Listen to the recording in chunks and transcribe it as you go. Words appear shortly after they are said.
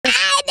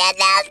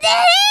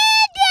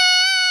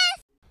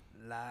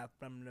Live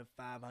from the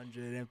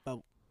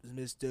 504, it's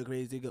Mr.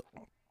 Crazy Go.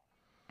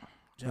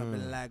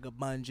 Jumping like a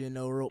bungee,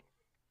 no rope.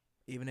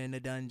 Even in the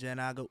dungeon,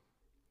 I go.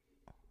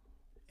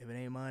 If it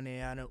ain't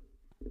money, I know.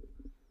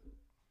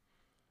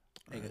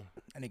 Nigga,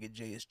 that nigga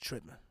Jay is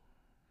tripping.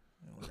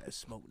 All that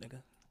smoke,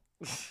 nigga.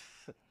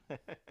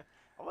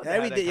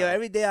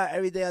 Every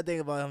day I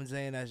think about him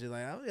saying that shit.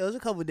 Like, there's a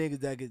couple niggas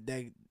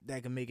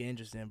that can make it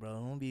interesting,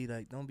 bro.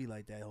 Don't be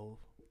like that whole.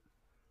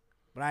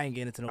 But I ain't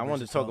getting into no. I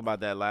wanted to talk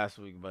about that last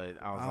week, but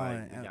I was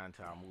like, we got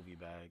into our movie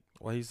bag.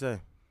 What he say?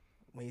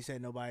 When he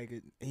said nobody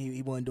could,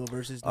 he wouldn't do a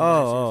versus.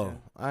 Oh,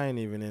 I ain't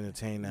even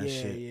entertain that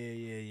shit.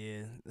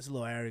 Yeah. It's a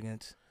little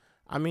arrogant.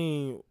 I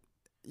mean,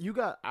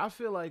 I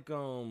feel like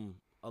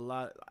a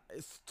lot.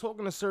 It's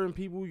talking to certain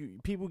people.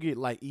 People get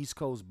like East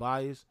Coast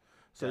bias,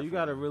 so Definitely. you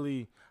gotta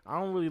really. I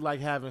don't really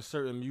like having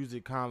certain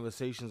music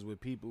conversations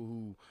with people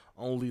who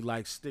only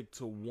like stick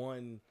to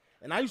one.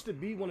 And I used to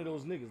be one of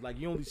those niggas. Like,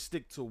 you only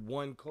stick to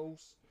one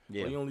coast.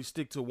 Yeah. Or you only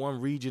stick to one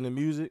region of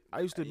music.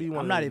 I used to be one.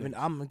 I'm of not those even.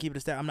 niggas. I'm gonna keep it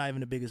a stat. I'm not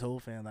even the biggest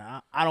Hov fan.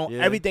 Like I don't.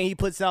 Yeah. Everything he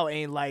puts out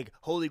ain't like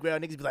holy grail.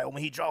 Niggas be like,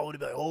 when he draw, they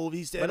be like, Hov,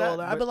 he said But all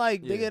that. I be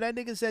like, yeah. nigga, that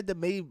nigga said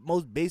the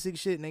most basic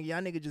shit, nigga.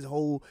 Y'all nigga just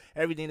hold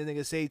everything the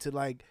nigga say to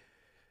like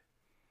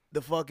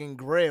the fucking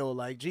grail.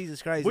 Like,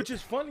 Jesus Christ. Which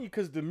is funny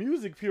because the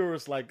music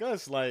purists like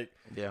us, like,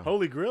 Yeah.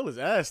 Holy Grail is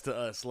ass to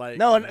us. Like,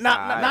 No,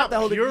 not the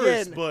holy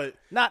purists, yeah, but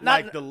not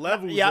like the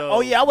levels. Yeah. Of, Oh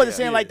yeah. I wasn't yeah.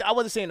 saying like I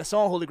wasn't saying the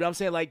song Holy Grail. I'm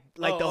saying like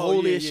the Oh,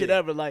 holiest yeah, shit yeah.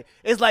 ever. Like,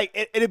 it's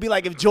like it'd be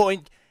like if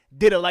Jordan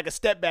did like a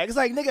step back. It's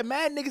like, nigga,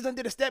 mad niggas done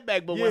did a step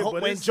back, but Yeah,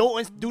 when but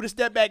Jordan do the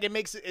step back, it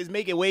make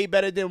it way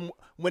better than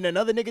when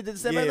another nigga did the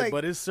step Yeah, back. Like,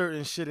 but it's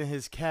certain shit in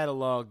his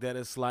catalog that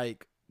it's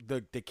like the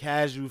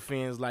casual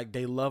fans, like,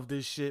 they love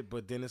this shit,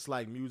 but then it's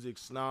like music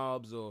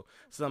snobs or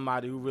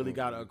somebody who really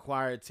got an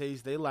acquired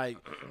taste. They like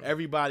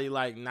everybody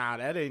like, nah,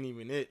 that ain't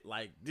even it.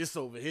 Like, this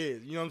over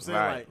here, you know what I'm saying?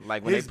 Right.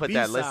 Like when they his put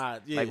that list,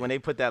 B-side, yeah. like when they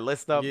put that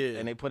list up Yeah.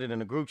 and they put it in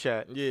the group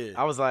chat. Yeah.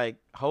 I was like,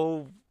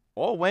 Hov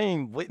or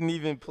Wayne wouldn't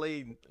even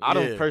play. I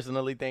don't Yeah.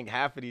 personally think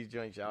half of these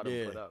joints y'all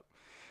Yeah. done put up.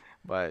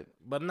 But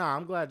Nah,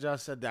 I'm glad y'all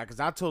said that because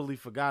I totally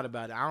forgot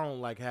about it. I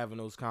don't like having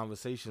those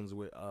conversations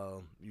with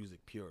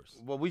music purists.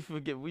 well, we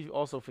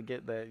also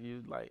forget that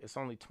it's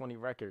only 20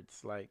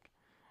 records. Like,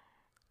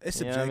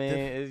 it's you know what I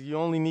subjective. mean? You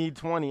only need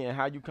 20, and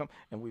how you come.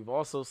 And we've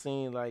also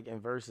seen like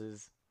in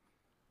verses,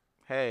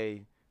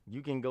 hey,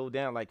 you can go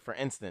down. Like, for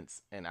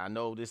instance, and I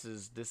know this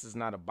is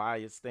not a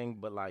biased thing,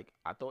 but like,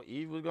 I thought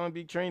Eve was gonna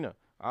be Trina.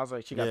 I was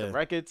like, she got the Yeah.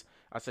 records.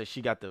 I said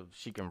she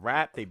can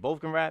rap. They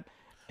both can rap.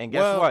 And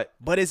guess what?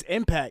 But it's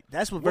impact.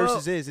 That's what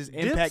versus is. It's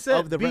impact Dipset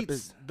of the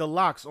beats the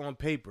Locks on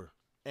paper,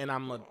 and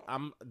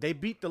they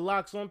beat the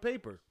Locks on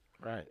paper.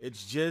 Right.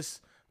 It's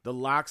just the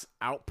Locks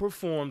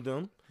outperformed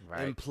them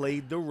Right. and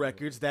played the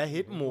records that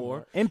hit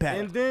more. Impact.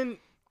 And then,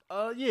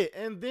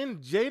 and then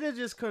Jada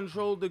just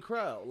controlled the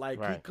crowd. Like,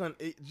 Right.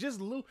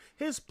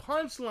 his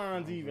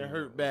punchlines even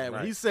hurt bad.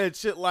 When Right. he said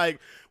shit like,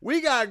 "We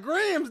got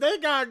Grams, they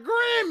got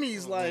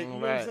Grammys." Like, you know what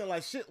I'm Right. saying?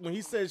 Like, shit, when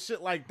he said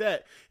shit like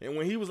that. And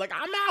when he was like,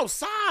 "I'm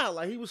outside,"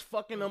 like, he was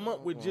fucking them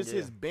up with just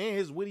his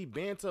witty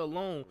banter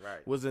alone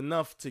Right. was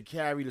enough to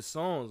carry the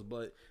songs.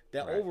 But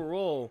that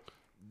overall,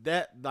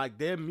 that, like,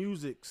 their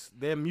music is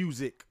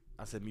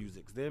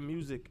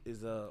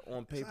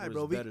on paper Sorry, is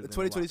bro. better than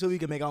 2022, we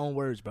can make our own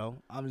words, bro.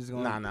 I'm just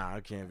going. Nah, I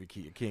can't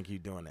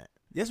keep doing that.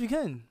 Yes, we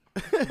can.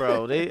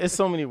 Bro, there's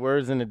so many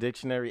words in the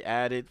dictionary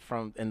added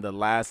from in the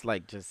last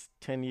like just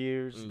 10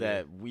 years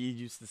that we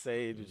used to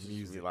say. It just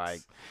used to be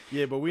like,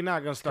 Yeah, but we're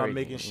not gonna start Crazy,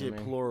 making you shit know what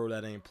I mean? plural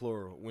that ain't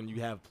plural when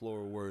you have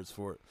plural words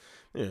for it.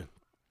 Yeah,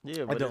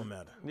 yeah, it but don't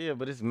matter. Yeah,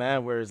 but it's mad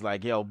where it's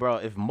like, yo, bro,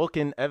 if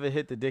Mookin ever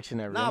hit the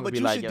dictionary, Nah, I'm but gonna be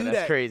you like, should yo, do that's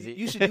that. crazy.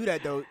 You should do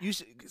that though. You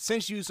should,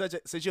 since you're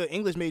an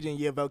English major and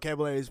your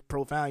vocabulary is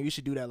profound. You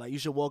should do that. Like, you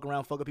should walk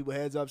around fucking people's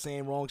heads up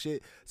saying wrong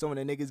shit. So when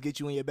the niggas get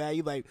you in your bag,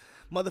 you like,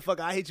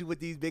 motherfucker, I hit you with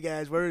these big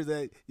ass words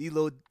that these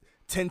little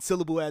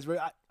 10-syllable ass words.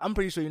 I'm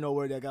pretty sure you know a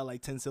word that got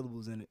like 10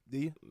 syllables in it. Do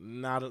you?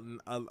 Not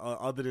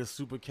other than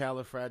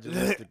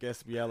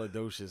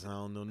supercalifragilisticexpialidocious. I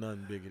don't know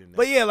nothing bigger than that.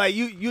 But yeah, like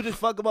you just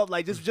fuck them up.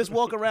 Like just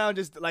walk around,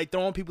 just like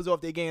throwing people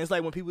off their game. It's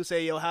like when people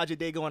say, "Yo, how'd your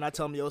day going?" I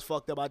tell them, "Yo, it's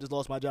fucked up. I just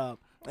lost my job,"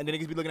 and then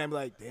niggas be looking at me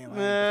like,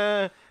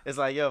 "Damn." It's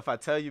like, yo, if I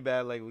tell you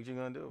bad, like, what you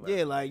gonna do? About Yeah,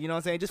 it? like, you know what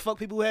I'm saying. Just fuck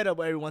people's head up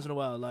every once in a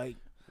while. Like,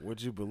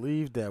 Would you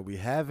believe that we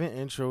haven't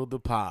introed the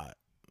pod?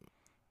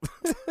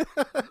 do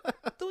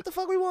what the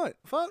fuck we want.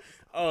 Fuck.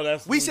 Oh,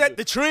 that's We set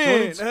the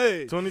trend.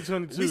 Hey,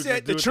 2022. we just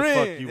set do the what trend.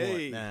 The fuck you Hey.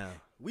 want now.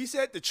 we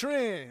set the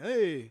trend.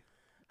 Hey.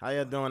 How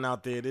y'all doing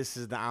out there? This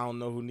is the I Don't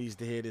Know Who Needs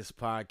to Hear This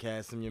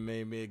podcast. I'm your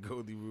main man,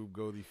 Goldie Rube,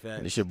 Goldie Fat.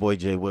 And it's your boy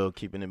Jay Will,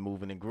 keeping it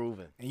moving and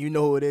grooving. And you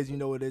know who it is. You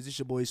know what it is. It's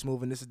your boy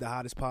Smooth, and this is the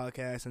hottest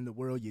podcast in the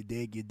world. You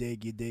dig, you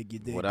dig, you dig, you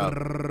dig. What up?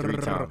 3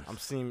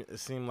 times. It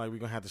seemed like we're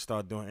gonna have to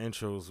start doing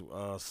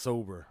intros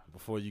sober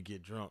before you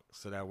get drunk,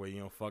 so that way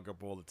you don't fuck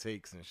up all the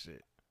takes and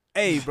shit.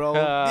 Hey, bro.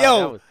 That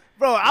Yo, was-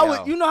 bro.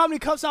 yo. You know how many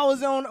cups I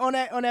was on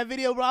that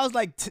video, bro? I was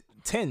like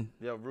 10.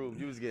 Yo, Rube,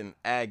 you was getting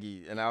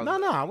aggy, and I was.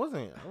 No, I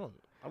wasn't.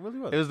 I really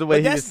wasn't. It was the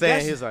way But he was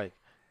saying. He was like,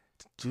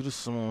 do the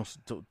song,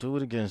 do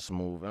it again,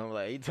 Smooth. And I'm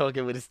like, he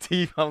talking with his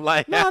teeth. I'm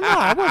like, No,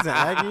 I wasn't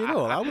aggy at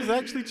all. I was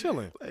actually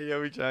chilling. like,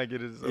 yo, we trying to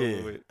get this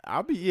over with.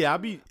 I'll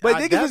be. But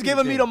that niggas was be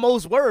giving me thing. the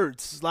most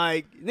words.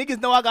 Like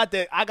niggas know I got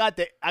the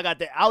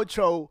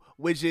outro,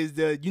 which is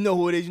the you know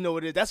who it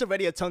is. That's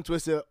already a tongue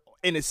twister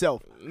in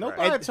itself.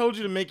 Nobody Right. told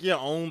you to make your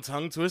own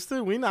tongue twister.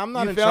 I'm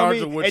not You in feel charge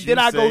me? of what and you then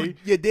I go, say.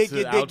 your dick, to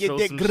your dick, your outro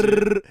dick, some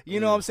grrr, shit. you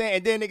know what I'm saying?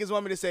 And then niggas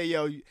want me to say,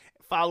 yo,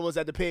 follow us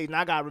at the page. And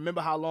I gotta remember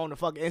how long the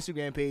fucking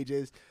Instagram page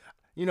is.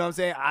 You know what I'm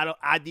saying?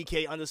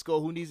 IDK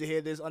 _ who needs to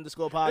hear this _ It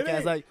podcast.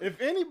 ain't- Like, if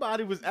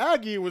anybody was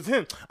aggy, it was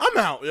him. I'm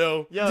out,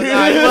 yo. Yo, All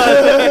nah, he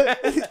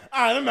right,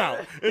 I'm out.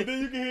 And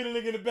then you can hear the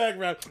nigga in the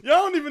background. Y'all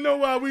don't even know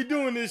why we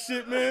doing this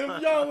shit,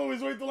 man. Y'all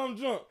always wait till I'm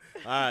drunk.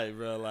 All right,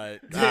 bro.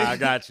 Like, I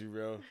got you,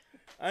 bro.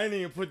 I ain't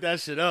even put that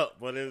shit up,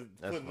 but it's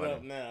That's putting it funny.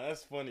 up now.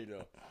 That's funny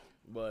though.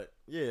 But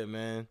yeah,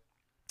 man.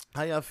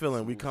 How y'all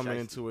feeling? We coming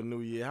into a new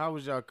year. How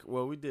was y'all?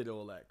 Well, we did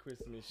all that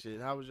Christmas shit.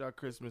 How was y'all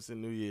Christmas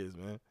and New Year's,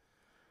 man?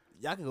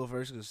 y'all can go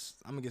first because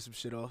I'm gonna get some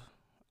shit off.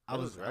 It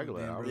was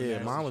regular. damn I broke. really Yeah,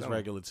 had mine some was chilling.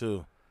 regular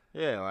too.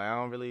 Yeah, like I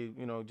don't really,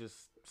 just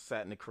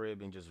sat in the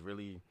crib and just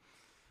really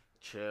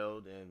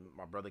chilled. And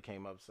my brother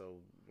came up, so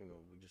we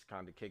just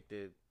kind of kicked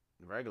it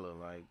regular.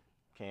 Like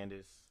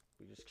Candace,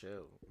 we just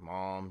chilled.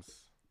 Moms,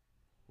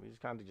 we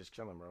just kind of just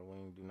chilling, bro. We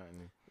ain't do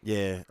nothing.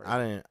 Yeah,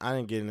 I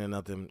didn't get into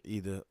nothing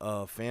either.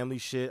 Family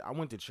shit. I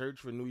went to church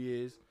for New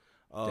Year's,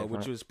 which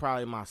Different. was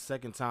probably my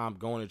second time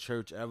going to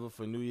church ever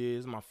for New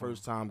Year's. My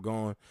first time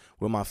going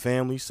with my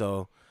family,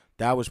 so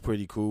that was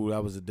pretty cool.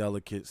 That was a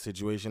delicate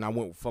situation. I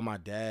went for my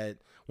dad,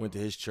 went to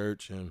his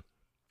church, and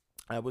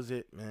that was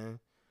it, man.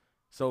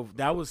 So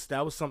that was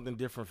something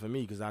different for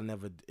me because I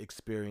never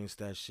experienced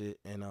that shit.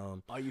 And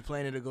Are you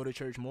planning to go to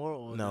church more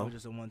or No. that was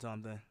just a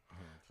one-time thing?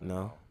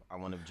 no. I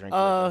want to drink.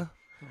 No. liquor.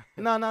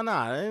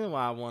 That ain't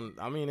why I want.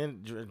 I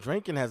mean,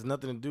 drinking has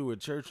nothing to do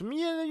with church. For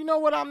me, yeah, you know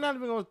what? I'm not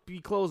even gonna be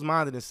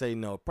closed-minded and say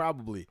no.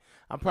 Probably,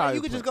 I'm probably.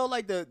 you could just go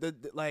like the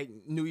like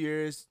New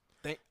Year's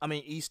thing. I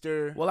mean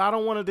Easter. Well, I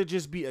don't want it to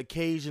just be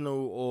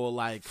occasional or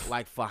like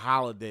for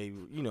holiday.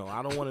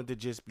 I don't want it to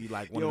just be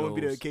like you one don't of want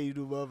to be the those.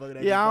 occasional motherfucker.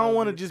 That Yeah, I don't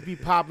want want to just be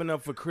popping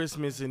up for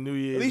Christmas and New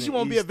Year's. At least you and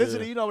won't be a Easter.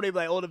 visitor. You know when they be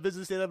like, all the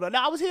visitors stand up like,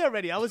 nah, I was here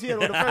already. I was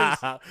here on the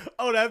first.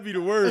 Oh, that'd be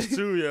the worst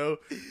too, yo.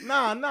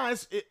 Nah,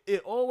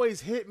 it always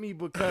hit me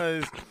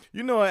because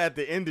at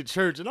the end of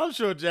church, and I'm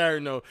sure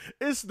Jared know,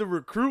 it's the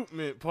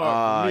recruitment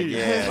part for me.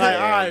 yeah, Like,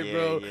 yeah, all right, yeah,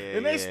 bro, yeah,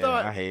 and they yeah.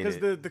 start I hate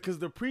because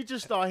the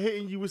preachers start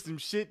hitting you with some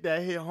shit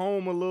that hit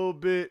home a little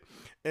bit.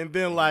 And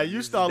then, like, you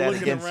uses start that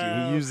looking against you. He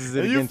around, uses it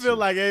and you against feel you.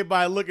 like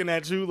everybody looking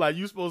at you, like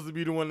you supposed to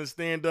be the one to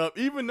stand up,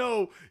 even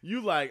though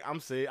you like. I'm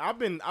saying, I've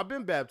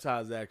been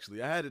baptized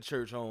actually. I had a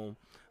church home,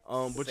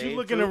 but you Saved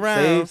looking too?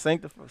 around, saved,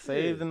 sanctified,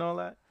 saved, Yeah. and all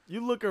that.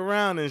 you look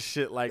around and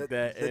shit like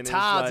that. The and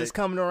tides it's is like,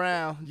 coming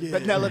around. Yeah. The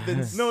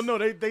Benevolence. No,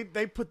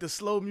 they put the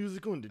slow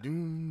music on. The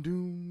doom,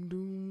 doom,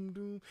 doom,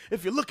 doom.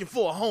 If you're looking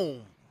for a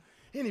home,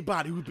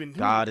 anybody who's been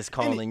God is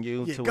calling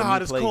you to a God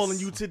new is place. calling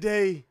you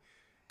today.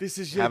 This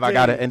is your Have day. I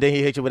got it? And then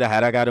he hit you with a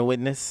had I got a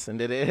witness? And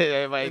then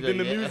everybody. And then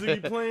the yeah.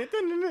 music be playing.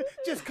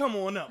 Just come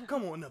on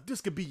up.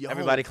 This could be your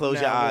Everybody home close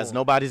from your now eyes. on.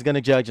 Nobody's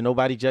gonna judge you.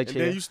 Nobody judge And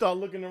here. then you start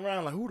looking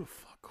around like,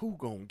 who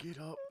gonna get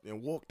up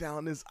and walk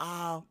down this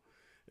aisle?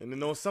 And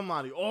then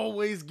somebody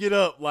always get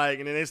up, like,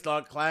 and then they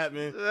start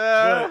clapping.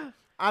 But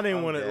I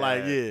didn't want to,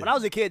 like, dead. yeah. When I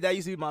was a kid, that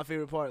used to be my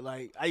favorite part.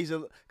 Like I used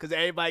to, cause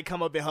everybody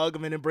come up and hug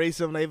him and embrace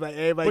him. Like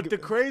everybody. But the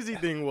crazy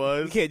thing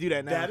was, You can't do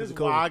that now That because is of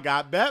COVID. why I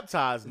got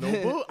baptized. No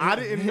bull. I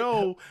didn't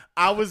know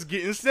I was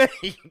getting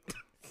saved.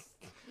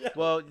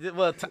 All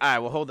right.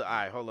 Well, hold on. All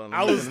right, hold on.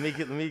 I was-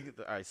 Let me.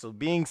 All right. So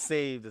being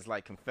saved is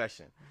like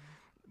confession.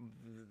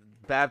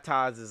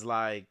 Baptized is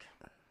like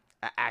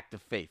an act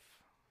of faith.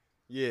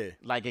 Yeah.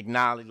 Like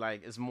acknowledge.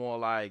 Like it's more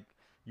like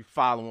you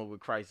following what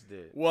Christ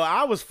did. Well,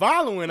 I was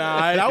following, all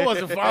right. I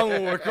wasn't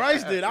following what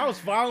Christ did. I was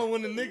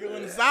following the nigga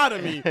inside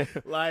of me.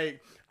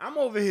 Like, I'm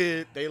over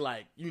here. They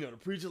like, the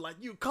preacher like,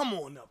 you come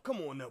on up.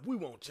 We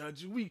won't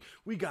judge you.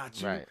 We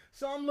got you. Right.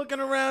 So I'm looking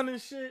around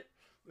and shit.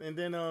 And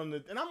then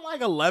and I'm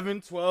like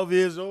 11, 12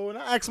 years old.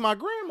 And I asked my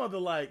grandmother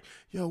like,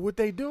 yo, what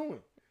they doing?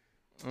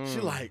 She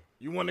like,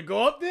 you want to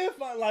go up there?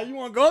 Like, you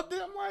want to go up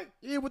there? I'm like,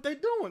 yeah, what they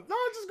doing? No,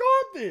 just go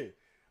up there.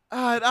 All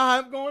right,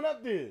 I'm going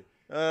up there.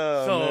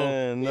 Oh So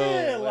man, no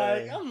yeah,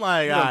 way. like I'm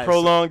like, You all done right,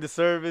 prolonged the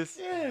service.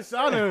 yeah, so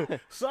I done,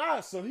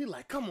 so he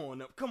like, come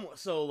on up, come on.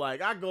 So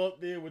like, I go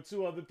up there with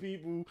two other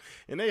people,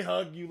 and they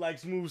hug you like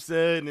Smooth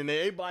said, and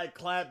everybody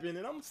clapping,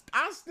 and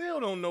I still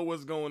don't know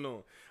what's going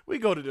on. We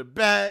go to the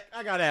back.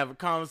 I gotta have a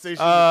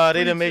conversation. With the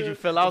They done made preacher, you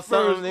fill out the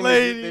first something?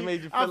 lady. They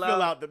made you I fill fill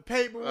out? out the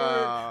paperwork.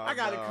 Oh, I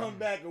gotta no. come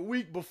back a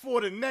week before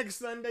the next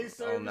Sunday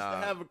service nah.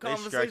 to have a They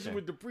conversation stretching.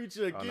 with the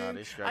preacher Oh, again. nah, they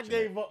I stretching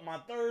gave up my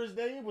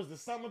Thursday. It was the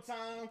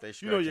summertime. They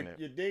You know, stretching it.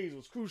 your days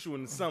was crucial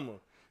in the summer.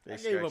 They I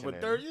gave up a stretching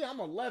it. Thursday. Yeah, I'm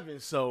 11,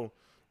 so.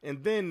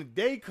 And then the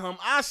day come,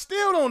 I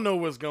still don't know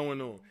what's going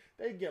on.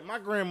 My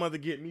grandmother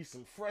get me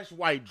some fresh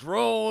white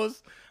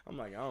drawers. I'm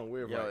like, I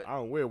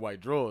don't wear white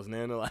drawers,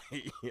 man. They're like,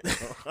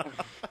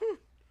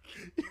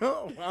 You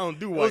know, I don't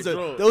do white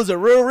drawers. Those are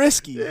real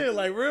risky. Yeah,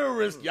 like real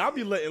risky. I'll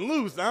be letting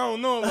loose. I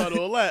don't know about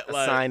all that. A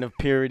Like, sign of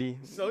purity.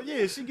 so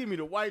yeah, she give me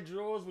the white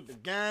drawers with the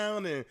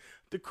gown and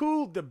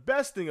the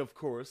best thing, of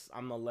course,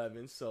 I'm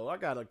 11, so I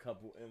got a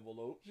couple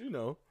envelopes, you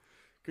know.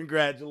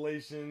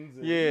 Congratulations.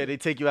 And, Yeah, they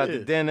take you out Yeah.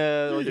 to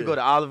dinner, or you Yeah. go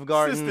to Olive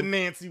Garden. Sister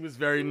Nancy was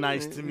very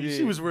nice to me. Yeah.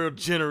 She was real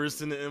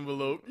generous in the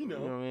envelope, You know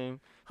what I mean?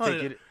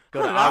 $100 Take you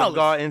go to Olive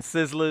Garden,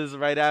 Sizzlers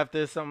right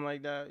after, something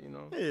like that, you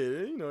know? Yeah,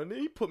 you know, and then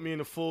he put me in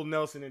a full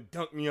Nelson and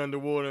dunked me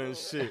underwater and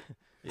shit.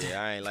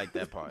 Yeah, I ain't like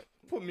that part.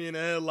 Put me in a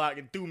headlock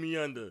and threw me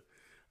under.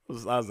 I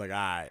was like, all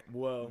right,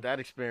 well, That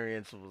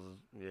experience was,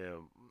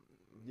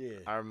 yeah.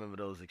 I remember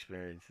those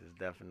experiences,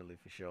 definitely,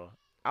 for sure.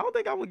 I don't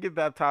think I would get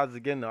baptized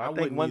again, though. I think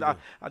wouldn't once either.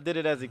 I did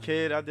it as a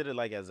kid. I did it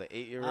like as an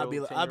 8-year-old.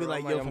 I'll be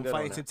like, yo, from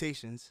Fighting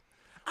Temptations.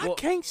 I Well-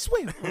 can't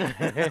swim.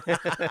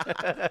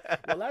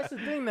 Well, that's the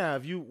thing now.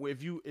 If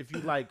you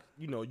like,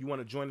 you know, you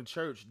want to join the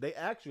church, they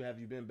actually have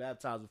you been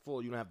baptized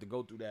before. You don't have to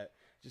go through that.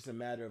 It's just a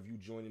matter of you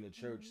joining the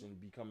church and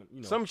becoming,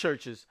 you know. Some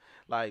churches,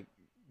 like,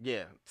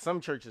 yeah,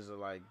 some churches are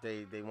like,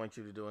 they want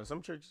you to do it. And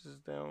some churches,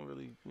 they don't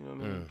really, you know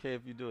what I mean, care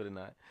if you do it or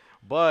not.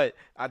 But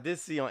I did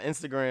see on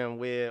Instagram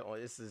where,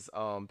 it's this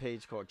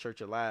page called Church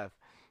Alive,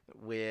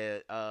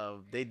 where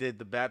they did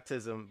the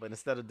baptism, but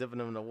instead of dipping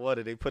them in the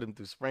water, they put them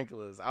through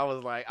sprinklers. I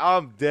was like,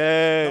 I'm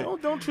dead.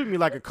 Don't treat me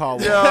like a car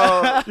wash.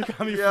 Yo, You got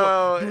me yo,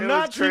 fucked. it Do was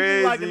not treat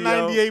me like a crazy,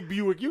 yo. 98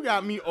 Buick. You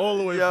got me all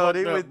the way Yo, fucked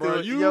they up, went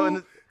bro. through, yo,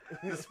 and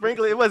the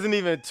sprinkler, it wasn't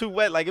even too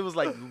wet. Like, it was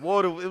like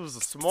water. It was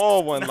a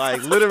small one,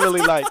 like,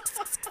 literally, like,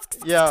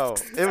 yo,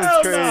 it was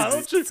Hell crazy. nah,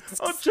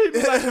 don't treat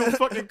me like a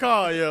fucking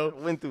car, yo.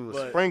 Went through a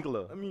But-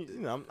 sprinkler. I mean, you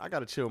know, I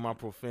gotta chill my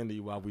profanity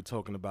while we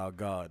talking about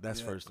God. That's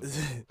first of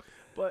all.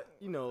 But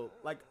you know,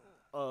 like,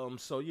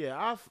 so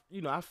yeah,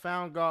 I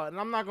found God, and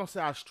I'm not gonna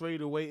say I strayed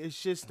away. It's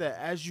just that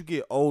as you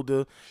get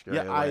older, Stray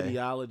your away.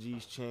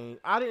 ideologies change.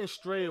 I didn't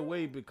stray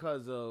away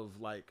because of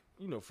like,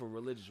 you know, for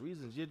religious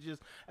reasons. You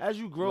just, as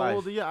you grow Life.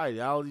 older, your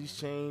ideologies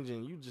change,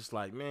 and you just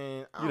like,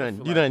 man, I You don't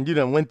feel done, like- you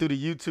done went through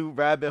the YouTube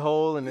rabbit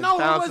hole and then No, it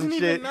found wasn't some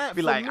even shit. that.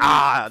 Be For like,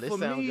 me- this for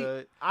sound me,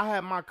 good. I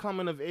had my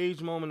coming of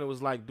age moment. It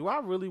was like, do I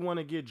really want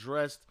to get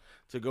dressed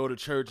to go to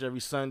church every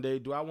Sunday?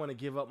 Do I want to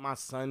give up my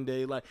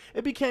Sunday? Like,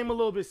 it became a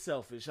little bit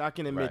selfish. I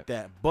can admit Right.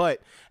 that.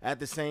 But at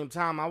the same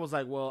time, I was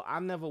like, well,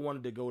 I never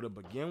wanted to go to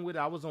begin with.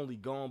 I was only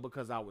going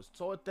because I was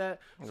taught that.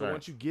 So Right.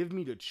 once you give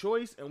me the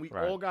choice, and we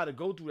Right. all got to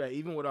go through that,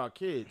 even with our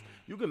kids,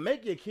 you can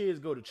make your kids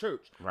go to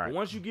church. Right. But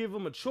once you give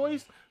them a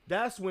choice,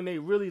 that's when they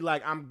really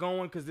like, I'm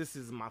going because this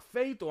is my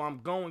faith, or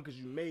I'm going because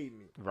you made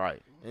me.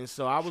 Right, And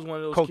so I was one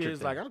of those Culture kids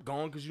thing. like, I'm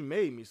going because you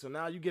made me. So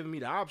now you giving me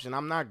the option.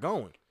 I'm not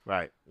going.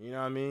 right. You know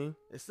what I mean?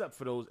 Except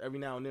for those every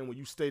now and then when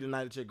you stay the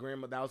night at your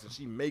grandmother's house and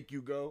she make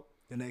you go.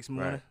 The next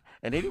morning. Right.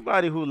 And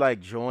anybody who like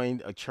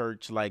joined a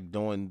church like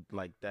during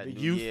like that The New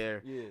youth?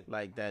 Year, Yeah.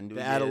 like that New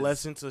The Year's,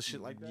 adolescence or shit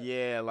like that.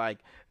 Yeah, like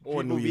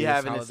Or people New be Year's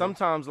having holiday. it.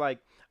 Sometimes like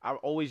I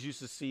always used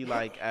to see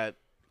like at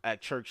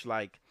church,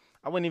 like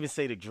I wouldn't even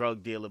say the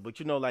drug dealer, but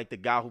you know, like the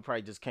guy who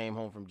probably just came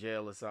home from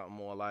jail or something,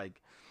 or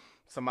like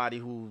somebody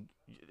who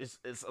it's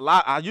a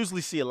lot. I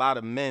usually see a lot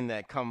of men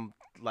that come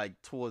like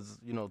towards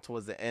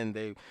the end.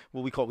 They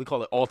we call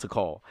it altar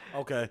call.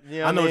 Okay. You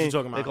know I know what mean? you're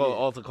talking about. They call yeah. it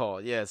altar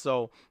call. Yeah.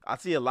 So I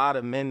see a lot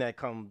of men that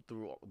come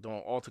through doing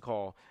altar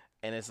call,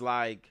 and it's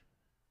like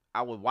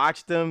I would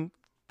watch them.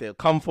 They'll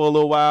come for a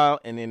little while,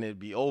 and then it'd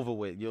be over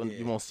with. You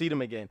won't see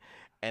them again.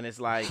 And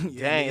it's like,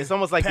 Yeah, dang, nigga. it's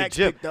almost like Packs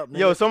the gym. picked up,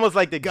 Yo, nigga. it's almost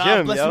like the God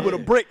gym, bless yo. you with a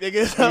brick, nigga.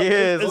 Yeah,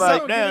 it's It's like-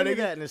 like down, Get into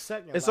nigga. that in a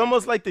second. It's like,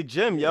 almost like the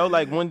gym, yo.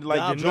 Like when like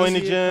God you join the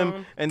bless you, gym,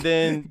 come. and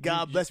then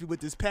God bless me with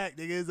this pack,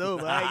 nigga. It's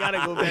over. I ain't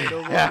gotta go back no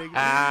more,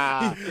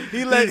 Ah. nigga.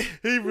 He let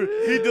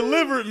he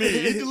delivered me.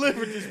 He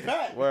delivered this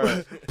pack.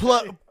 Word.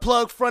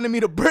 plug fronted me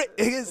the brick,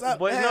 nigga. It's up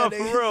But now, no,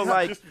 nigga. for real,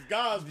 like This is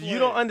God's you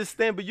don't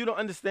understand, but you don't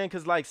understand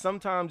because like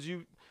sometimes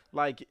you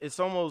like it's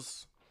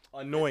almost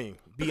annoying.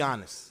 Be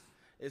honest.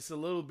 It's a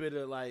little bit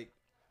of like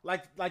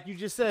you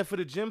just said for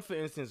the gym, for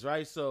instance,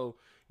 right? So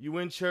you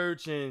in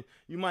church and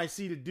you might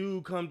see the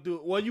dude come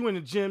through. Well, you in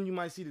the gym, you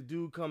might see the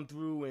dude come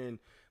through and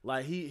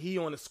like he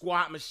on the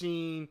squat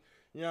machine.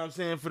 You know what I'm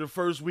saying, for the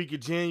first week of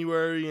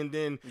January, and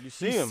then You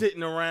see he's him.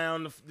 sitting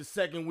around the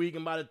second week,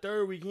 and by the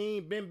third week he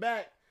ain't been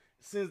back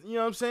since. You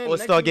know what I'm saying? or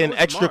Next start thing you know,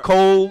 getting it's extra March.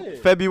 cold. Yeah.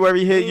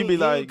 February hit, you be He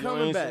like, ain't yo, I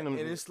coming ain't back, seen him.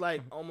 and it's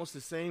like almost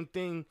the same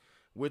thing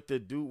with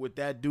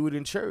that dude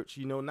in church.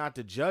 You know, not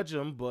to judge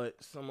him, but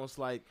it's almost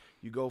like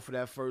you go for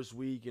that first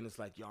week, and it's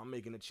like, yo, I'm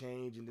making a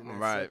change, and then that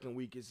Right. second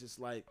week, it's just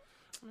like,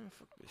 man,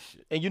 fuck this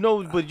shit. And you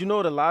know, but you know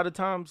what? A lot of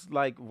times,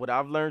 like what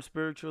I've learned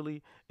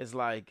spiritually is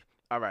like,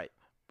 all right,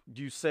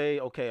 you say,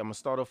 okay, I'm gonna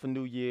start off a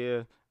new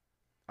year.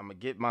 I'm gonna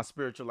get my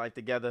spiritual life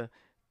together.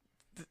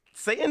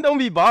 Satan don't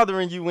be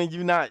bothering you when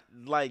you not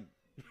like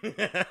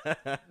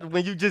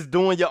when you just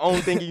doing your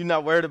own thing and you're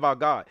not worried about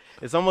God.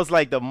 It's almost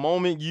like the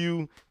moment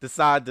you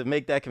decide to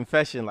make that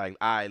confession, like,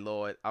 all right,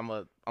 Lord, I'm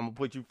gonna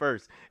put you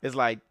first. It's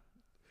like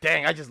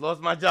dang, I just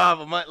lost my job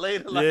a month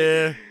later. Like,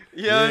 Yeah.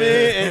 you know what I mean?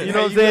 And you know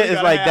what I'm You saying? really It's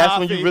gotta like have that's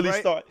when you faith, really right?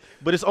 start.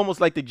 But it's almost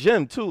like the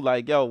gym too.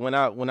 Like, yo, when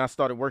I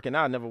started working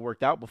out, I never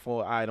worked out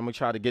before. All right, I'm gonna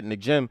try to get in the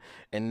gym,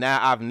 and now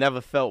I've never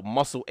felt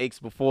muscle aches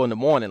before in the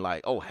morning.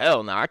 Like, oh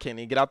hell, nah, I can't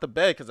even get out the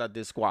bed because I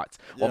did squats,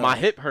 or my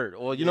hip hurt,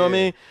 or you know what I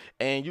Yeah. mean?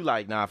 And you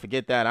like, nah,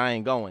 forget that, I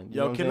ain't going. You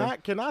know Yo, what can I'm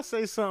saying? I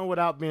say something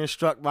without being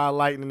struck by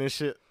lightning and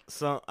shit?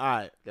 All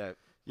right. Yeah.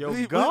 Yo,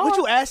 What, God. what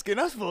you asking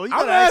us for? You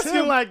I'm gotta ask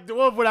asking him. like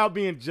what without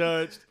being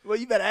judged. Well,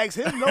 you better ask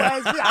him. Don't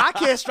ask me. I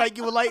can't strike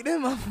you with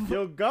lightning.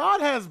 Yo,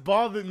 God has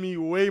bothered me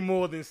way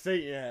more than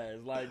Satan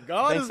has. Like,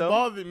 God Think has so?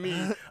 bothered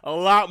me a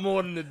lot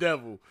more than the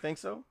devil. Think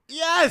so?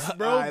 Yes,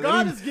 bro. All right, God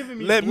let me- has given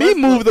me. Let me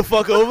move the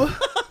fuck over.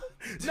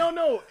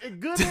 No,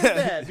 good and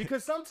bad.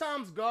 Because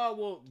sometimes God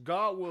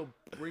will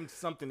bring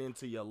something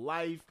into your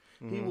life.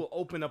 He will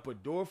open up a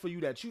door for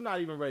you that you're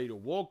not even ready to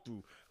walk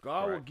through.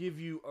 God will Correct. give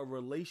you a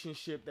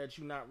relationship that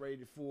you're not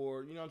ready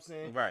for. You know what I'm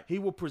saying? Right. He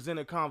will present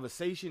a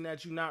conversation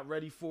that you're not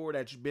ready for,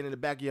 that you've been in the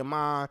back of your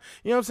mind.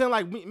 You know what I'm saying?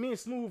 Like me and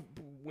Smooth,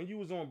 when you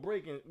was on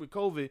break and with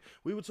COVID,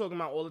 we were talking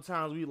about all the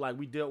times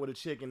we dealt with a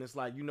chick, and it's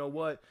like, you know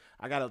what?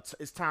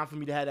 It's time for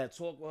me to have that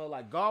talk with her.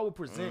 Like, God will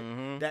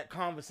present that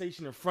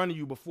conversation in front of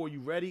you before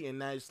you're ready, and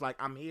now it's like,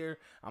 I'm here.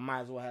 I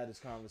might as well have this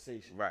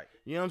conversation. Right.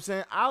 You know what I'm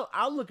saying?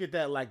 I'll look at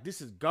that like this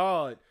is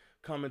God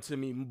coming to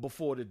me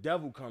before the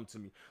devil come to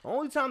me. The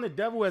only time the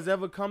devil has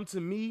ever come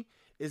to me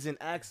is in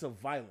acts of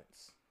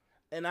violence.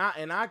 And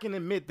I can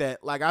admit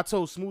that, like I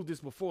told Smooth this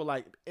before,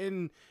 like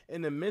in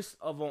the midst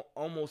of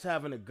almost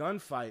having a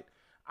gunfight,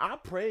 I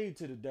prayed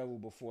to the devil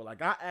before.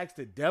 Like, I asked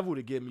the devil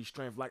to give me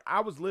strength. Like,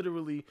 I was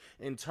literally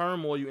in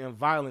turmoil and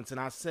violence, and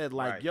I said,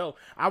 like, Right. yo,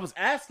 I was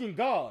asking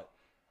God.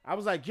 I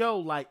was like, yo,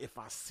 like, if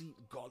I see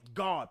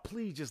God,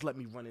 please just let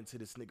me run into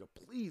this nigga.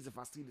 Please, if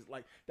I see this,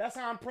 like, that's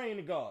how I'm praying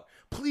to God.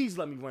 Please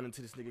let me run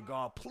into this nigga,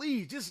 God.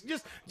 Please,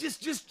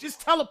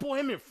 just teleport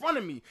him in front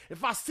of me.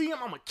 If I see him,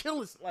 I'ma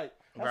kill his, like,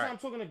 that's Right. how I'm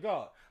talking to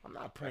God. I'm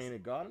not praying to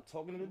God. I'm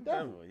talking to the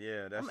devil.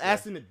 Yeah, that's I'm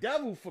asking the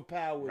devil for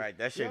power. Right,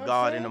 that's You your know what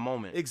I'm God in saying? the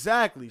moment.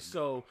 Exactly.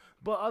 So,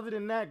 but other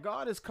than that,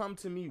 God has come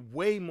to me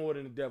way more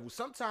than the devil.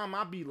 Sometimes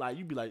I be like,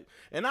 you be like,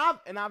 and I've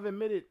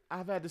admitted,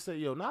 I've had to say,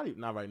 yo, not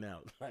right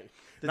now. Like,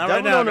 The not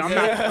right devil now.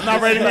 don't I'm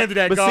not ready to handle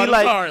that. But God, see, I'm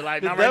like, sorry.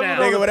 Like, the not devil right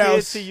now. Nigga, don't what appear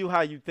else? to you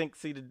how you think.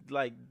 See, the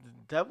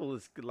devil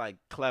is like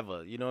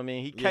clever. You know what I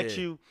mean? He catch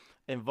Yeah. you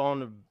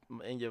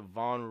in your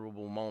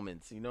vulnerable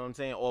moments. You know what I'm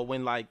saying? Or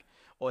when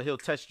or he'll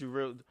test you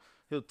real.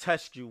 He'll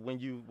test you when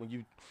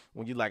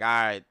you like, all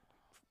right,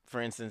 for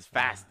instance,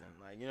 fasting.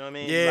 Like, you know what I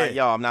mean? Yeah. Like,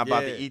 yo, I'm not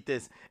about Yeah. to eat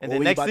this. And Or the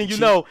when you next about thing to you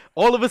cheat. know,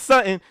 all of a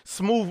sudden,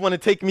 Smooth want to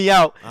take me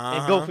out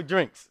and go Uh-huh. for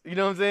drinks. You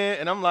know what I'm saying?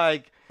 And I'm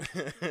like,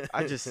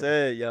 I just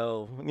said,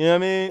 yo, you know what I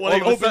mean? Well, they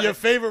All of a open sudden- your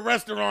favorite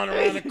restaurant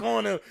around the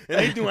corner, and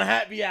they doing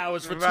happy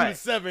hours for 2 to Right.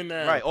 7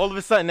 now. Right. All of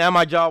a sudden, now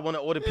my job want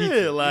to order pizza.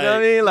 Yeah, like, you know what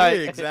I mean? Like,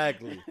 yeah,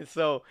 exactly.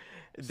 So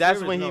that's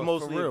Serious, when he no, for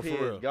mostly real, for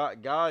appears.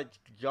 real.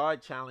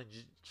 God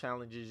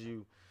challenges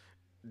you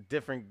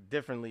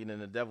differently than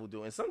the devil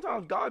do, and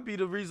sometimes God be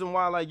the reason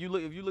why. Like,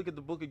 if you look at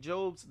the Book of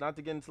Job, not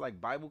to get into like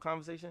Bible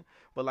conversation,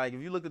 but like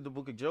if you look at the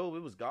Book of Job,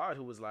 it was God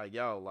who was like,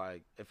 yo,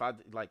 like if I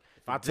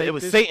take it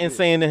was this Satan shit-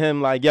 saying to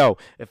him like, yo,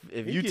 if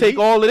He you can- take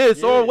he- all of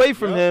this all yeah, away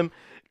from yup. him,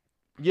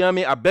 you know what I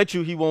mean? I bet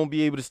you he won't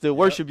be able to still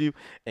worship you.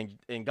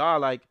 And God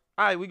like,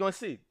 all right, we're gonna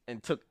see,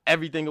 and took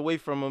everything away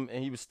from him,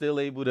 and he was still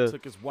able to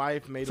Took his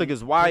wife, made took him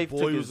his wife, put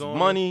took boils his on him.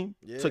 money,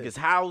 Yeah. took his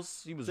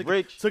house. He was Took-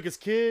 rich. Took his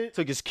kid.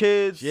 Took his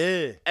kids.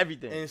 Yeah.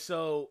 everything. And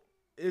so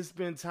it's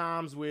been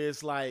times where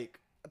it's like,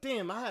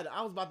 damn, I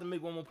was about to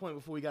make one more point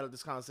before we got up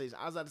this conversation.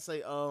 I was about to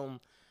say,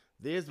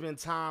 there's been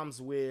times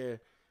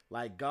where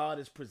like God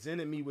has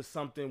presented me with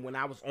something when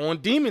I was on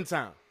demon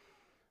time.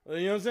 You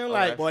know what I'm saying?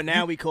 Like, Boy,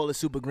 now we call it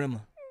Super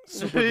Gremlin.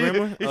 Super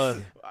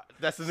Gremlin.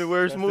 That's the new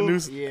word, that's the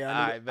Smooth. new- Yeah,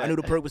 Alright, I bet. knew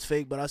the perk was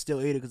fake, but I still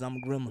ate it because I'm a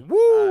gremlin.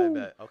 Woo! I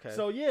bet. Okay.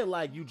 So yeah,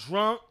 like you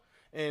drunk,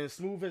 and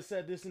Smooth has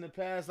said this in the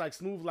past. Like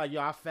Smooth, like, yo,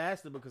 I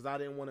fasted because I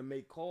didn't want to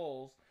make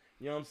calls.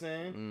 You know what I'm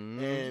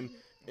saying?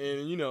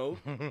 And you know,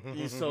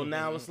 so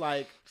now it's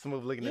like,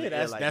 Smooth looking yeah, at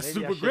that's like, that's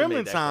maybe I Super should've made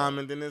Gremlin that time, call.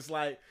 and then it's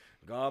like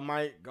God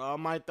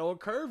might throw a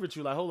curve at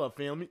you. Like, hold up,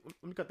 fam, let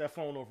me cut that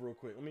phone off real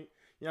quick. You know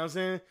what I'm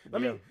saying?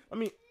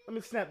 Let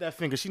me snap that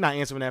finger. She not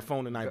answering that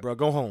phone tonight, bro.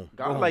 Go home.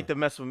 God Go home. like to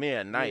mess with me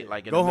at night, Yeah.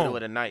 like in Go the middle home.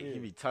 of the night. Yeah. He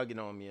be tugging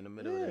on me in the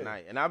middle of Yeah. the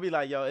night, and I'll be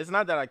like, yo, it's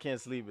not that I can't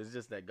sleep. It's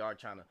just that God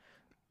trying to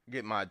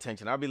get my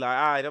attention. I'll be like,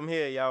 all right, I'm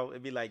here, yo.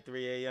 It'd be like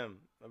 3 a.m.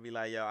 I'll be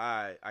like, yo, all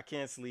right, I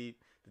can't sleep.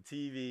 The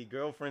TV,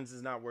 Girlfriends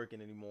is not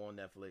working anymore on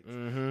Netflix.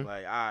 Mhm.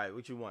 Like, all right,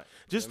 what you want?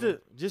 Just You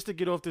know to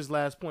get off this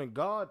last point,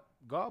 God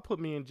put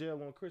me in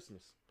jail on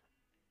Christmas,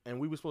 and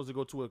we were supposed to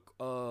go to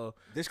a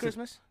This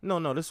Christmas?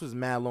 No, this was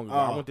mad long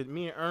ago. Oh.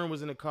 Me and Ern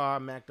was in the car,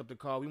 macked up the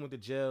car. We went to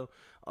jail.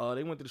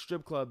 They went to the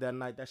strip club that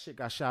night. That shit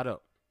got shot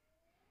up.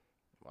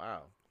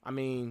 Wow. I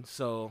mean,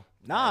 so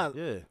Nah,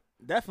 yeah.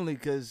 definitely,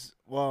 because,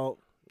 well,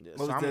 Yeah, what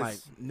so was I'm this?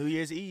 like, New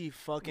Year's Eve,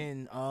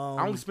 fucking,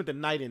 I only spent the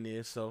night in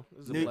there, so it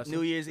was a blessing.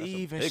 New Year's That's a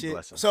Eve and big shit.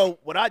 blessing. So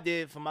what I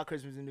did for my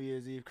Christmas and New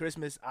Year's Eve,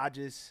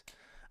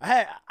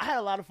 I had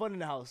a lot of fun in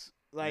the house.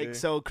 Like, Yeah.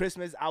 so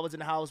Christmas, I was in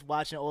the house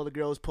watching all the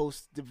girls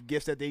post the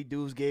gifts that they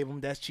dudes gave them.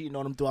 That's cheating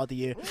on them throughout the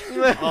year.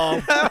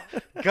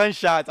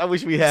 Gunshots. I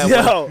wish we had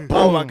one. Yo,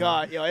 oh my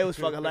God. Yo, it was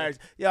fucking hilarious.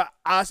 Yo,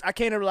 I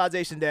came to the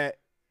realization that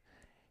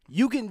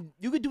you can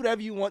do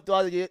whatever you want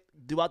throughout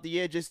the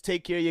year. Just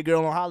take care of your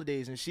girl on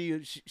holidays, and she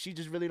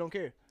just really don't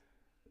care.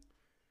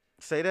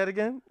 Say that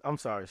again. I'm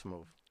sorry,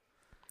 Smooth.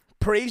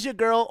 Praise your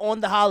girl on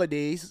the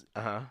holidays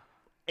Uh-huh.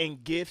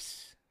 and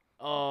gifts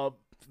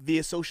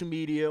via social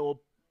media or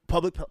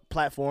public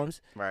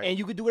platforms, Right. and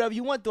you can do whatever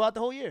you want throughout the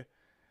whole year.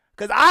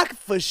 Because I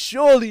for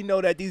surely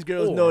know that these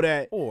girls know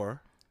that.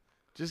 Or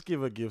just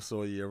give her gifts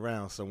all year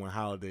round, so when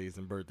holidays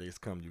and birthdays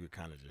come, you could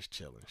kind of just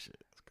chill and shit.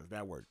 Because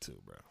that worked too,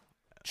 bro.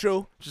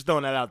 True. Just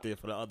throwing that out there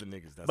for the other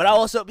niggas. That's But I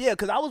also,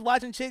 because I was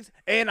watching chicks,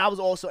 and I was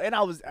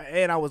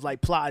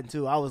like plotting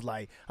too. I was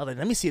like, let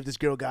me see if this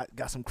girl got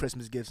some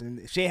Christmas gifts, and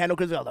if she ain't had no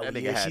Christmas, I was like, That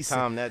oh, nigga yeah, had she's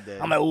time that day.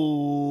 I'm like,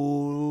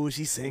 ooh,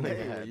 she's single.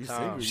 Nigga had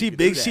time.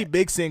 She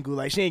big single.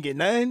 Like she ain't get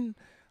nothing.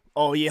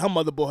 Oh yeah, her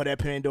mother bought her that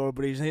Pandora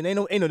bracelet. Ain't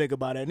no nigga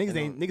about that. Niggas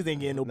ain't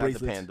getting no Not bracelets.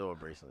 the Pandora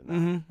bracelet.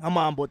 Nah. Her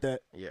mom bought that.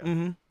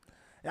 Yeah.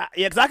 Yeah,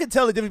 because I can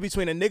tell the difference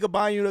between a nigga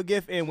buying you a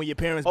gift and when your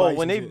parents buy Oh, you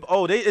when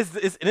some they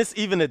shit. it's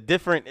even a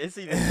different. It's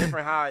even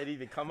different how it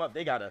even come up.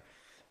 They gotta.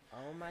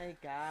 Oh my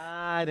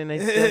God! And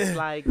it's just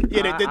like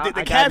Yeah, the I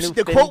got caption,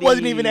 new the quote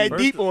wasn't Fendi. even that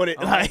deep on it.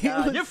 Oh my Like,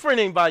 God. Your friend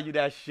ain't buy you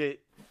that shit.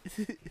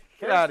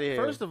 Get out of here.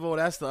 First of all,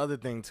 that's the other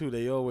thing too.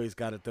 They always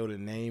got to throw the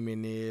name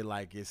in there.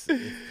 Like if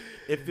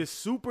it's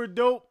super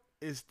dope,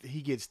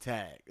 he gets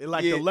tagged. And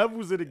like Yeah. the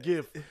levels of the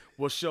gift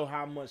will show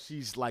how much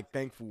she's like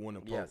thankful on the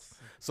post. Yes.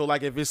 So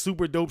like if it's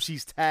super dope,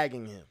 she's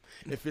tagging him.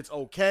 If it's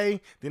okay,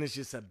 then it's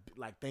just a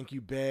like thank you,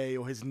 Bay,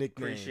 or his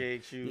nickname.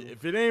 Appreciate you.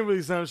 If it ain't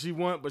really something she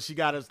want, but she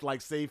got to like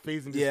save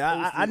face and just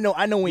post I it,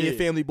 know when your yeah.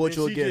 family bought Then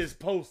you a she gift. just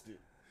posted.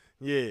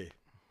 Yeah,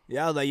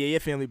 Yeah, I was like, yeah, your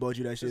family bought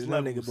you that shit. It's No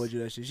nigga levels. bought you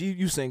that shit.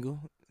 You single.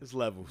 it's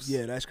levels.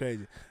 Yeah, that's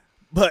crazy.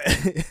 But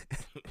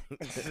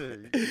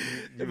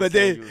You but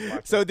said you was then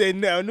watching. so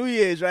then New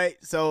Year's, right?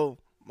 So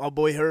my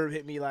boy Herb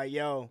hit me like,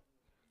 yo,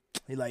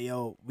 he like,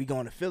 yo, we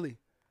going to Philly.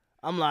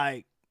 I'm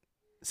like,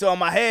 so in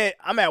my head,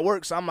 I'm at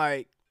work, so I'm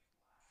like,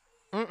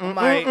 I'm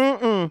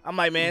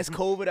like, man, it's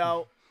COVID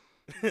out.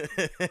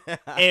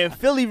 And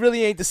Philly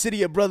really ain't the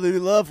city of brotherly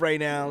love right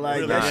now.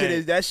 Like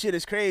Really that shit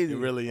is crazy. It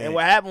really ain't. And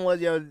what happened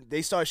was, yo,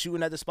 they started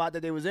shooting at the spot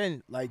that they was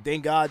in. Like,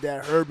 thank God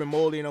that Herb and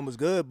Moldy and them was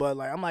good. But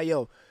like, I'm like,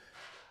 yo,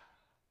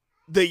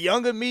 the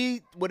younger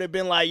me would have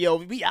been like, yo,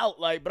 we out.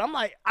 Like, but I'm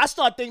like, I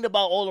start thinking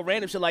about all the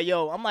random shit. Like,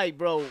 yo, I'm like,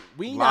 bro,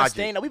 we ain't not Logic.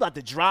 staying there. We about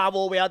to drive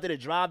all the way out there to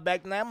drive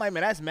back tonight. I'm like,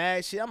 man, that's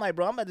mad shit. I'm like,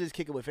 bro, I'm about to just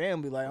kick it with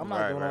family. Like, I'm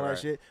not doing all that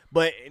shit.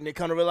 But and they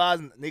come to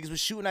realize niggas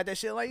was shooting at that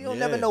shit. Like, you'll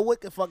never Yeah. know what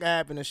the fuck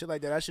happened and shit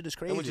like that. That shit is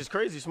crazy. Which is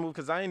crazy, Smooth,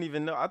 because I ain't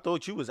even know. I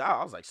thought you was out.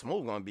 I was like,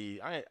 Smooth gonna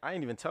be. I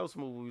ain't even tell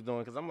Smooth what we was doing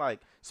because I'm like,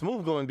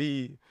 Smooth gonna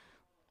be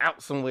out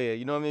somewhere.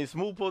 You know what I mean?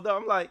 Smooth pulled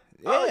up. I'm like,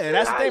 oh, Yeah, shit,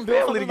 that's the I thing. ain't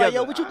Bill family was like,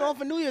 yo, together. what you doing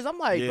for New Year's? I'm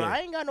like, bro, Yeah. I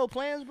ain't got no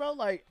plans, bro.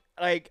 Like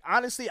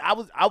honestly, I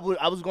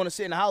was going to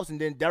sit in the house,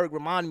 and then Derek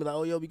reminded me like,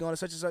 oh, yo, we going to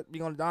such and such, we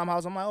going to Dom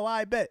house. I'm like, oh,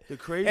 I bet. The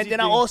crazy And then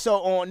I thing- also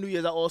on New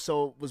Year's, I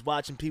also was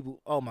watching people.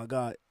 Oh my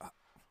God,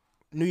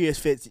 New Year's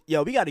fits.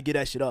 Yo, we got to get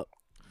that shit up.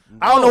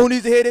 I don't know who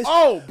needs to hear this.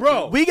 Oh,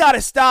 bro, We got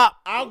to stop.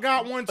 I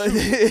got one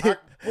too.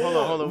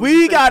 Hold on.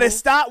 We got to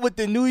stop with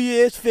the New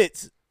Year's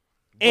fits.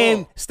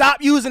 And stop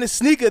using a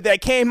sneaker that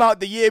came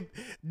out the year,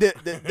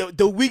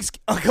 the weeks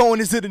going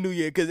into the new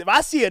year. Because if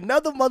I see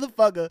another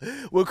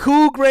motherfucker with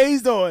cool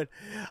grays on,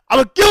 I'm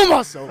gonna kill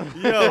myself.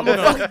 Yo, I'm gonna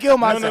fucking kill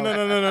myself.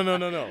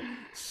 No.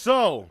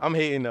 So, I'm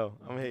hating though.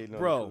 I'm hating,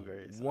 bro, on the cool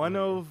grades.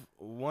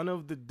 one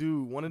of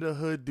the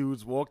hood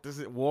dudes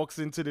walks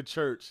into the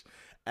church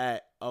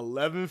at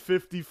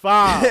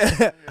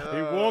 11:55.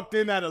 He walked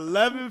in at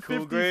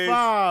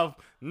 11:55.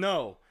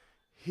 No,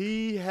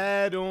 he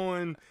had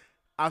on.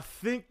 I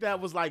think that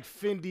was like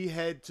Fendi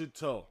head to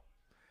toe.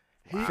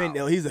 He's a It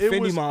Fendi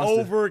was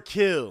monster.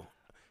 overkill.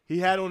 He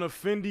had on a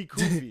Fendi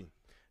kufi,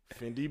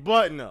 Fendi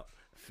button up,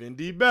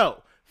 Fendi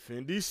belt,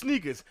 Fendi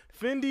sneakers,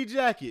 Fendi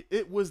jacket.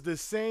 It was the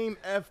same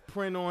F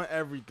print on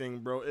everything,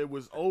 bro. It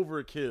was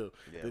overkill.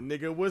 Yeah. The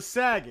nigga was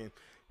sagging.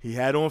 He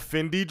had on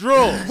Fendi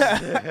drawers.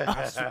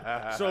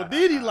 So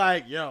Diddy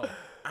like, yo,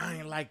 I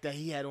ain't like that.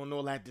 He had on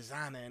all that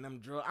designer and them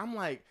drawers. I'm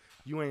like,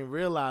 you ain't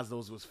realize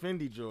those was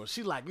Fendi drawers.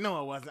 She like,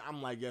 no, it wasn't.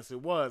 I'm like, yes,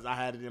 it was. I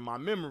had it in my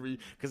memory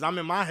because I'm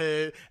in my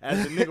head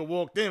as the nigga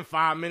walked in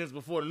 5 minutes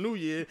before the new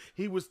year.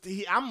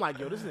 I'm like,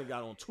 yo, this nigga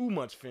got on too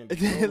much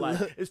Fendi, bro.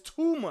 Like, it's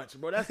too much,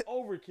 bro. That's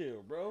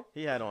overkill, bro.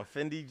 He had on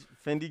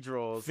Fendi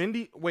drawers.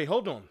 Wait,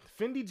 hold on.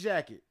 Fendi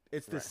jacket.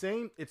 It's the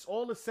same. It's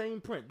all the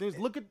same print.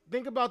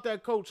 Think about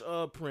that Coach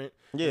print.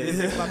 Yeah. Then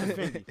think about the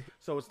Fendi.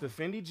 So it's the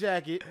Fendi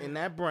jacket in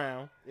that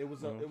brown. It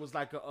was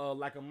like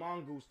a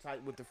mongoose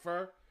type with the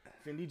fur.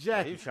 Fendi He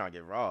jacket, was trying to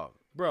get robbed.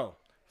 bro.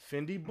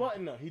 Fendi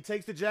button up. He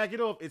takes the jacket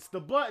off. It's the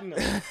button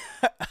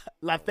up.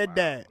 Like that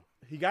dad.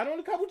 He got on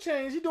a couple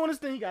chains. He doing his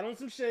thing. He got on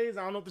some shades.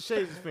 I don't know if the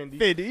shades is Fendi.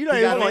 Fendi, you know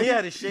He got he on- he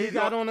had his He shades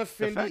got on. on a The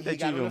fact Fendi. that He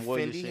got you on a even wore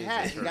your Fendi shades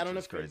hat. at He got on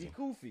a church is Fendi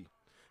crazy.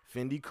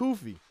 kufi. Fendi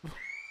kufi.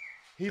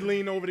 He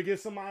leaned over to get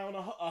somebody on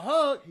a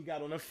hug. He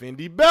got on a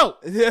Fendi belt.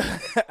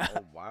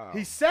 Oh wow.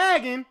 He's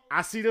sagging.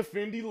 I see the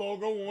Fendi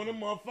logo on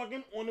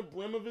the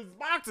brim of his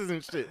boxes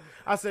and shit.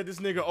 I said, this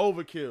nigga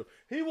overkill.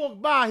 He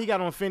walked by. He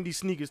got on Fendi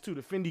sneakers too,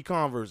 the Fendi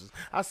Converses.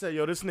 I said,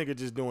 yo, this nigga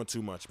just doing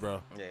too much,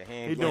 bro. Yeah, he He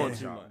ain't doing playing with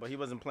too y'all, much. but he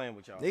wasn't playing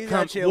with y'all. Niggas Come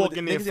gotta chill with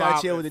walking the, in niggas gotta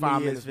five- chill with the 5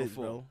 New minutes Year's fits,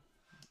 before.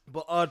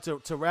 bro.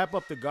 But to wrap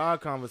up the God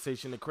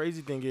conversation, the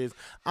crazy thing is,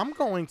 I'm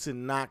going to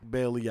knock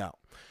Bailey out.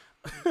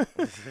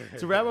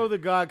 To wrap up the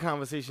God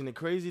conversation, the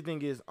crazy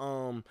thing is,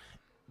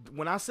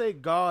 when I say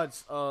God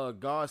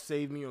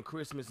saved me on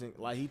Christmas and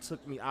like he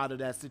took me out of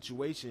that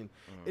situation,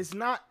 it's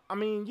not. I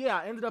mean, yeah,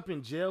 I ended up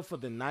in jail for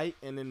the night,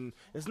 and then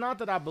it's not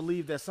that I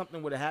believe that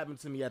something would have happened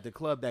to me at the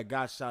club that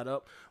got shot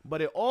up,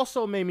 but it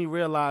also made me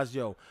realize,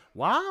 yo,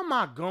 why am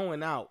I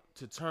going out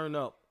to turn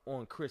up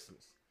on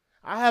Christmas?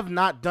 I have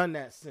not done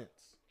that since.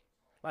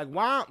 Like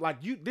why? Like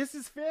you, this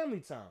is family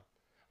time.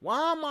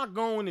 Why am I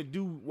going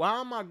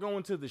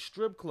to the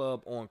strip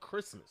club on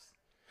Christmas?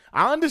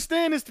 I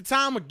understand it's the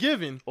time of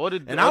giving, Or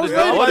the- and or I was the-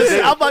 ready or to the-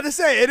 give. I'm about to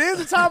say it is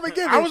a time of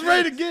giving. I was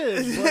ready to give.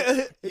 but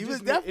it He was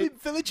just- definitely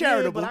feeling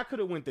charitable. Yeah, but I could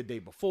have went the day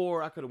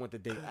before. I could have went the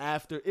day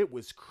after. It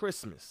was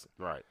Christmas.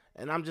 Right.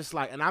 And I'm just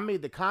like, and I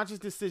made the conscious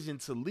decision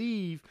to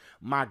leave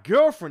my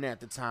girlfriend at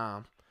the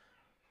time,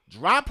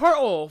 drop her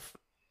off,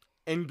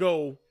 and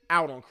go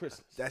out on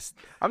Christmas. That's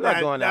I'm not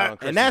going out on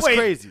Christmas. And that's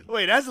crazy.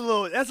 Wait, that's a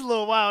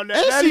little wild.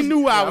 And she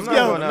knew I was I'm not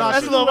going. going out. No, That's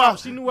she a little knew wild.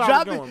 She knew I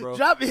was going, bro.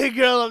 Dropping your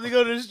girl up to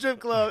go to the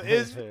strip club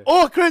is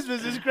on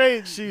Christmas is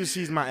crazy.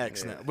 She's my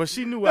ex now, but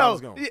she knew I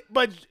was going.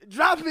 But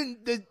dropping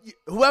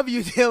whoever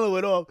you're dealing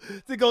with off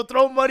to go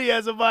throw money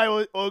at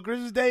somebody on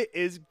Christmas Day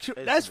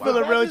that's wild.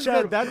 feeling real That just go-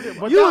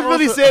 charitable. but You that was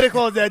really also- Santa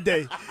Claus that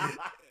day.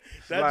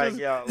 That Like, just,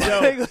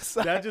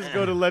 yo, that just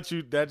go to let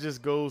you. That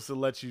just goes to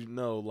let you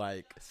know,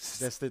 like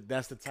that's the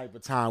type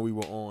of time we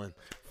were on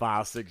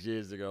 5-6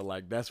 years ago.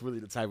 Like that's really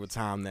the type of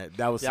time that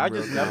was. Yeah, I some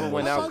real just never time.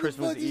 went Motherfuckers out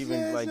Christmas fuck Eve his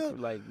and ass up.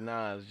 like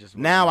nah, it's just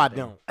Now one I thing.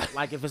 don't.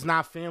 Like if it's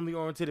not family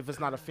oriented, if it's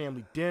not a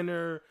family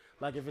dinner,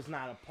 like if it's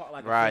not a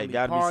Right, family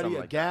gotta be party, something a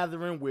like that.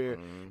 gathering where.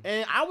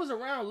 And I was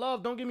around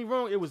Love. Don't get me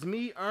wrong. It was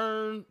me,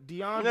 Ern,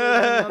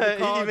 DeAndre.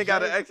 He even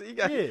got an ex. He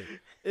got Yeah,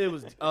 it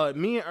was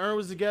me and Ern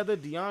was together.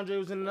 DeAndre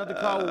was in another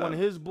car with one of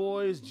his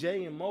boys.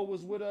 Jay and Mo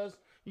was with us.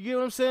 You get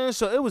what I'm saying?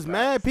 So it was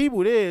mad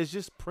people there. It's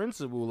just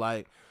principle.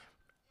 Like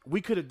we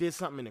could have did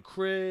something in the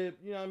crib.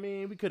 You know what I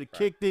mean? We could have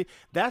kicked it.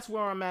 That's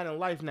where I'm at in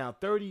life now.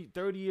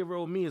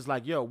 30-year-old me is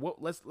like, yo,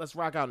 let's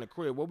rock out in the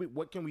crib.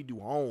 What can we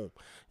do home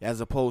as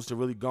opposed to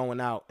really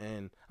going out?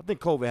 And I think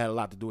COVID had a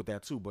lot to do with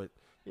that too. But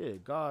yeah,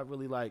 God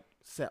really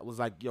was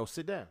like, yo,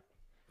 sit down,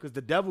 because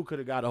the devil could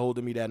have got a hold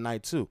of me that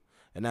night too.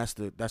 And that's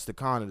the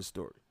con of the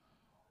story.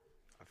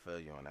 I feel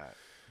you on that.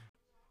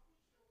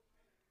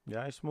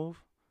 Yeah, ain't smooth.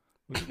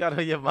 What you got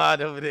on your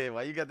mind over there?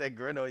 Why you got that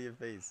grin on your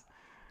face?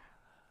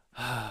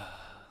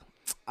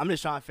 I'm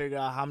just trying to figure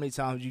out how many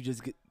times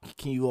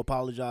can you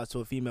apologize to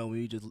a female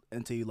when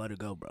until you let her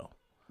go, bro.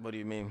 What do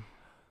you mean?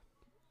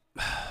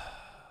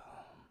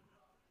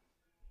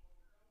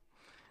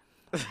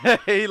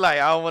 He like,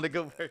 I don't want to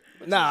go first.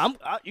 Nah,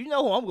 you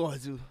know who I'm going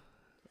to.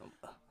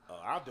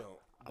 I don't.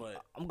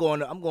 But I'm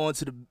going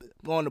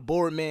to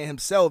board man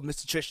himself,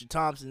 Mr. Tristan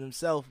Thompson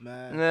himself,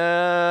 man.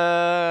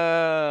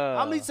 No.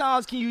 How many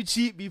times can you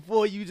cheat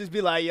before you just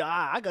be like, yo,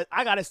 I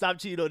gotta stop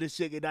cheating on this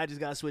chick and I just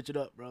gotta switch it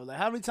up, bro? Like,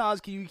 how many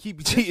times can you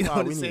keep cheating why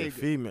on we the need a same?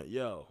 female.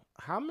 Yo,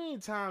 how many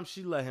times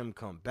she let him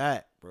come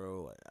back,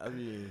 bro? Like, I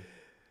mean,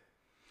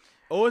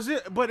 or is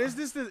it? But is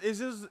this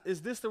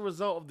the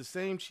result of the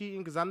same cheating?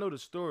 Because I know the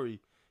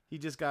story. He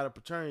just got a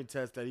paternity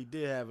test that he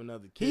did have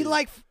another kid. He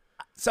like.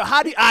 So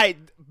how do you?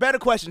 Better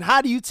question.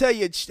 How do you tell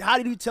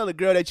a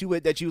girl that you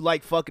with that you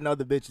like fucking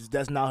other bitches?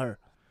 That's not her.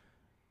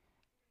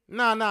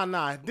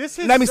 Nah. This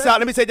is. Let me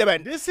take that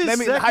back. This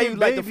is how you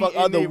like to baby fuck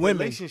in other a women?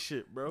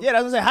 relationship, bro. Yeah,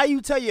 that's what I'm saying.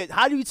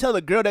 How do you tell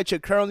a girl that you're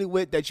currently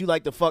with that you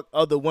like to fuck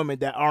other women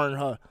that aren't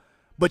her,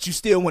 but you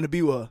still want to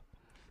be with her?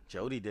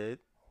 Jody did.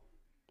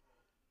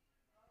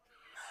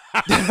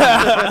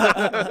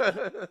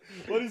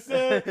 What he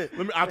said?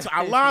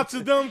 I lied to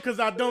them because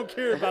I don't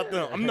care about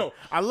them.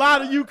 I lie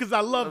to you because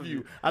I love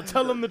you. I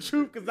tell them the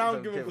truth because I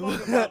don't give a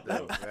fuck about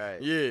them.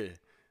 Right. Yeah.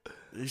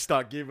 He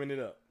start giving it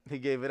up. He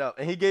gave it up,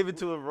 and he gave it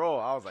to a raw.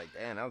 I was like,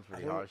 damn, that was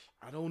pretty harsh.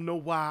 I don't know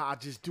why. I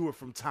just do it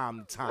from time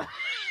to time.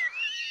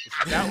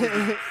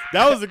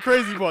 That was the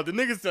crazy part. The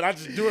nigga said I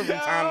just do it from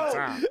time to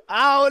time.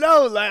 I don't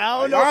know. Like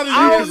I don't know. Honestly,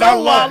 I don't 'cause know I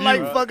why I love like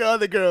you. fucking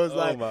other girls. Oh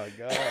Like, my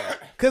god.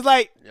 cause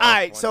like, Yeah, all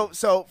right. funny.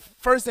 So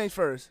first things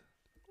first.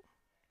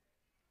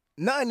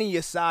 Nothing in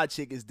your side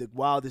chick is the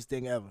wildest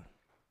thing ever.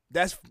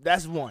 That's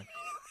one.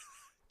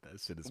 That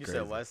shit is You crazy.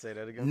 said what? Say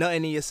that again.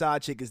 Nothing in your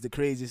side chick is the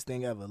craziest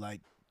thing ever. Like,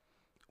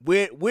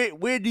 where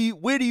do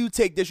you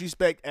take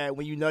disrespect at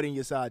when you nut in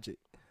your side chick?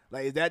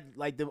 Like, is that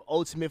like the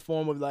ultimate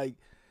form of like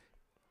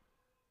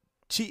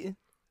cheating?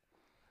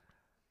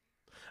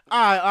 All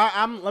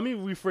right, let me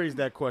rephrase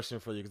that question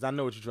for you because I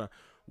know what you're trying.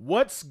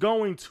 What's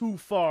going too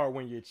far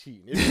when you're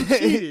cheating? If you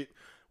cheated,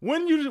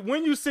 When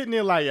you sitting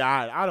there like,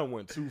 I don't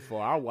went too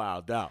far. I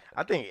wilded out.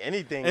 I think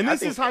anything. And I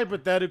this think, is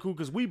hypothetical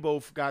because we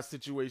both got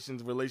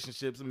situations,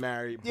 relationships,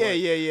 married. Yeah, but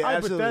yeah,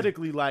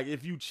 hypothetically, like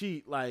if you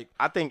cheat, like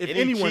I think if any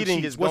anyone cheating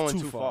cheats, is what's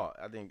going too too far.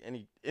 I think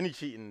any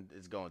cheating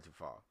is going too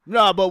far.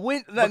 No, but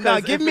when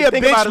Because give if me you a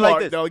think about it like benchmark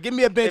this, though. Give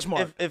me a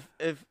benchmark.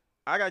 If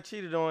I got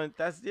cheated on,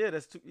 that's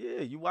too. Yeah,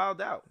 you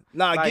wild out.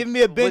 Nah, Like, give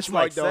me a with,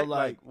 benchmark though. sex,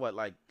 Like what,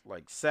 like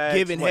sex,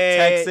 giving what,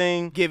 head,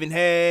 texting. giving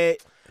head.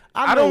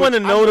 I don't want to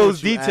know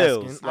those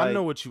details. I Like,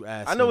 know what you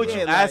asking. I know what Yeah,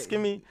 you like-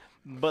 asking me,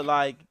 but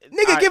like,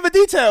 Nigga, give a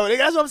detail. Nigga,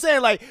 that's what I'm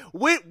saying. Like,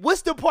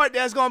 what's the part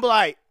that's gonna be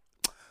like,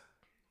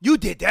 you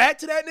did that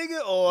to that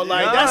nigga, or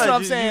like that's what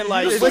I'm saying.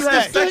 Like, if what's you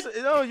have that? sex,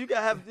 you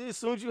gotta have as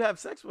soon as you have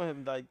sex with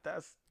him, like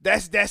that's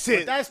That's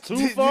it. that's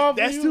too far for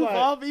That's you? too Like-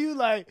 far for you.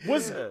 Like,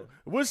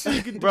 what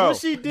she could, bro. what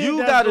she did. You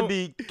that's gotta gonna-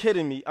 be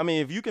kidding me. I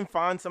mean, if you can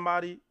find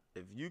somebody,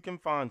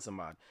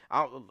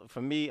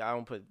 for me, I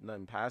don't put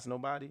nothing past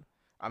nobody.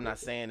 I'm not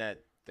saying that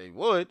they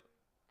would,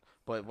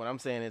 but what I'm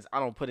saying is I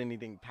don't put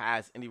anything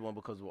past anyone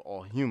because we're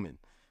all human.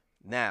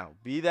 Now,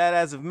 be that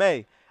as of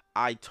may,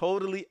 I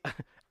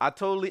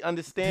totally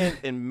understand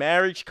in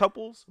marriage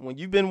couples when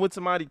you've been with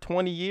somebody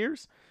 20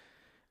 years.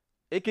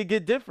 It could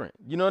get different.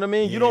 You know what I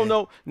mean? You don't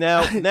know.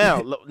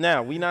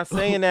 Now, we not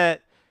saying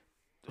that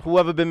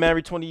whoever been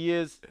married 20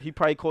 years, he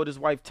probably caught his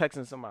wife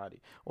texting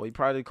somebody. Or he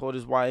probably caught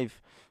his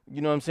wife,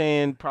 you know what I'm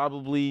saying,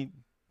 probably,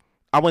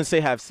 I wouldn't say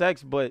have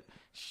sex, but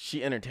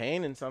she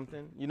entertaining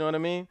something. You know what I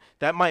mean?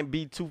 That might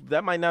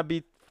not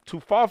be too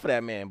far for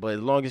that man. But as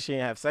long as she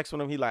ain't have sex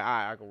with him, he like, all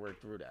right, I can work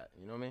through that.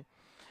 You know what I mean?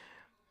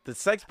 The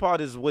sex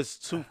part is what's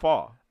too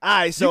far. all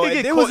right, so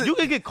You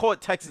could get caught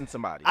texting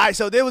somebody. all right,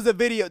 so there was a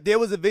video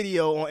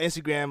on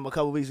Instagram a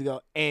couple weeks ago,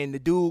 and the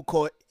dude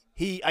caught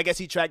I guess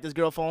he tracked his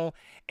girl phone,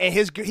 and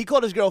he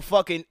caught his girl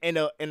fucking in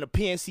the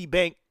PNC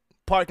Bank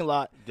parking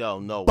lot, Yo,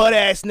 no butt way.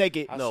 ass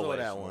naked. I No saw way,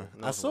 that Smooth. one.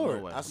 No, I saw no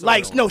it. way. I saw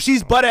Like, it. no,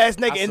 she's butt ass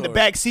naked I in the saw it.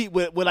 back seat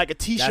with like a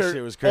t-shirt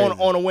shit was crazy.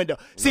 on a window.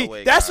 See,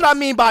 way, that's what guys. I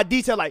mean by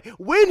detail. Like,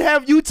 when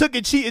have you took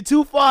it cheating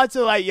too far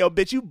to like, yo,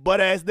 bitch, you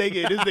butt ass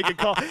naked? This nigga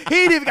call.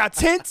 He ain't even got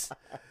tents.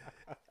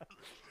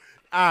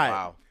 All right.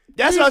 Wow.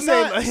 That's what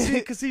I'm saying.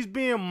 Because he's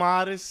being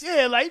modest.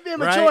 Yeah, like he being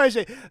Right? mature and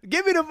shit.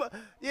 Give me the.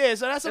 Yeah,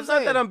 so that's what I'm It's not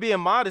saying. that I'm being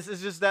modest.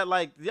 It's just that,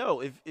 like, yo,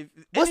 if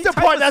What's any the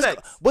type part of that's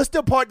sex, What's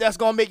the part that's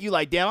gonna make you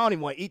like, damn, I don't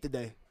even want to eat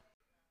today.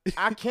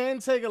 I can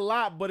take a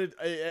lot, but it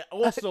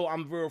also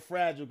I'm real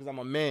fragile because I'm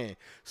a man.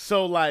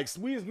 So like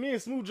me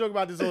and Smooth joke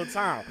about this all the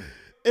time.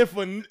 If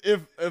a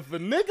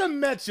nigga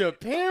met your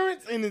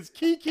parents and is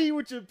kiki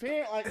with your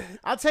parents, like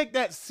I take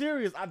that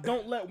serious. I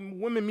don't let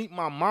women meet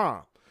my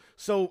mom.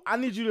 So I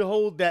need you to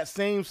hold that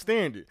same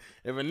standard.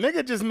 If a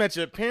nigga just met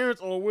your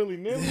parents or willy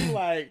nilly,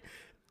 like,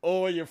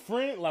 or your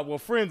friend, like, well,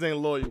 friends ain't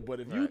loyal, but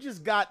if you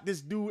just got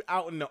this dude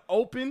out in the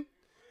open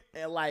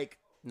and like.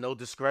 no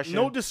discretion.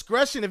 No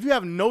discretion. If you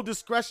have no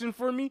discretion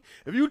for me,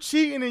 if you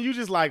cheating and you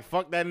just like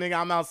fuck that nigga,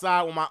 I'm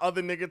outside with my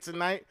other nigga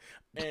tonight,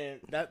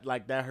 and that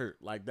hurt.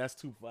 Like that's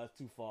too far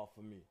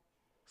for me.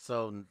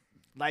 So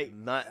Like,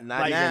 not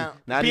like even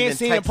not being even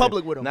seen in texting-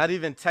 public with him. Not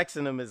even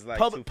texting him is like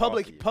too far for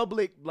you.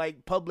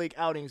 public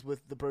outings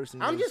with the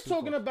person. I'm is just too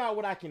talking far. about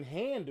what I can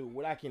handle.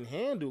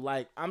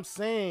 Like I'm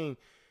saying,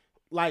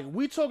 like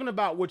we talking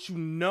about what you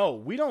know.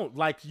 We don't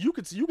like you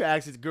could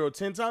ask this girl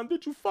 10 times.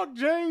 Did you fuck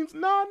James?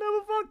 No, I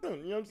never fucked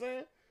him. You know what I'm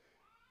saying?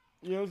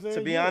 You know what I'm saying?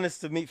 To be Yeah.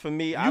 honest, for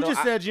me, I You don't.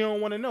 just said you don't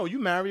want to know. You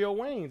Mario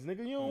Wayne's, nigga.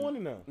 You don't want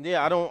to know.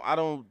 Yeah, I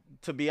don't.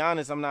 To be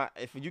honest, I'm not.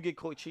 If you get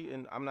caught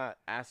cheating, I'm not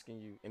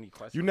asking you any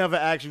questions. You never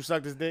asked you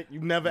sucked his dick. You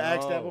never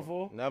asked that No,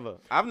 before. Never.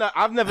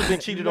 I've never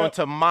been cheated know- on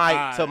to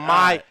my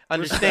Alright.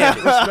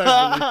 understanding.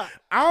 Respectfully.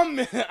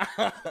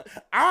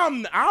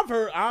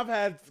 I've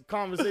had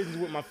conversations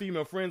with my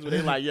female friends where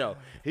they like, yo,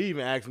 he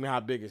even asked me how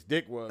big his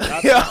dick was. I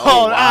Yo,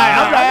 all right,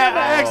 I I'm never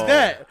not- asked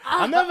that.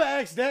 I never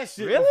asked that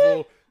shit Really?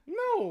 before.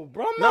 No,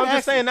 bro. I'm No, not I'm just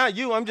asking- saying not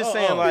you. I'm just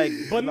saying like.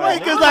 But no,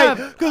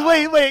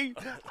 Wait, wait,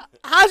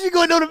 how's she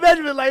gonna know the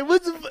measurement? Like,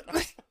 what's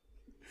the?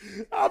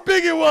 how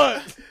big it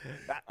was.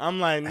 I'm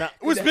like, nah,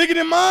 it was bigger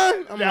than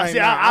mine. I'm Nah, like, see,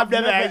 nah, I've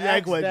never asked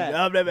that question. that.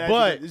 I've never asked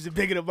But that. Is it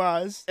bigger than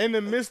mine? in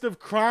the midst of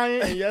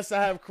crying, and yes,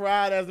 I have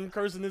cried as I'm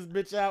cursing this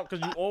bitch out,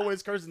 because you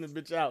always cursing this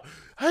bitch out.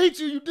 I hate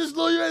you, you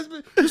disloyal ass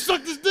bitch. You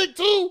suck this dick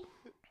too.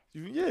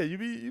 You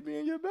be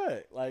in your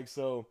bag. Like,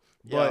 so,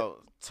 but Yo,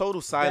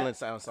 total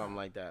silence on something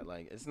like that.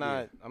 Like it's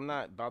not. I'm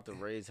not about to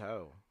raise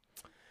hell.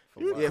 For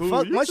what? Yeah, Cool,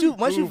 fuck. you Once too you cool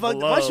fuck, for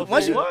once you, love,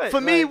 once you, for what?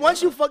 for me, Like,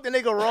 once you fuck the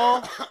nigga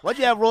raw, once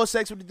you have raw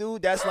sex with the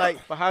dude, that's like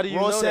But how do you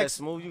raw know that, sex.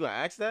 Smooth? You gonna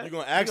ask that? You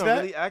gonna ask gonna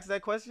that? really ask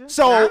that question?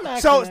 So, Nah, I'm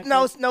so asking that no,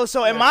 question. no.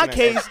 So in my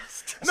asking that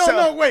case, No, so-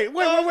 no, wait.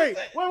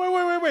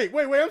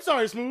 I'm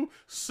sorry, Smooth.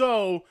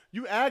 So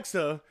you asked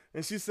her,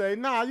 and she say,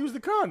 "Nah, I use the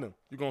condom."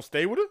 You gonna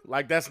stay with her?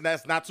 Like that's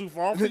not too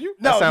far for you?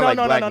 No, sound no, like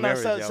no, no, Black no, no.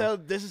 Mirror, So, yo. so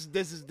this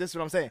is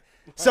what I'm saying.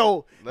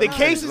 So the Let him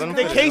cases, finish,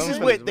 the let him cases finish.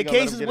 where We the gonna let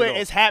him cases get it where off.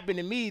 it's happened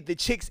to me, the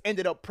chicks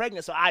ended up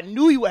pregnant. So I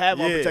knew he would have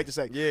Yeah, unprotected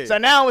sex. yeah. So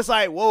now it's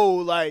like, whoa,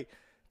 like,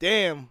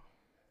 damn,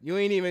 you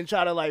ain't even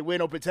try to like wear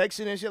no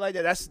protection and shit like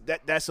that.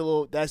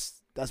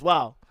 That's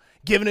wild.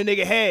 Giving a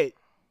nigga head.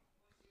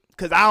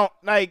 cause I don't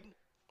like.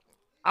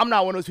 I'm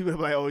not one of those people who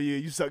are like, oh yeah,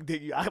 you suck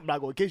dick. I'm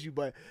not gonna kiss you,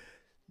 but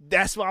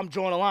that's why I'm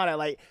drawing a line at.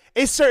 Like,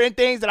 it's certain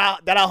things that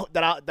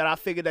I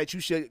figure that you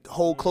should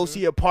hold close to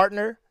your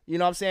partner. You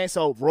know what I'm saying?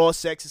 So raw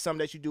sex is something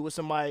that you do with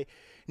somebody.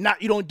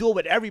 You don't do it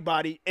with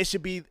everybody. It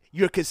should be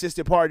your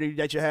consistent partner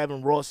that you're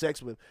having raw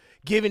sex with.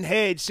 Giving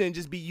head shouldn't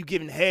just be you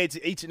giving head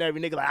to each and every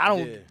nigga. Like, I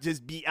don't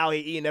just be out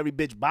here eating every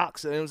bitch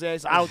box. You know what I'm saying?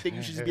 So I don't think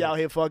you should just be out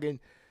here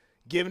fucking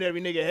giving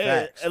every nigga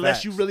head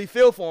unless you really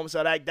feel for him.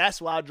 So that's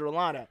why I drew the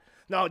line at.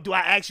 No, do I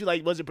actually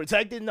like, was it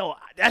protected? No,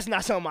 that's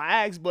not something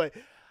I asked, but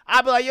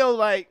I'd be like, yo,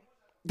 like,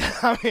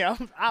 I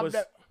mean,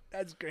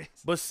 that's crazy.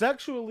 But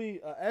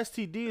sexually,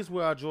 STD is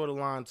where I draw the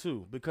line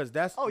too, because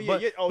that's. Oh yeah,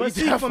 but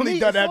see, for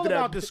me, it's all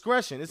about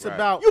discretion. It's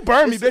about you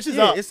burn me, bitches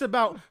up. It's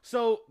about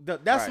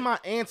that's my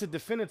answer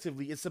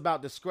definitively. It's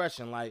about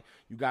discretion. Like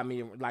you got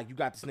me, like you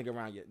got this nigga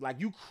around you. Like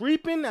you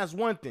creeping, that's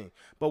one thing.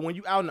 But when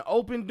you out in the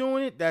open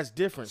doing it, that's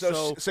different.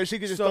 So she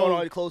could just throw it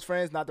on your close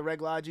friends, not the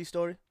regular IG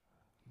story.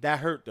 That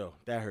hurt though.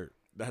 That hurt.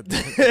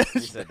 You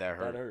said that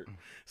hurt. That hurt.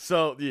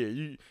 So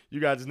yeah, you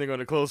got this nigga on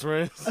the close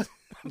friends.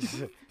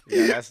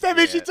 Yeah, that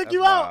means she took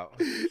you out.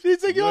 She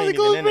took you on the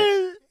close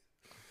friends.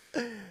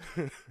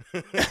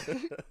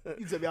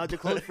 You took me out your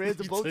close friends.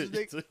 The both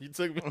you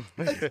took me.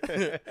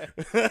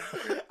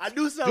 I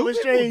knew something was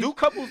strange. Do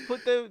couples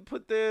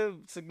put their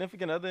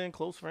significant other in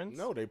close friends?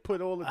 No, they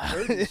put all the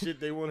dirty shit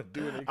they want to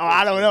do.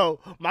 I don't know.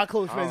 My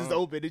close friends is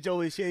open. It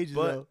always changes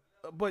though.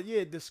 But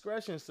yeah,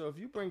 discretion. So if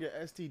you bring an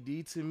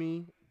STD to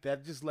me,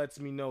 that just lets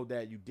me know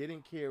that you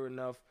didn't care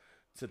enough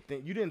to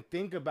think. You didn't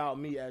think about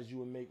me as you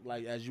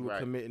were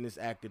committing this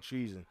act of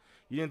treason.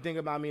 You didn't think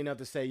about me enough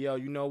to say, yo,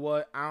 you know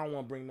what? I don't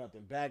want to bring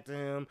nothing back to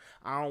him.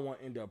 I don't want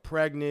to end up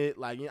pregnant.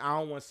 Like, I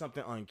don't want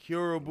something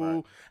uncurable.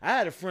 Right. I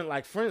had a friend,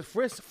 like, friend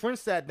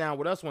sat down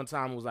with us one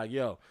time and was like,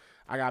 yo,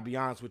 I got to be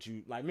honest with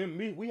you. Like,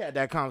 we had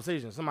that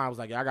conversation. Somebody was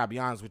like, yeah, I got to be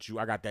honest with you.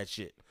 I got that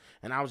shit.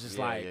 And I was just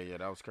yeah,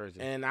 that was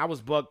crazy. And I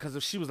was bugged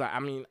because she was like,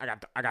 I mean, I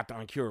got the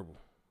uncurable.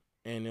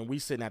 And then we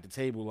sitting at the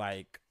table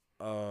like,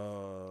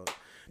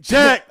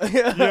 Jack,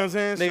 you know what I'm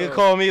saying? Nigga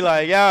call me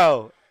like,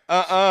 yo,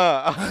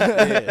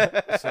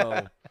 yeah.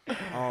 So,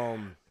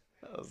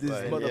 this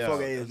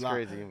motherfucker is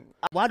crazy.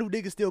 Why do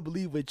niggas still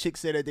believe when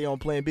chicks say that they on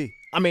Plan B?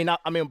 I mean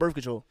birth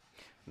control.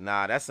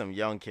 Nah, that's some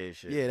young kid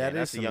shit. Yeah,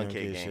 that's a young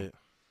kid game. Shit.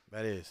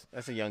 That is.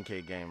 That's a young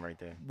kid game right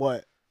there.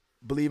 What?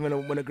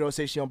 Believing when a girl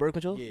says she on birth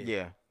control?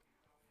 Yeah.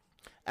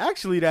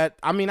 Actually, that's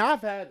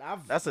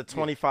a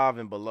 25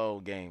 and below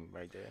game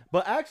right there.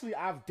 But actually,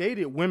 I've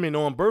dated women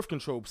on birth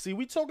control. See,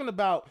 we're talking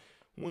about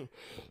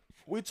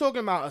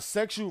a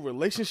sexual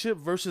relationship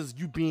versus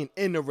you being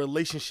in a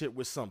relationship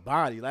with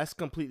somebody. That's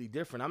completely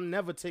different. I'm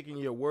never taking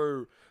your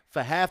word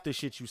for half the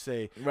shit you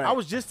say. Right. I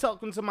was just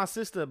talking to my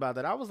sister about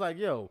that. I was like,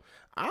 yo,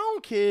 I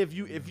don't care if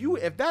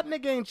that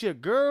nigga ain't your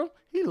girl,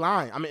 he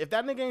lying. I mean, if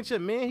that nigga ain't your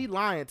man, he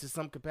lying to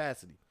some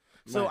capacity.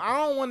 So I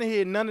don't want to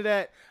hear none of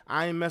that.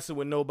 I ain't messing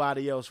with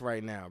nobody else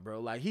right now, bro.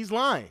 Like, he's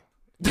lying.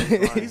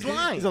 He's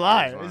lying. He's a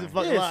liar. He's a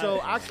fucking liar.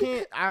 So I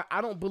can't. I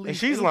don't believe. And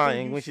she's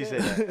lying when she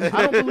said that.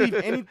 I don't believe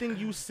anything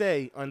you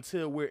say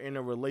until we're in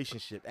a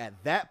relationship. At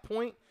that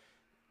point,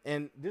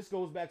 and this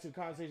goes back to the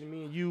conversation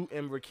me and you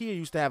and Rakia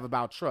used to have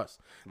about trust.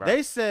 Right.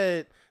 They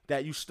said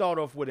that you start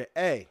off with an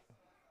A.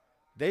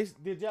 They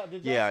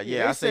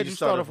I said you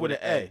start off with an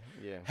A.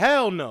 Yeah.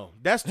 Hell no,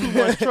 that's too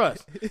much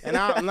trust. And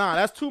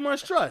that's too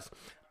much trust.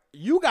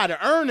 You got to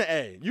earn the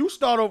A. You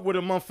start off with a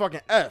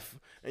motherfucking F.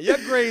 And your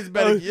grades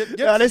better.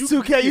 That's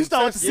 2K. You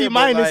start with C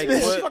minus. What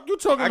the fuck you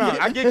talking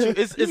about? I get you.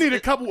 You need a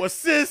couple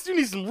assists. You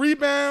need some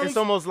rebounds. It's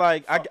almost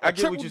like I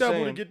get what you're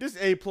saying. To get this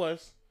A+.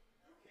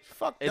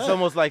 Fuck that. It's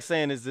almost like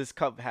saying, is this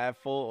cup half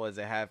full or is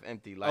it half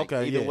empty? Like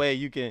either way,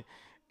 you can,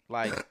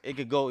 like it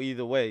could go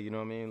either way. You know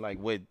what I mean? Like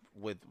with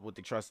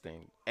the trust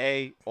thing,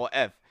 A or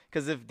F.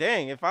 Because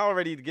if I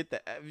already get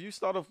the F, you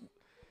start off.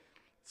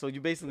 So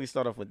you basically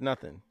start off with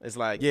nothing. It's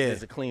like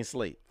it's a clean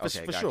slate.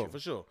 Okay, for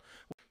sure.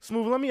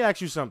 Smooth, let me ask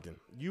you something.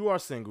 You are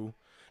single.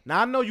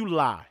 Now, I know you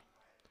lie.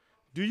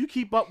 Do you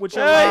keep up with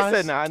your lies? He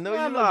said, nah, I know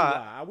you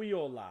lie. We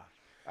all lie.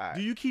 Right.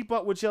 Do you keep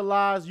up with your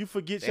lies? You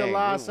forget your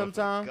lies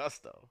sometimes?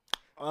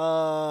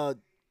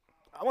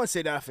 I wouldn't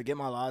say that I forget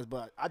my lies,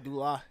 but I do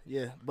lie.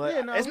 Yeah, but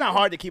it's not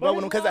hard to keep up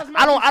with them because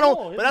I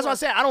don't. But that's what I'm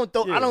saying.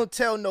 I don't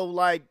tell no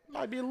like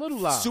might be a little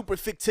lie. Super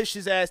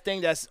fictitious ass thing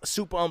that's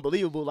super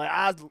unbelievable.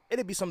 Like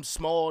it'd be something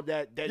small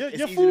that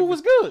your food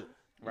was good.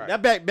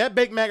 Right. That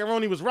baked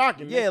macaroni was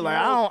rocking. Yeah, like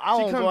I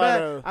don't come go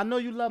back. I know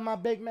you love my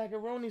baked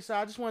macaroni, so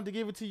I just wanted to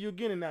give it to you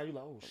again. And now you're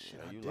like, oh shit,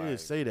 I did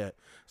say that.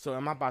 So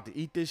am I about to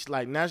eat this?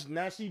 Like now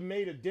she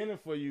made a dinner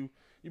for you.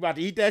 You about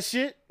to eat that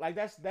shit? Like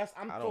that's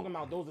I'm talking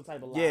about those the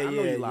type of lies.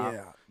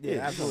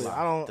 Yeah, absolutely.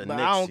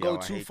 I don't go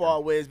too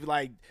far where it's be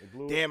like,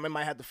 damn, I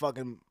might have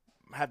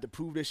to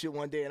prove this shit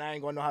one day, and I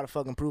ain't gonna know how to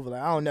fucking prove it.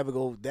 Like I don't never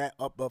go that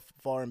up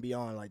far and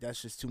beyond. Like that's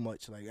just too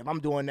much. Like if I'm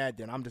doing that,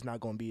 then I'm just not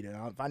gonna be there.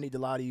 If I need to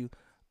lie to you,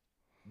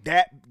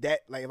 that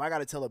like if I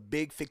gotta tell a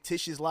big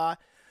fictitious lie,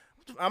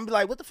 I'm be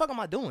like, what the fuck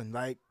am I doing?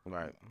 Like,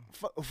 right?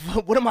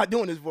 What am I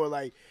doing this for?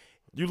 Like.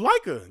 You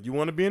like her. You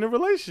want to be in a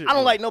relationship. I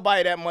don't like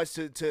nobody that much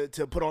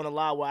to put on a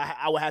lie where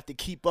I would have to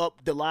keep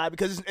up the lie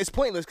because it's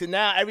pointless. Because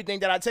now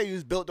everything that I tell you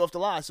is built off the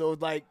lie. So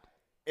it's like,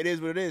 it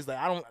is what it is. Like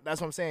I don't. That's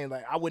what I'm saying.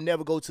 Like I would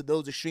never go to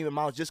those extreme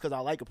amounts just because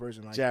I like a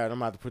person. Like, Jared,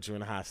 I'm about to put you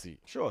in a hot seat.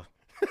 Sure.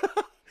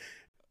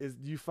 Do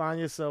you find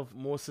yourself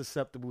more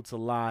susceptible to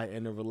lie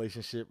in a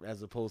relationship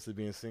as opposed to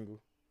being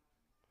single?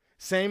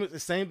 Same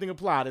thing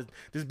applied.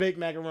 This baked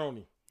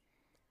macaroni.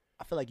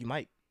 I feel like you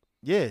might.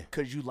 Yeah.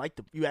 Because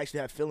you actually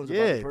have feelings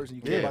about the person.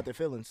 You care about their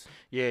feelings.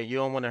 Yeah, you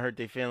don't want to hurt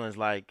their feelings.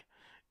 Like,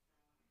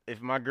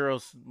 if my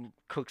girl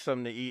cooked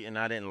something to eat and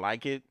I didn't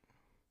like it,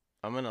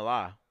 I'm gonna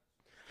lie.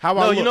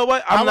 You know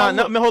what? I'm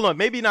not. No, hold on.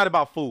 Maybe not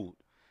about food.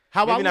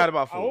 Maybe not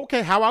about food. Oh,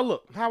 okay, how I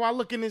look? How I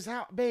look in this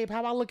house, babe?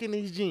 How I look in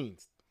these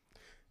jeans?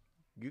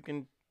 You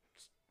can.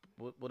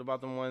 What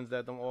about them ones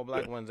them all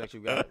black ones that you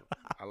got?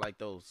 I like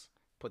those.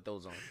 Put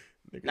those on.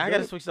 Now I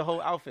gotta switch the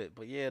whole outfit,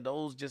 but yeah,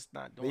 those just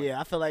not doing. But yeah,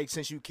 I feel like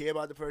since you care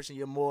about the person,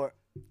 you're more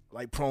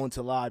like prone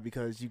to lie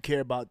because you care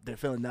about their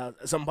feelings. Now,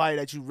 somebody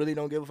that you really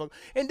don't give a fuck,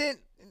 and then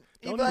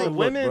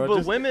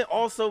women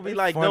also be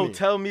like, funny. no,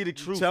 tell me the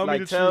truth. Tell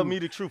me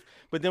the truth.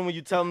 But then when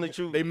you tell them the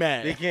truth, they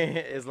mad. They can't.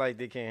 It's like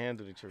they can't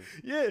handle the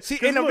truth. Yeah. See,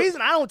 and the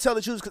reason I don't tell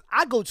the truth is because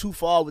I go too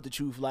far with the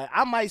truth. Like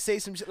I might say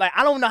some shit. Like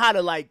I don't know how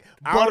to like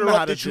butter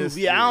up the truth.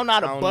 I don't know how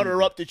to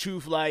butter up the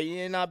truth. Like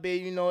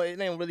babe,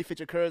 it ain't really fit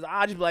your curves.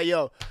 I just be like,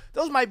 yo,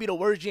 those might be the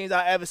worst jeans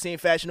I ever seen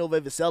Fashion Nova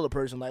ever sell a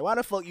person. Like why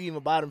the fuck you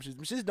even buy them shits?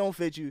 Them shits don't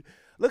fit you.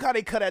 Look how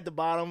they cut at the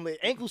bottom. Like,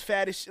 ankles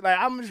fat as shit. Like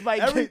I'm just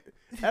like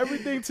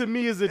everything to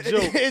me is a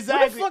joke. Exactly.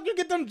 Where the fuck you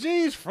get them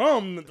jeans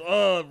from?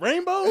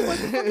 Rainbow? What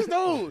the fuck is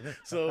those?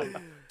 So,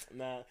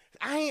 nah,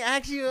 I ain't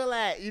ask you a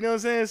lot. You know what I'm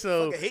saying?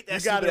 So, I hate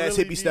that stupid ass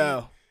hippie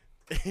style.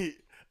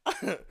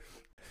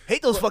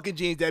 Hate those fucking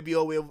jeans that be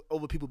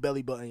over people's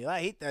belly button. I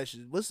hate that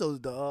shit. What's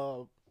those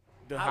the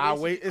high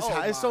waist?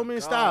 It's so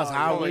many styles.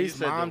 High waist,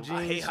 mom jeans.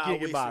 I hate high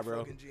waist bro.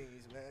 Fucking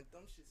jeans, man.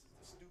 Them shits is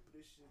the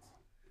stupidest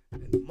shits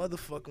in the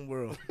motherfucking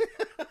world.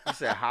 You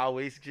said high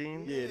waist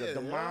jeans? Yeah,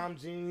 the mom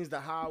jeans, the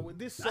high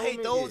waist. I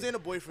hate those and the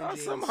boyfriend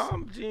jeans. Some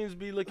mom jeans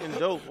be looking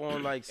dope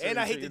on like. And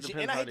I hate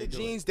the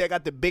jeans that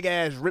got the big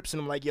ass rips in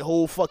them, like your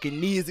whole fucking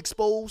knee is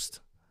exposed.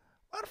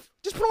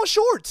 Just put on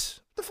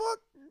shorts. The fuck?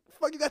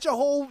 You got your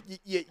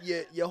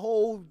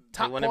whole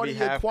top part of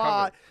your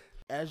quad.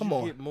 As you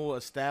get more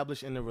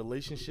established in a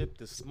relationship,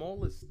 the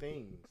smallest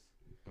things,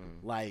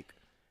 like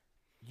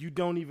you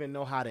don't even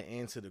know how to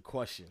answer the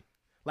question.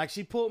 Like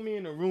she pulled me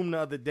in the room the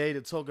other day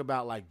to talk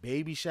about like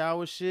baby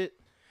shower shit,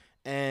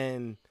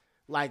 and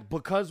like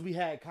because we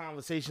had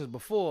conversations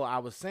before, I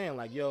was saying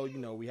like, yo,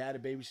 we had a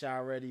baby shower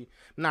already.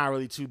 I'm not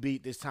really too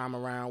beat this time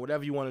around.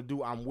 Whatever you want to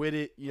do, I'm with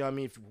it. You know what I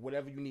mean?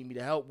 Whatever you need me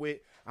to help with,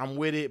 I'm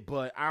with it.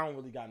 But I don't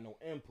really got no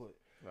input.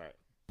 Right.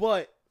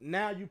 But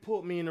now you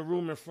put me in the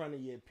room in front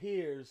of your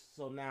peers,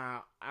 so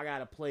now I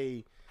gotta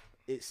play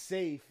it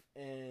safe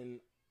and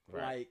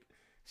like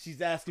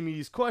she's asking me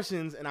these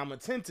questions and I'm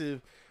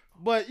attentive.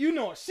 But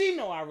she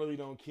know I really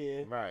don't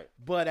care. Right.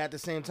 But at the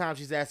same time,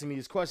 she's asking me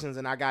these questions,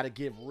 and I got to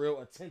give real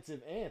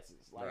attentive answers.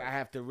 Like I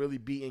have to really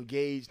be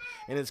engaged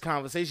in this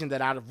conversation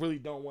that I really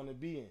don't want to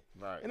be in.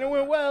 Right. And it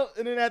went well.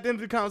 And then at the end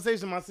of the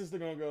conversation, my sister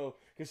gonna go,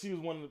 because she was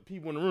one of the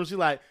people in the room. She's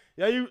like,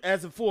 "Yeah, you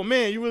as a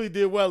man, you really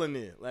did well in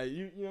there. Like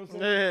you know what I'm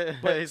saying."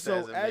 But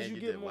so as you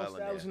get more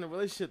established in a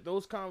relationship,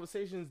 those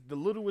conversations, the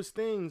littlest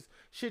things,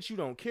 shit you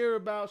don't care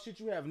about, shit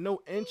you have no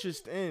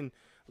interest in.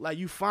 Like,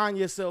 you find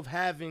yourself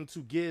having to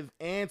give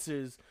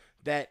answers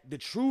that the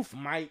truth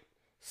might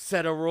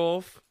set her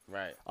off.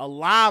 Right. A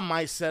lie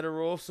might set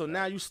her off. So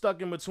now you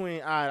stuck in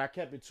between, all right, I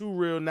kept it too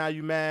real, now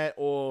you mad,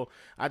 or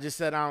I just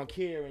said I don't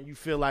care, and you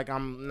feel like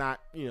I'm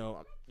not,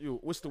 you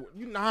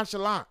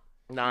nonchalant.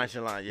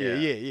 Nonchalant, yeah.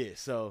 Yeah.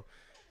 So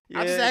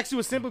I just asked you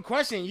a simple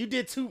question. You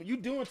doing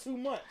too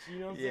much. You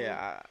know what I'm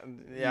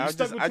saying? Yeah. You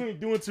stuck between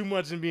doing too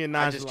much and being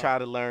nonchalant. I just try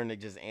to learn to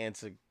just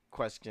answer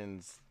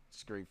questions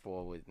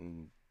straightforward,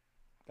 and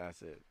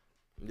that's it.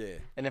 Yeah.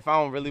 And if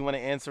I don't really want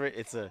to answer it,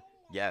 it's a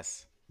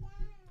yes.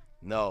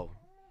 No.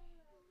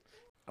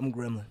 I'm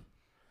Gremlin.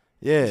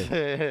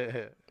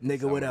 Yeah.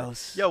 Nigga, what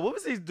else? Yo, what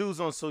was these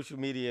dudes on social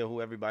media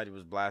who everybody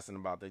was blasting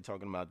about? They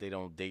talking about they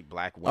don't date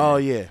black women. Oh,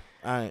 yeah.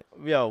 All right.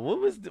 Yo,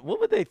 what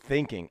were they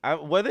thinking?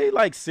 Were they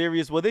like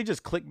serious? Were they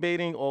just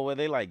clickbaiting, or were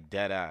they like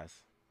dead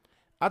ass?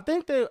 I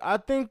think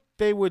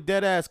they were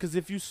dead ass, because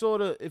if you saw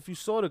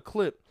the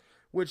clip,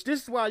 which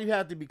this is why you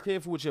have to be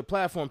careful with your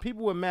platform.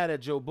 People were mad at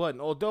Joe Budden,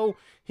 although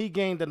he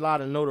gained a lot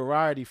of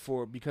notoriety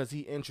for it because he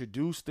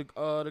introduced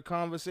the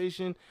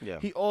conversation. Yeah.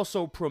 He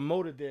also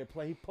promoted their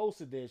play. He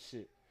posted their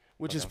shit,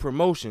 which is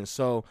promotion.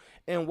 So,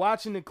 in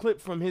watching the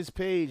clip from his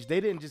page, they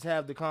didn't just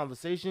have the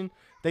conversation.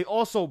 They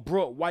also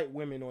brought white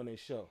women on their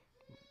show,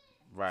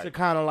 right, to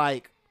kind of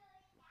like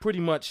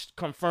pretty much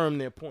confirm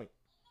their point.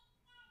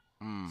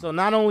 So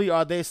not only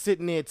are they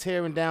sitting there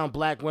tearing down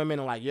black women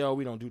and like, yo,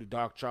 we don't do the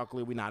dark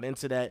chocolate, we're not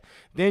into that.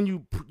 Then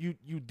you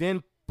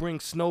then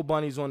bring Snow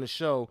Bunnies on the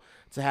show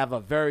to have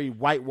a very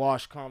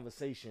whitewashed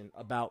conversation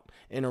about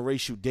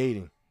interracial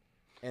dating.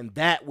 And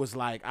that was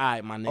like, all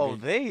right, my nigga.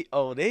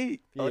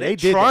 They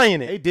did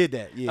trying that. it. They did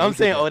that. Yeah, I'm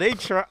saying, they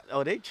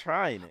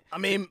trying it. I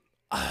mean,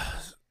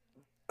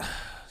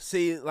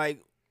 see,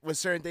 like with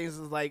certain things,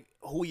 it's like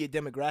who your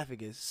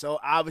demographic is. So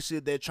obviously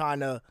they're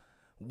trying to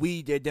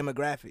weed their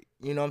demographic.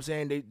 You know what I'm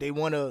saying? They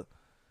want to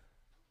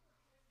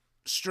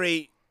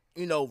straight,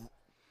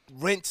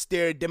 rinse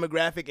their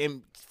demographic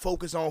and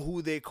focus on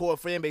who their core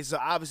fan base is. So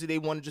obviously they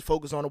want to just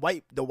focus on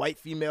the white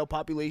female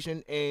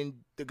population and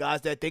the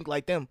guys that think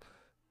like them.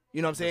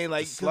 You know what I'm saying?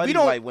 Like, slutty we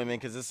don't white women,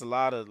 because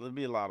there'll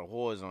be a lot of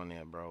whores on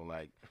there, bro.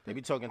 Like, they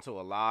be talking to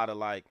a lot of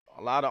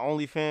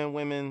OnlyFans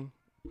women.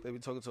 They be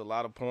talking to a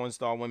lot of porn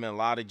star women, a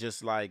lot of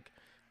just like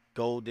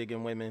gold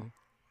digging women.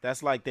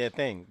 That's like their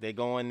thing. They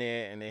go in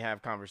there and they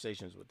have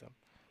conversations with them.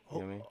 You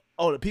know what I mean?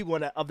 Oh, the people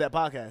of that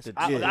podcast.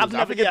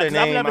 I forget their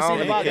name. I've never I seen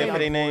don't the really care for podcast.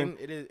 their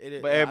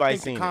name. But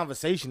everybody's seen the it.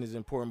 conversation is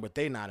important, but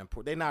they not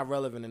important. They not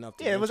relevant enough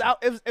to Yeah,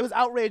 it was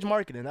outrage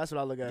marketing. That's what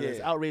I look at. It's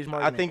Yeah. outrage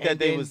marketing. I think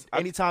that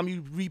anytime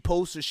you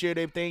repost or share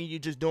their thing, you're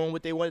just doing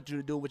what they wanted you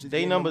to do, which is They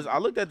getting numbers. I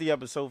looked at the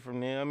episode from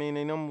there. I mean,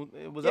 they number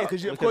it was up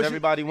because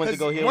everybody went to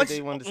go hear what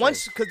they wanted to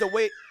say.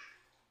 Because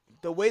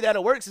the way that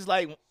it works is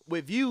like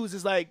with views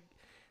is like,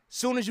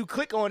 soon as you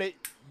click on it,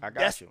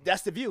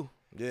 that's the view.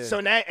 Yeah. So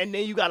now and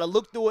then you gotta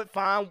look through it,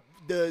 find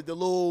the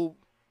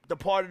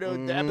part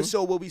of the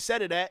episode where we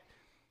said it at.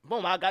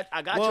 Boom, I got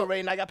your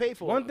rating. I got paid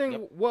for one it.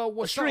 thing. Well,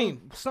 what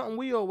stream. something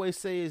we always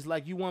say is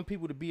like you want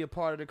people to be a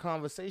part of the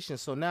conversation.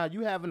 So now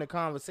you having a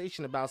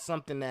conversation about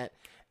something that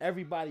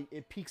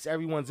it piques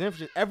everyone's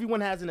interest.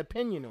 Everyone has an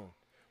opinion on,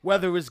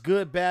 whether it's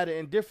good, bad, or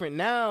indifferent.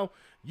 Now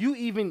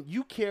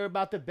you care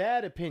about the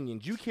bad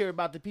opinions. You care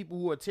about the people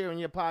who are tearing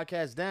your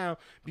podcast down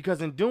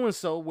because in doing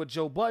so, what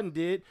Joe Budden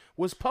did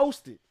was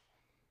post it.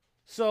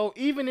 So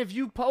even if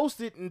you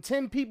post it and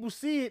 10 people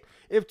see it,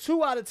 if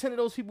 2 out of 10 of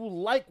those people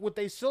like what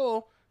they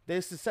saw,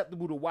 they're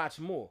susceptible to watch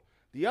more.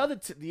 The other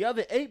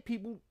 8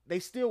 people, they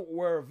still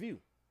were a view.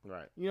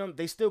 Right.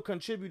 They still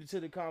contributed to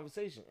the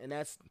conversation, and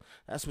that's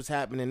what's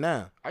happening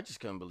now. I just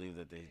couldn't believe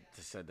that they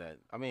just said that.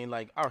 I mean,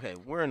 like, okay,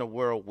 we're in a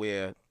world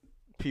where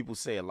people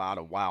say a lot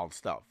of wild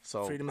stuff.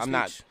 So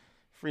not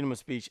freedom of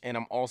speech, and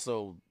I'm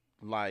also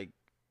like,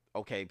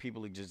 okay,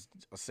 people are just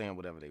saying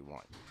whatever they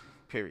want.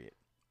 Period.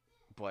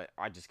 But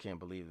I just can't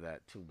believe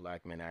that 2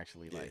 black men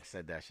actually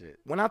said that shit.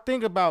 When I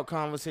think about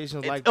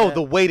conversations like that,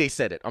 the way they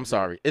said it. I'm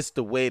sorry, it's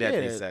the way that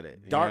they said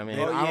it. You dark.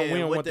 know what I mean? We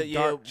don't want the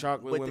dark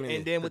chocolate women.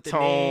 And then with the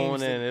tone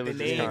names, and it was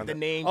just kinda- the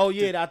name. Oh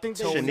yeah, I think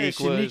they said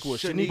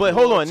Shaniqua. But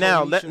hold on,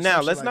 now Tony, let's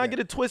something not like get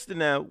it twisted.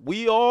 Now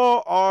we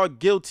all are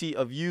guilty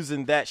of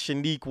using that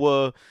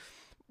Shaniqua,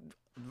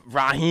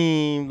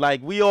 Raheem.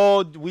 Like we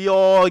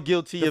all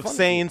guilty of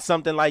saying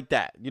something like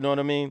that. You know what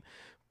I mean?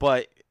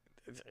 But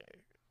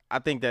I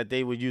think that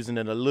they were using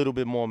it a little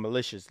bit more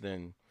malicious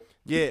than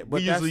but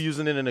we usually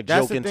using it in a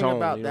that's joking the thing tone.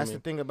 About, you know that's what I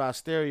the mean? thing about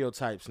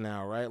stereotypes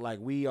now, right? Like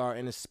we are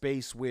in a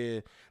space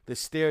where the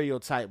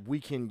stereotype, we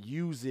can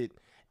use it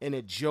in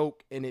a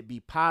joke and it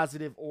be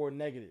positive or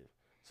negative.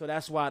 So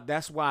that's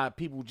why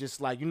people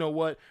just like, you know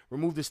what,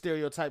 remove the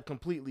stereotype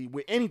completely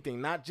with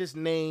anything, not just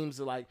names,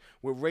 like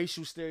with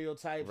racial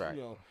stereotypes, Right.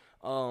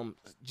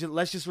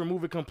 Let's just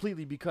remove it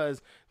completely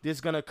because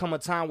there's gonna come a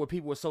time where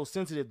people are so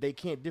sensitive they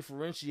can't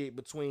differentiate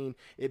between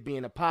it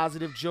being a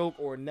positive joke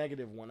or a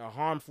negative one, a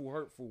harmful,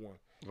 hurtful one.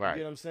 Right. You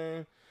get what I'm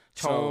saying?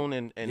 Tone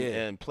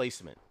and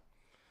placement.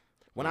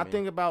 When I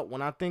think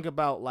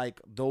about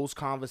like those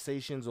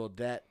conversations or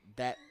that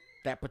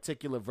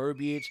particular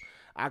verbiage,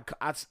 I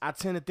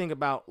tend to think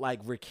about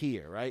like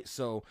Rakia, right?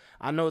 So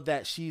I know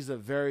that she's a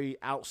very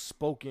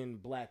outspoken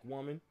black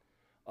woman.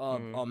 A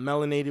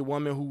melanated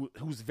woman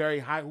who's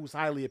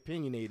highly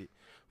opinionated,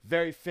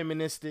 very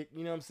feministic,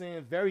 you know what I'm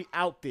saying? Very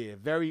out there,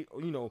 very,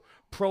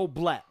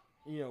 pro-black,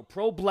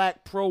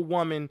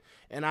 pro-woman,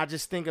 and I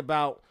just think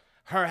about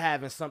her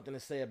having something to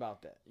say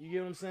about that. You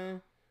get what I'm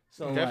saying?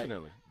 So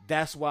Definitely.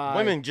 That's why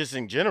women just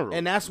in general.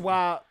 and that's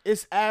why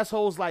it's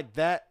assholes like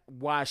that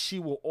why she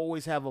will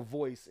always have a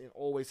voice and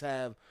always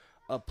have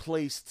a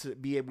place to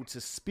be able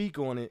to speak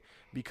on it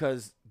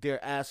because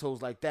they're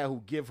assholes like that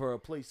who give her a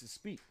place to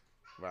speak.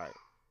 Right.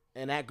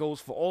 And that goes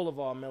for all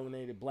of our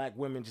melanated black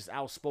women just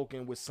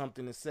outspoken with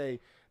something to say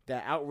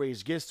that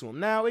outrage gets to them.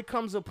 Now, it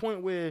comes a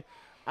point where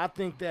I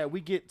think that we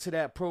get to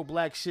that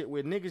pro-black shit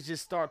where niggas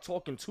just start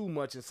talking too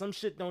much and some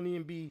shit don't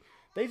even be,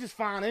 they just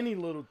find any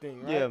little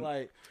thing, right? Yeah.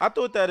 Like, I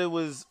thought that it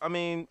was, I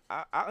mean,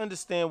 I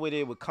understand where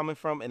they were coming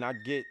from and I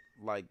get,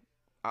 like,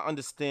 I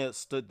understood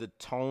the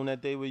tone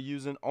that they were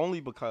using only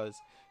because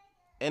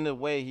in a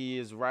way he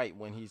is right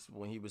when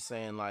he was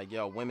saying, like,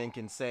 yo, women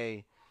can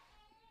say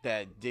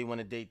that they want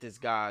to date this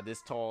guy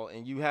this tall,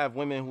 and you have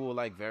women who are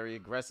like very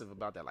aggressive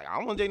about that. Like, I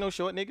don't want to date no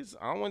short niggas.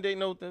 I don't want to date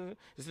no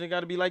this nigga got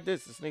to be like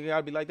this. This nigga got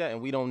to be like that,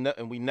 and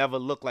we never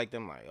look like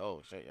them. Like,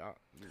 oh shit, y'all,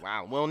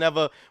 wow.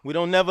 We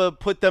don't never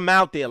put them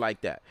out there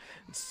like that.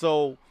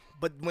 So,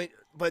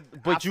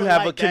 But you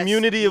have a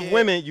community of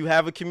women. You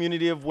have a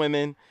community of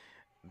women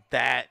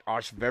that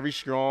are very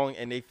strong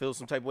and they feel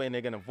some type of way and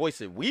they're gonna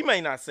voice it. We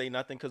may not say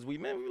nothing because we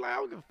like, I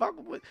don't give a fuck.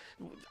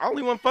 I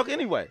only want to fuck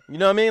anyway. You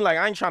know what I mean? Like,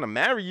 I ain't trying to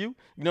marry you.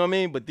 You know what I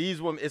mean? But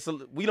these women,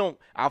 we don't.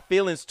 Our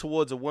feelings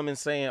towards a woman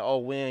saying, "Oh,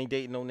 we ain't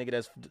dating no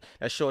nigga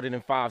that's shorter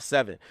than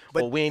 5'7",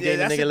 or we ain't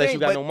dating a nigga unless you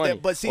got no money."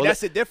 But see,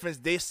 that's the difference.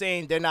 They're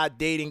saying they're not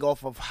dating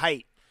off of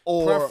height.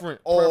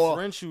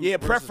 Preferential. Yeah,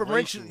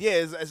 preferential.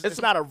 Yeah,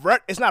 it's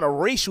not a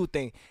racial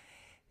thing.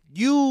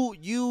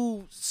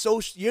 You're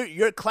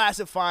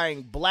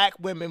classifying black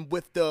women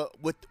with the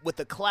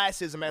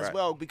classism as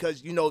well,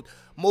 because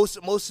most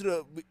of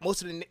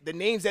the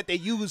names that they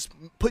use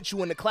put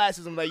you in the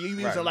classism, like you're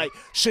using like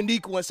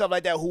Shaniqua and stuff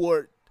like that,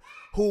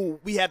 who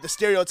we have the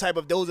stereotype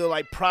of those are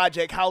like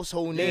project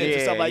household names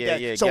and stuff like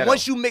that. Yeah, so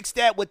once you mix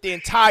that with the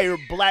entire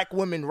black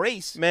women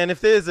race, man, if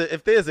there's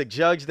a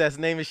judge that's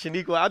name is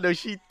Shaniqua, I know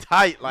she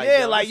tight. Like,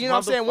 yeah, like, you know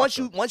what I'm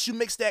saying. Once you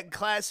mix that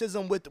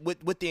classism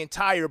with the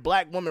entire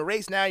black woman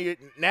race, now you're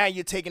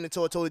taking it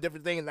to a totally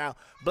different thing. Now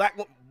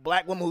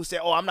black woman who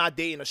said, "Oh, I'm not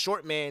dating a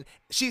short man,"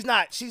 she's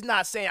not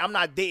saying I'm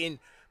not dating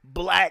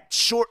black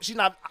short.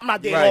 I'm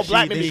not dating all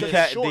black men because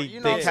they're short. You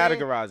know, they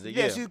categorize it.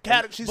 Yeah,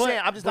 she's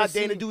saying I'm just not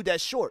dating a dude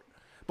that's short.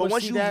 But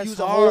once you use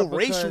a whole whole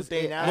racial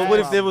thing, but what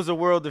if there was a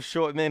world of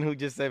short men who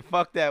just said,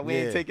 "Fuck that, we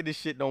ain't taking this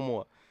shit no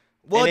more"?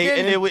 Well,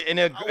 then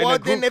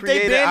if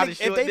they band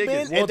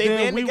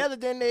together,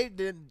 then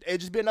it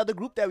just be another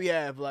group that we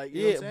have. Like,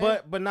 you know what I'm saying?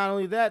 but not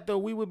only that though,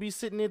 we would be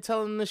sitting there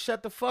telling them to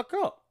shut the fuck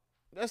up.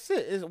 That's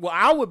it.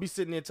 I would be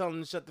sitting there telling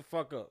them to shut the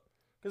fuck up.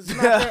 Cause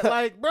it's not that,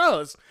 like,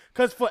 bros.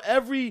 Cause for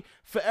every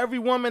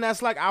woman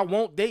that's like, I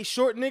won't date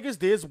short niggas,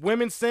 there's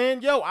women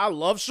saying, yo, I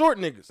love short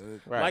niggas.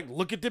 Right. Like,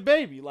 look at the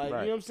baby. Like, you know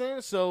what I'm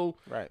saying? So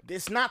right.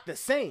 It's not the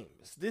same.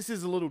 This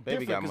is a little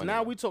Baby different. Cause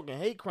now we talking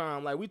hate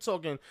crime. Like, we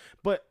talking,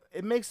 but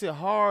it makes it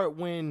hard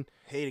when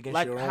hate against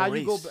like your own how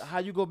race. how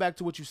you go back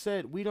to what you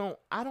said.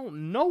 I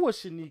don't know a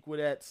Shaniqua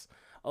that's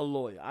a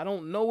lawyer. I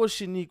don't know a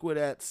Shaniqua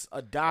that's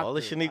a doctor. All the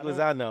Shaniquas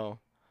I know.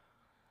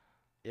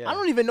 Yeah. I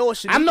don't even know a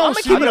Shaniqua. I know I'm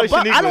keep it a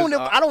buck. I don't know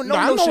I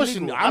no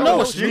Shaniqua. I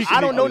know a Shaniqua.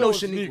 I don't know no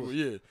Shaniqua.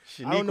 Yeah.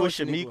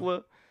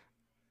 Shaniqua.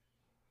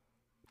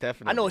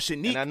 Definitely. I know a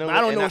Shaniqua. I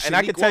don't know a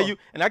Shaniqua.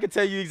 And I can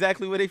tell you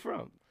exactly where they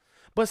from.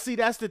 But see,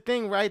 that's the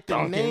thing, right? The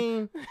Duncan.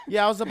 name.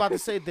 Yeah, I was about to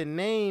say the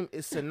name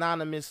is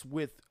synonymous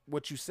with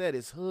what you said.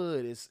 It's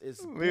hood. It's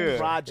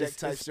project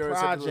type it's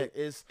project.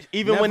 It's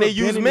even when they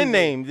use men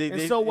names.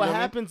 And so what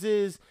happens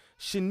is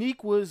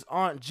Shaniquas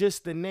aren't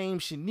just the name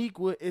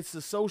Shaniqua. It's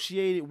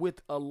associated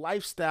with a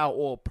lifestyle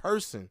or a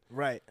person.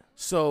 Right.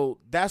 So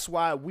that's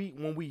why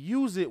when we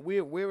use it,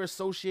 we're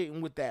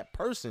associating with that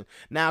person.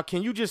 Now,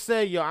 can you just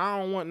say, yo, I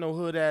don't want no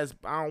hood ass.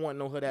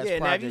 Yeah.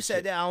 Now if you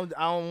said that,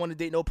 I don't want to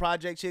date no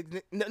project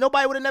chick.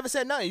 Nobody would have never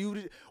said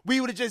nothing. We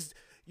would have just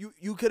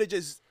you could have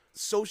just.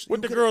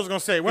 What the girls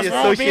gonna say? What's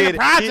wrong with being a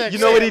project? You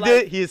know what he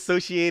did? He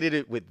associated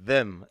it with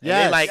them.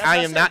 Yeah, like I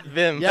am not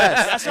them.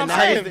 Yes, that's what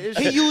I'm saying.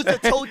 He used the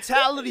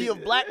totality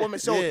of black women.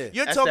 So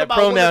you're That's talking that about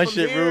pronoun women from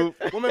shit, here, Rube.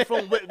 women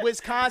from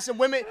Wisconsin,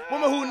 women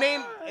whose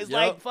name is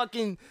like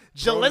fucking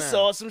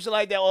Jalissa or some shit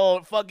like that,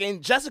 or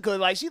fucking Jessica.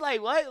 Like, she like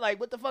what? Like,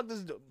 what the fuck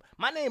does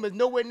my name is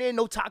nowhere near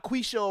no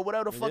Taquisha or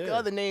whatever the fuck the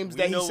other names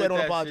that he said on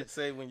the podcast.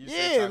 Say when you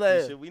say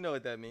Taquisha, we know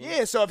what that means.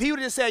 Yeah, so if he would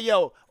have just said,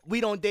 yo,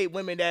 we don't date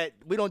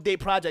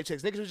project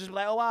chicks, niggas would just be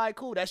like, oh, all right,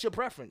 cool, that's your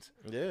preference.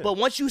 Yeah. But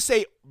once you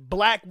say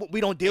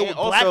we don't deal And with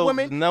black also,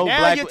 women, no now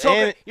black-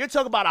 you're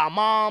talking about our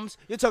moms,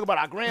 you're talking about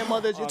our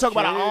grandmothers, you're talking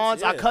about our kids,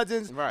 aunts, our yeah.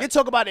 cousins, Right. you're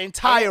talking about the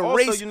entire Also,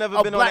 race you never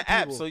of been on black the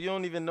app, people. so you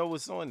don't even know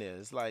what's on there.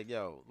 It's like,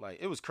 yo, like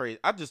it was crazy.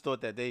 I just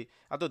thought that they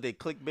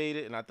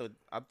clickbaited, and I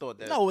thought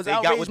that No, it was they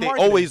got outrage what they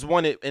marketing. always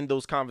wanted in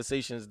those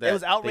conversations. That It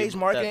was outrage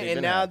marketing,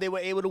 and now they they were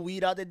able to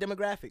weed out their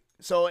demographic.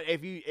 So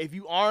if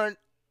you aren't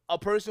a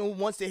person who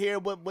wants to hear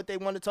what they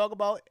want to talk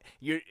about,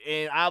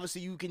 and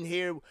obviously you can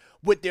hear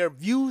what their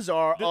views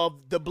are of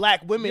the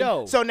black women.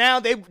 Yo. So now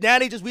they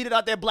just weeded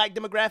out their black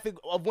demographic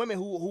of women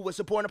who were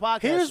supporting the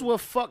podcast. Here's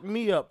what fucked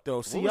me up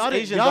though. See, was y'all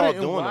Asian y'all Doll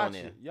didn't doing watch on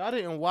there? it. Y'all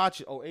didn't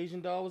watch it. Oh,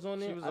 Asian Doll was on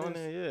there. She was on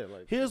there, yeah.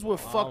 Like, Here's what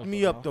fucked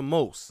me up the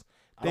most.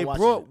 They watched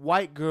brought it.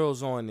 white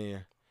girls on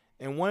there,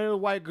 and one of the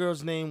white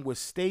girls' name was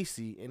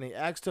Stacy, and they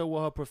asked her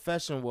what her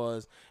profession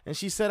was, and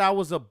she said I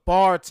was a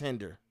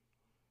bartender.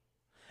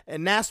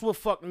 And that's what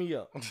fucked me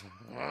up.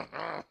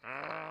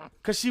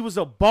 Because she was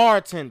a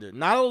bartender,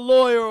 not a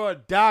lawyer or a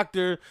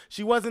doctor.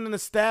 She wasn't an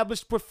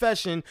established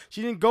profession.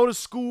 She didn't go to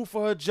school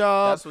for her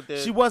job. That's what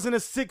She wasn't a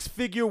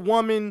six-figure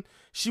woman.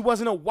 She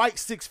wasn't a white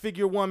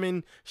six-figure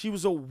woman. She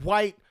was a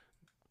white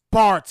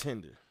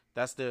bartender.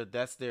 that's their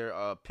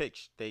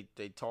pitch. They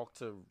talk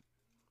to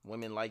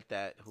women like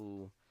that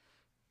who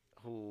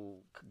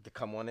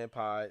come on their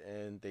pod,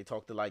 and they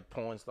talk to like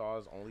porn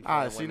stars only. All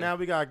right, see, now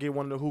we gotta get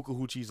one of the hookah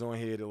hoochies on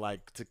here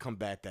to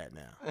combat that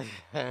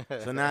now.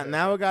 So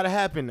now it gotta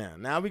happen now.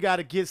 Now we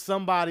gotta get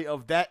somebody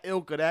of that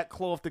ilk or that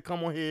cloth to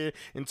come on here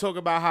and talk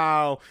about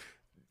how,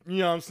 you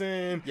know what I'm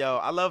saying? Yo,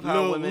 I love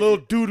how Lil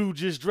Doodoo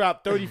just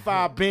dropped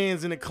 35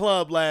 bands in the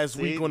club last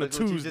week on a look what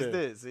you Tuesday. just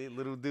did. See,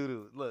 little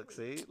Doodoo. Look,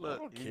 see,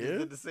 look, you just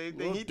did the same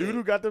thing he Doodoo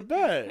did. got the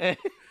bag.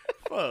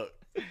 Fuck.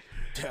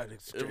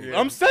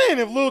 I'm saying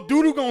if Lil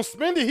Doodoo gonna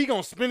spend it, he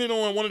gonna spend it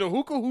on one of the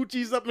hookah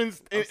hoochies up in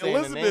saying the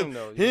Elizabeth. name,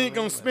 though, He you ain't know what I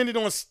gonna mean? spend it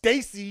on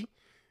Stacy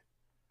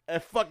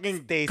at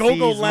fucking Stacy's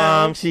Go-Go mom,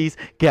 Lounge. she's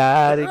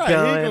got it Right, he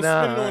ain't going gonna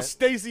spend it on on.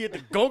 Stacy at the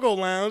Go-Go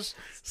Lounge.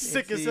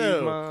 Sick as Stacy's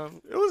hell.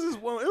 mom. It was just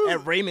one. It was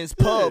At Raymond's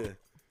Pub. yeah.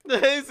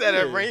 He said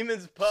Yeah. at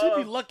Raymond's Pub.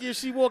 She'd be lucky if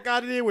she walk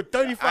out of there with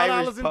 $35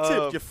 Irish in pub.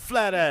 tips. You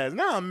flat ass.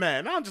 Now I'm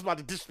mad. Now I'm just about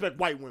to disrespect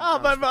white women. Oh,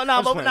 but we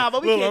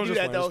can't do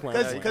that though,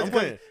 because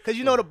because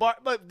you know the bar,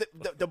 but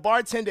the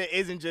bartender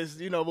isn't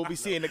just what we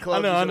see in the I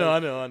club.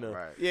 know.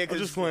 Right. Yeah, I'm because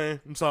just playing.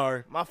 I'm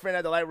sorry. my friend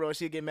at the light road,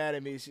 she'd get mad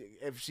at me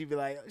if she'd be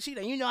like,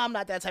 I'm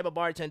not that type of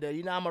bartender.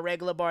 I'm a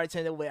regular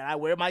bartender where I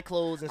wear my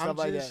clothes and I'm stuff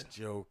like just that.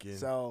 joking.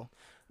 So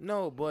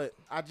No, but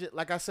I just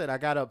like I said, I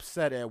got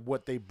upset at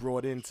what they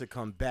brought in to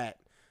combat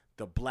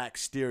the black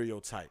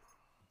stereotype.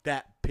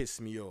 That pissed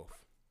me off.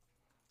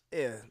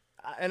 yeah,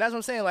 and that's what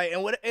I'm saying. Like,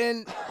 and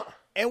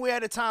we're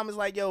at a time it's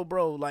like, yo,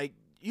 bro, like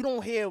you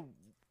don't hear,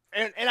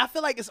 and I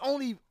feel like it's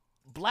only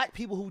black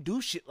people who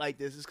do shit like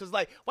this. It's because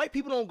like white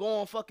people don't go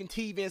on fucking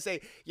TV and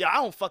say, yeah, I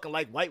don't fucking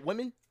like white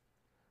women.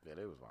 Yeah,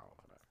 they was wild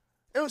for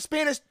that. It was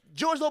Spanish.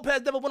 George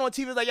Lopez never went on TV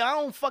and was like, yo, I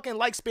don't fucking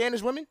like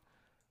Spanish women.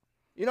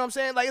 You know what I'm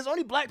saying? Like, it's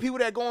only black people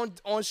that go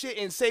on shit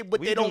and say what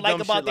We they do don't like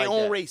dumb about shit their like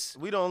own that. race.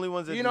 We the only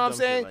ones that You do know what I'm dumb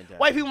shit saying? like that.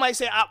 White people might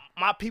say,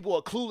 my people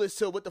are clueless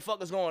to what the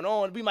fuck is going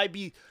on. We might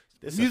be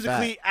This a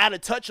musically fact. out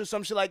of touch or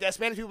some shit like that.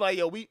 Spanish people like,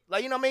 yo, we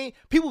like, you know what I mean?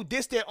 People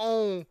diss their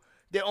own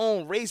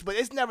race, but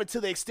it's never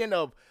to the extent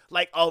of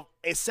like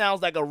it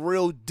sounds like a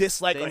real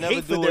dislike They or never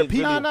hate for do their it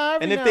people. really. Nah,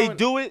 every and if now they and-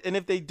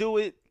 do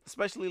it,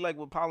 especially like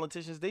with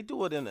politicians, they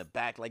do it in the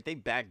back, like they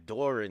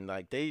backdoor and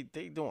like they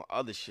doing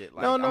other shit.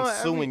 Like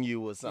I'm suing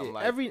you or something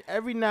like.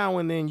 Every now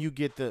and then you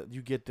get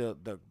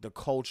the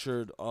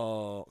cultured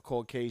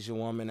Caucasian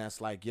woman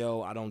that's like,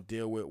 yo, I don't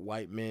deal with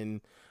white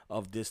men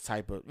of this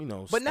type of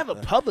But never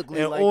publicly.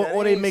 and, like or that.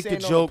 or they ain't make the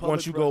saying no joke public,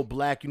 once you bro. go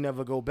black, you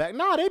never go back.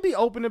 No, they be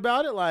open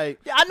about it. Like,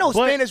 Yeah, I know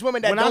but Spanish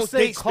women that when I don't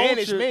say date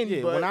Spanish culture, men,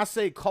 yeah, but when I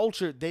say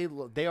culture, they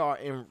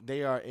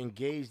are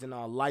engaged in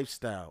our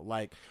lifestyle,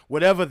 like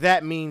whatever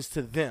that means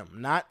to them,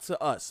 not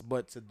to us,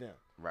 but to them.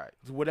 Right.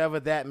 Whatever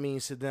that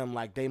means to them,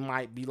 like they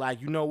might be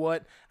like, you know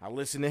what? I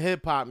listen to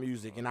hip hop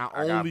music, and I got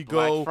only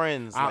black go.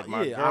 friends, like my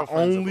I girlfriends are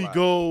only black.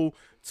 go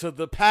to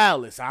the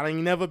Palace. I ain't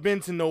never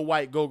been to no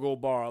white go-go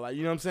bar. Like,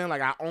 you know what I'm saying?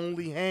 Like, I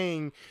only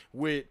hang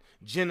with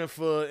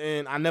Jennifer,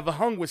 and I never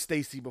hung with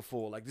Stacy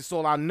before. Like, this is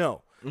all I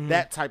know.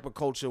 That type of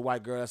culture,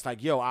 white girl. That's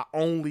like, yo, I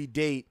only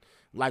date.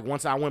 Like,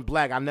 once I went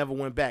black, I never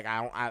went back.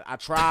 I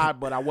tried,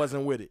 but I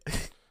wasn't with it.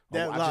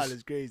 that I line just-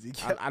 is crazy.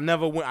 I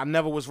never went. I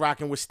never was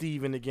rocking with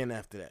Steven again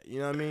after that. You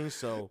know what I mean?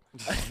 So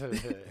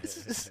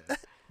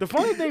the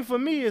funny thing for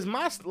me is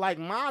my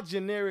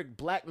generic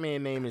black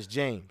man name is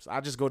James.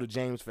 I just go to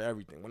James for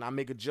everything. When I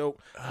make a joke,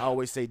 I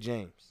always say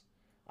James.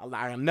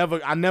 I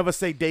never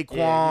say Daquan.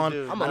 Yeah, you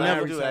do. I'm I a never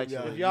Larry do type actually.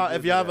 guy. if You y'all do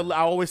if do y'all that. ever, I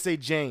always say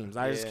James.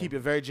 I just Yeah. keep it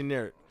very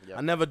generic. Yep.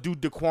 I never do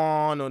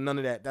Daquan or none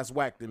of that. That's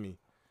whack to me.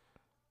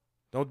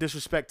 Don't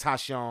disrespect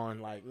Tashawn.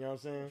 Like, you know what I'm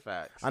saying?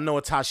 Facts. I know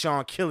a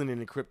Tashawn killing it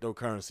in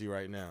cryptocurrency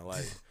right now.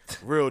 Like,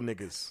 real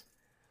niggas.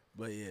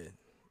 But yeah,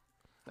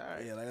 All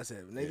right. yeah, like I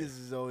said, niggas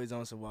is always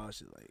on some wild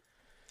shit. Like,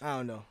 I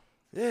don't know.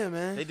 Yeah,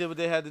 man. They did what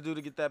they had to do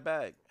to get that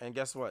bag, and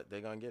guess what? They're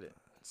gonna get it.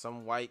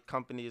 Some white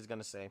company is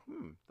gonna say,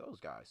 those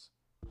guys,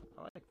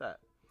 I like that,"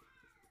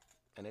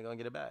 and they're gonna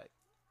get it back.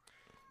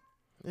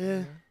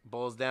 Yeah.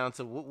 Boils down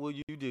to what will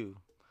you do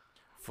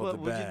For what the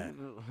would you bag.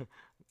 do-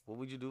 what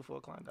would you do for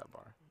a Klondike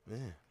bar? Yeah.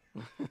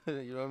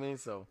 You know what I mean?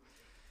 So,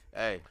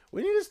 hey,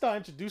 We need to start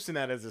introducing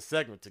that as a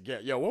segment to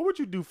get. Yo, what would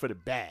you do for the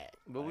bag?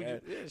 what would you? Yeah,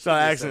 it should Start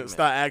be a asking. segment.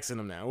 Start asking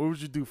them now. What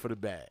would you do for the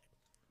bag?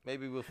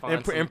 Maybe we'll find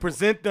And, and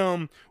present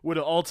them with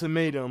an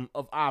ultimatum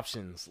of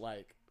options.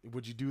 Like,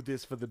 would you do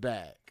this for the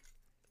bag?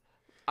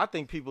 I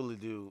think people will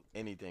do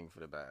anything for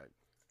the bag.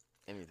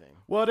 Anything.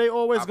 Well, they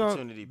always gonna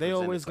Opportunity they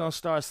present always itself. gonna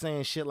start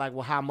saying shit like,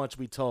 "Well, how much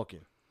we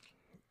talking?"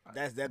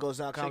 That goes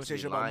to our Chicks be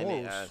conversation about lying their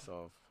morals. ass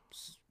off.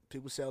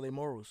 People sell their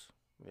morals.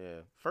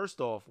 Yeah.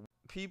 First off,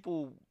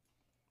 people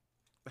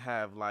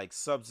have like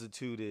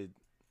substituted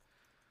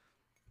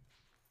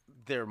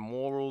their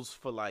morals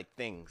for like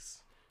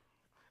things,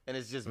 and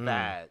it's just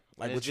bad.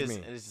 Like, And what it's you just,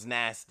 mean? and it's just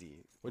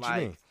nasty. What you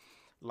like, mean?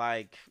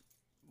 Like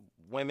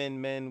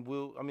women, men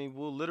will. I mean,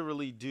 we'll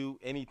literally do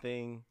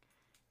anything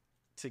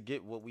to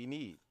get what we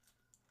need.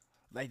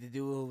 Like the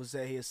dude who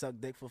said he'd suck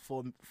dick for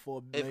 $4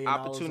 If million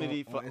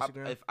opportunity on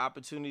Instagram. if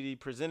opportunity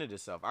presented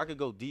itself, I could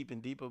go deep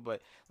and deeper,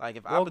 but like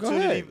if Well, go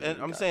opportunity, ahead.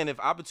 and I'm saying if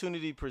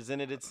opportunity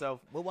presented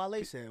itself, What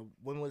Wale said,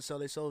 women would sell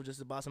their soul just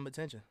to buy some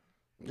attention.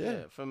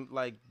 yeah, from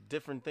like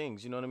different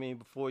things, you know what I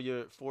mean, for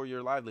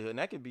your livelihood, and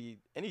that could be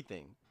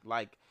anything.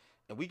 Like,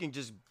 and we can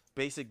just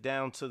basic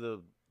down to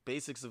the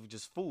basics of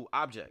just food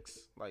objects.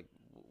 Like,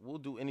 we'll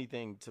do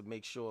anything to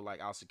make sure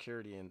like our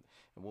security and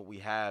what we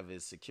have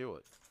is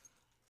secured.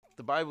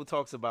 The Bible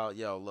talks about,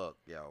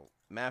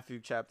 Matthew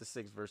chapter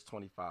 6 verse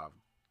 25.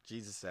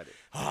 Jesus said it.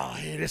 Oh,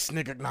 yeah, this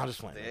nigga. No, just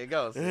playing. There it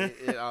goes.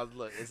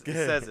 Look, it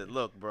says it.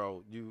 Look,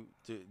 bro, you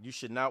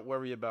should not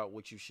worry about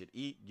what you should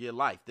eat. Your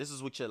life. This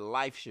is what your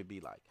life should be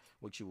like.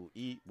 What you will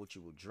eat, what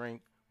you will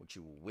drink, what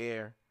you will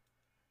wear.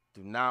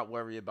 Do not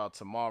worry about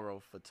tomorrow,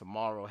 for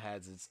tomorrow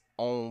has its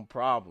own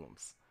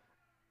problems.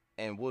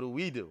 And what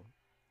do?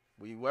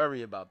 We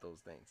worry about those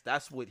things.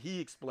 That's what he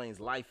explains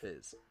life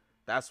is.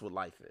 That's what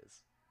life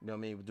is. You know what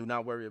I mean? Do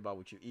not worry about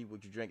what you eat,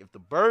 what you drink. If the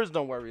birds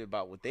don't worry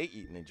about what they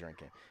eating and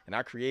drinking, and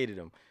I created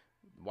them,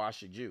 why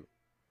should you?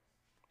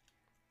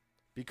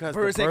 Because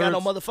Birds ain't got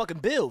no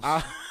motherfucking bills.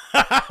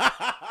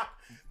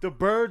 The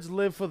birds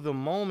live for the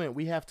moment.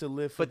 We have to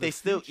live for But the they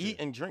still future. eat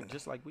and drink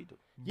just like we do.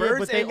 Yeah, Birds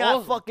but they ain't got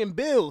all- fucking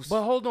bills.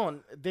 But hold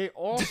on, they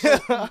also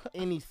eat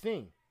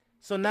anything.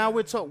 So now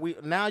we're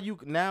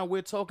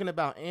talking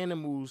about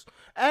animals,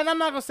 and I'm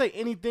not gonna say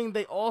anything.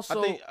 They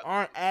also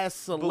aren't as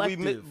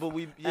selective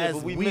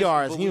as we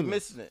are as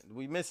humans.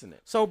 We missing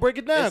it. So break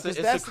it down, because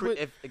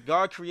if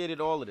God created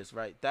all of this,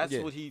 right? That's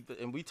what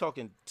and we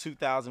talking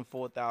 2,000,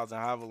 4,000,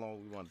 however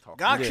long we want to talk.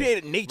 God about.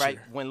 created nature. Right?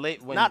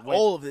 When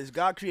all of this.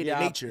 God created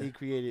nature. He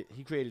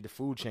created the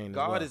food chain.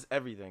 God as well. is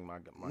everything, my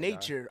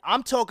nature. guy.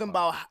 I'm talking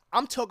about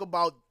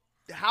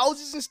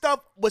houses and stuff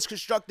was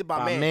constructed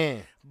by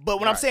man. But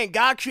when I'm saying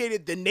God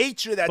created the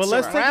nature that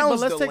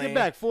surrounds let's the take land. it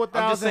back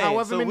 4,000,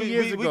 however many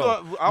years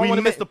ago. I don't want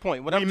to miss the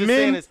point. What I'm just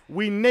saying is,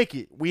 we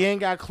naked. We ain't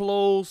got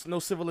clothes, no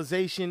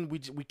civilization.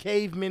 We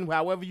cavemen,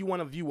 however you want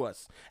to view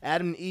us.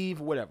 Adam and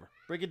Eve, whatever.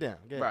 Break it down.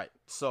 Go ahead. right.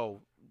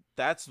 So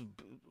that's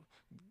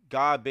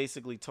God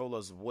basically told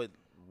us what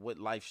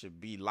life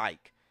should be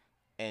like,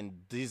 and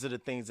these are the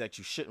things that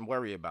you shouldn't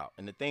worry about,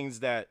 and the things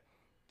that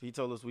He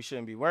told us we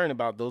shouldn't be worrying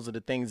about. Those are the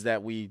things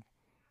that we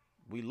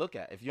look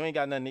at. If you ain't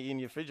got nothing to eat in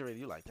your refrigerator,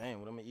 you're like, damn,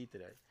 what am I gonna eat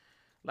today?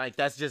 Like,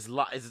 that's just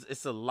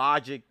it's a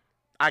logic.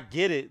 I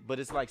get it, but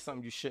it's like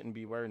something you shouldn't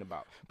be worrying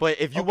about. But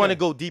if you want to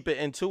go deeper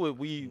into it,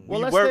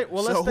 let's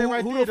stay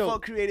right who there, the though.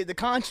 fuck created the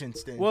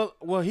conscience then? Well,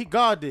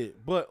 God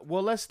did, but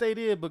let's stay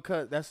there,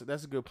 because that's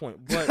a good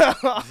point. But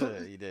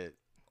yeah, He did.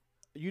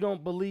 you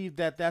don't believe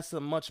that that's a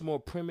much more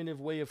primitive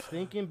way of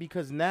thinking,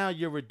 because now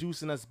you're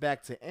reducing us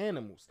back to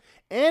animals.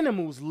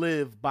 Animals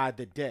live by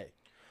the day.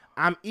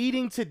 I'm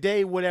eating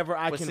today whatever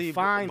I can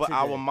find but today.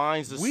 our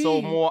minds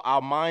are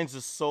our minds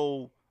are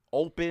so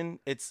open.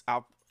 It's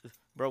our,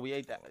 bro, we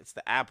ate that. It's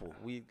the apple.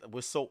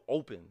 We're so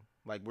open.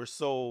 Like, we're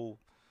so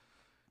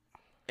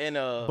in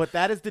a. But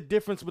that is the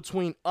difference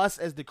between us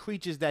as the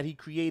creatures that He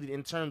created,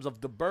 in terms of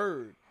the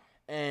bird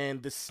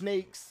and the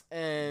snakes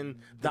and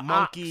the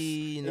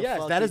monkey. ox. And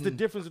Yes, that is the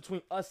difference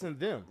between us and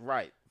them.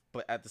 Right.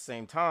 But at the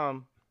same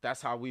time,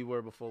 that's how we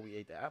were before we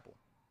ate the apple.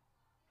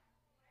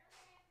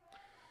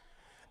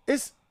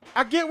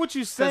 I get what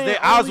you're saying. Because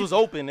their eyes was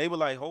open. They were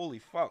like, holy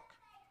fuck.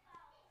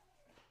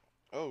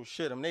 Oh,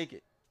 shit, I'm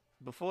naked.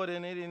 Before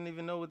then, they didn't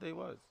even know what they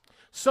was.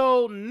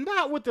 So,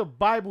 not what the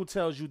Bible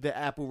tells you the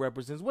apple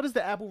represents. What does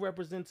the apple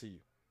represent to you?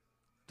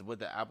 What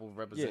the apple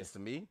represents to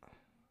me?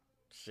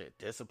 Shit,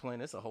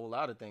 discipline. It's a whole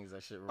lot of things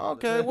that shit.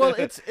 Okay, well,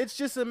 it's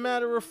just a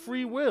matter of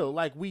free will.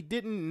 Like, we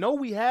didn't know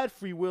we had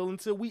free will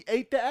until we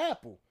ate the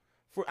apple.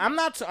 We're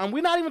not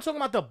even talking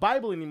about the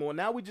Bible anymore.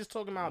 Now we're just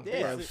talking about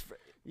basic.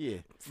 Yeah,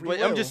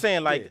 but I'm just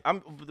saying, like,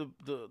 I'm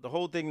the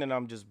whole thing that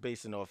I'm just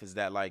basing off is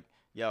that, like,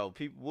 yo,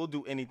 people will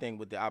do anything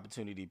with the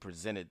opportunity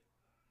presented.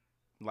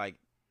 Like,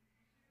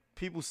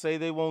 people say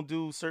they won't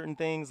do certain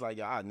things, like,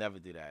 yo, I'd never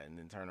do that, and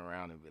then turn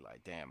around and be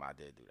like, damn, I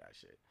did do that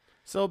shit.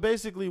 So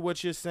basically,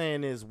 what you're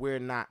saying is we're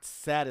not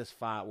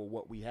satisfied with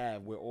what we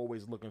have. We're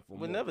always looking for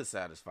more. We're never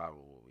satisfied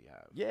with what we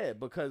have. Yeah,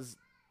 because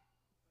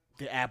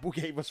the apple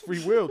gave us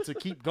free will to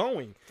keep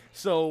going.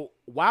 So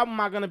why am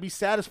I going to be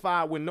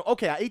satisfied with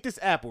okay, I ate this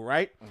apple,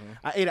 right? Mm-hmm.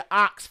 I ate an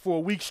ox for a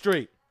week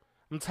straight.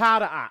 I'm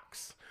tired of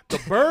ox. The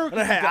bird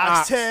had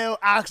oxtail,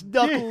 ox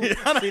knuckle.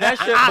 See that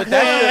shit? But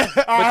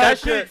that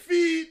shit.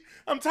 Feed.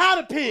 I'm tired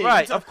of pigs.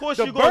 Right. Of course,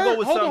 you're going to go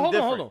with something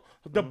different. Hold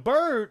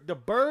on. The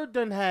bird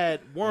done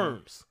had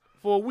worms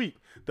for a week.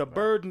 The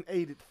bird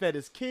done fed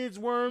his kids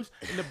worms,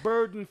 and the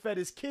bird done fed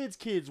his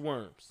kids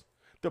worms.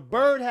 The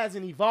bird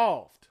hasn't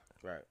evolved.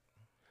 Right.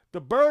 The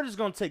bird is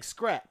going to take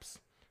scraps.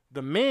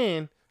 The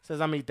man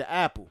says, I'm going to eat the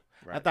apple.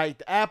 Right. After I ate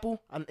the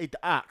apple, I ate the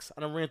ox.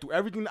 I done ran through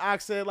everything the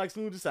ox said, like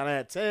Smooth just said. I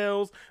had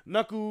tails,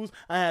 knuckles,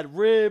 I had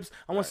ribs.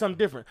 I want something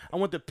different. I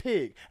want the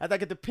pig. After I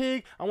get the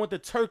pig, I want the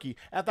turkey.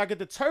 After I get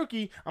the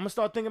turkey, I'm going to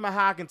start thinking about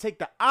how I can take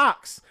the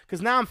ox,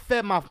 because now I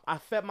fed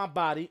my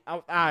body.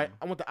 I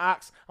want the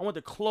ox. I want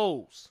the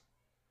clothes.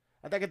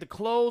 After I get the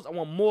clothes, I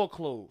want more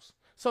clothes.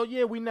 So,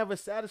 yeah, we never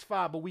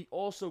satisfied, but we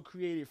also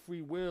created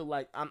free will.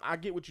 Like, I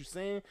get what you're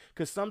saying,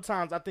 because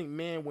sometimes I think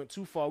man went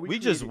too far. We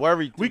just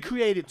worried. We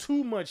created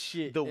too much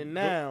shit, and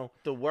now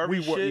the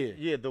worry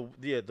shit. The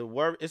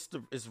worry.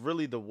 It's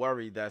really the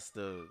worry that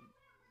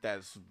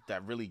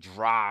really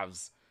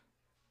drives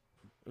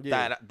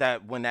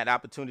that when that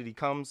opportunity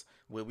comes,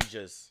 where we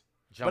just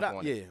jump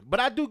on it. But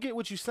I do get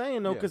what you're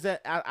saying though, because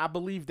I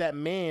believe that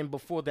man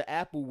before the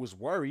apple was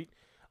worried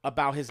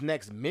about his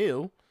next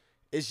meal.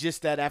 It's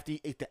just that after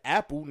he ate the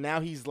apple, now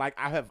he's like,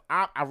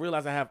 I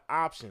realize I have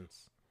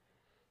options,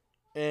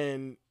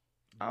 and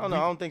I don't know. I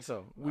don't think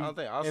so. I don't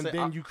think. I'll and say,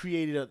 then you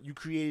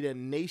created a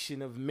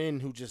nation of men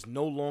who just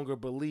no longer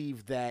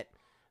believe that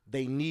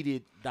they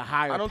needed the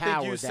higher. I don't power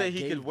think you that say he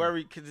gave could them.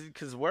 worry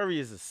because worry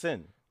is a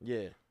sin.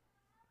 Yeah,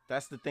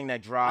 That's the thing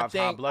that drives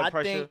high blood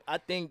pressure. I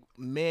think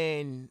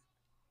men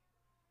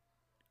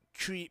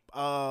treat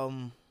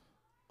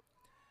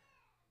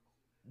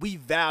we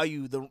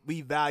value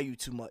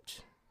too much.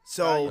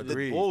 So the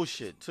Agreed.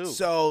 bullshit too.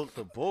 so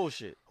the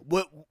bullshit.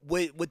 what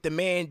the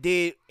man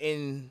did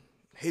in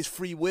his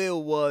free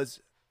will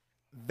was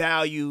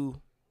value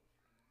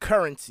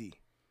currency.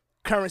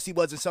 Currency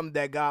wasn't something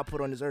that God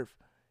put on this earth.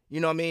 You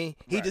know what I mean?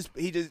 Right.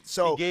 He just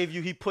so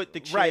He put the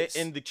chair Right.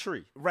 in the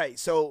tree. right.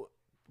 So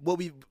what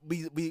we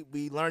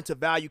learn to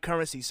value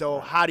currency. So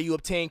how do you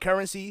obtain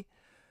currency?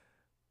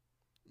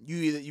 You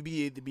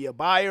either be a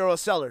buyer or a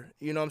seller.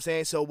 You know what I'm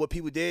saying? So what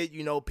people did,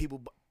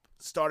 people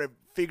started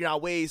figuring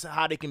out ways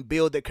how they can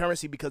build their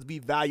currency because we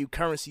value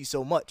currency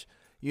so much.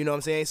 You know what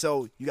I'm saying?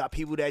 So you got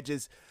people that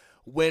just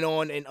went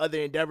on in other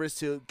endeavors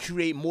to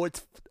create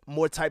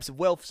more types of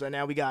wealth. So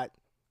now we got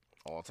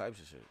All types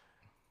of shit.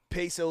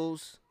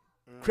 pesos,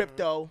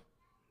 crypto,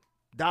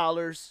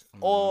 dollars,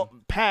 all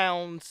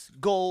pounds,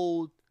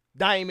 gold,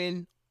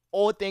 diamond,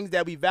 all things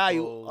that we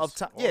value Goals, of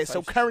time. all Yeah,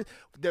 so types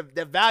of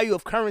the value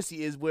of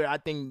currency is where I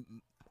think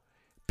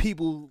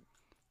people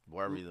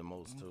Worry the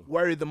most too.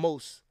 worry the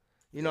most.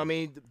 You know what I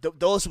mean?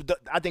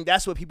 I think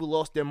that's where people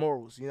lost their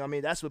morals. You know what I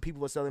mean? That's what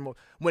people are selling more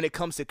when it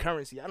comes to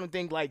currency. I don't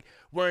think like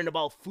worrying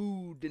about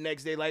food the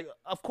next day. Like,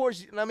 of course,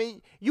 you know what I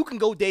mean? You can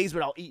go days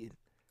without eating.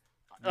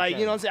 Like,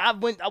 you know what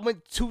I'm saying? I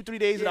went 2-3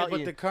 days yeah, without but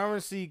eating. the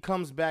currency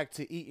comes back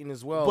to eating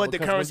as well. But the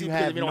because when currency, you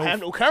because if you don't have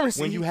no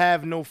currency, when you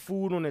have no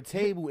food on the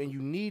table and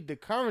you need the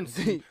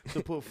currency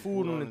to put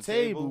food on the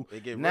table,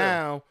 it get real.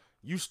 now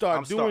you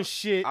start doing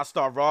shit. I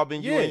start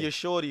robbing you Yeah. and your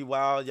shorty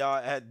while y'all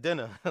at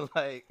dinner.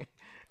 Like,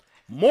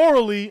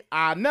 Morally,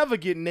 I never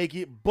get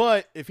naked,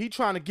 but if he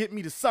trying to get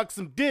me to suck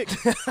some dick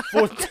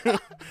for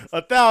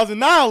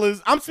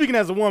 $1,000, I'm speaking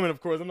as a woman, of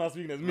course. I'm not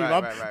speaking as me.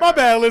 My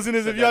bad,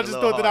 listeners. Said If y'all that a just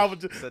little thought that I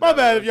harsh. was, Said my that a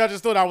bad. little- If y'all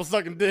just thought I was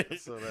sucking dick.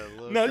 So that a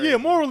little Now, yeah, crazy.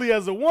 morally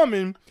as a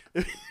woman,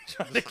 if he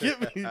trying to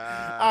get me,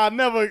 I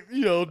never,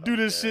 do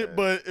this shit.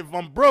 But if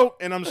I'm broke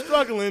and I'm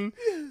struggling.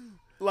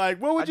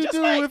 Like, what would you just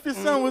do might. if your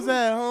son was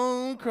at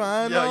home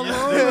crying Yo, you alone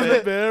on the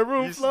stupid.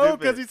 bedroom You floor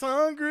because stupid. he's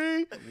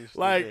hungry?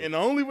 Like, and the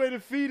only way to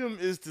feed him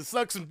is to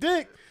suck some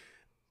dick.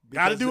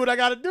 Gotta do what I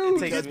gotta do.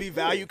 Because we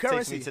value Takes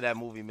currency. me to that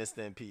movie, Mr.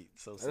 and Pete.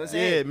 So That's what I'm sad.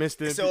 saying. Yeah,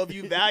 Mr. So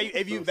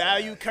if you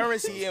value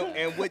currency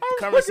and what I'm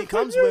currency looking for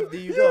comes you. with, there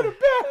you You in go. the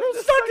bathroom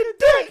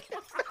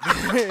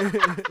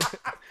sucking dick.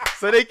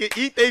 So they can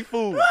eat their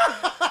food.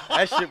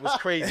 That shit was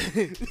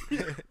crazy.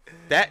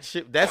 That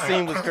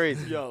scene was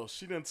crazy. Yo,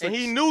 she done took And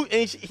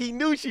he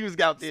knew she was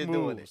out there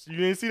doing it. You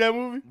didn't see that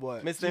movie?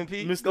 What? Mr. and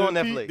Pete, Mr. go on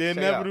and Netflix. Pete, the Check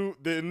it out.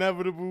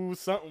 inevitable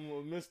something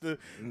with Mr.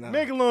 No.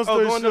 Make a long Oh,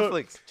 story go on short.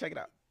 Netflix. Check it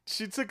out.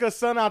 She took her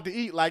son out to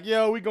eat. Like,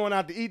 yo, we going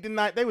out to eat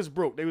tonight. They was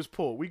broke. They was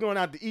poor. We going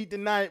out to eat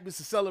tonight. It's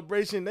a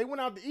celebration. They went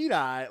out to eat, all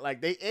right.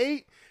 Like, they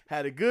ate,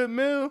 had a good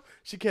meal.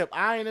 She kept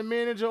eyeing the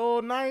manager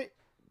all night.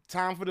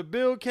 Time for the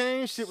bill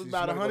came. Shit was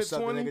about She wanna go suck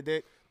the 120. nigga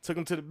dick? Took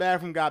him to the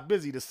bathroom, got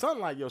busy. The son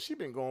like, yo, she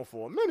been going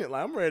for a minute.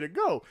 Like, I'm ready to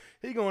go.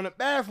 He go in the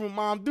bathroom.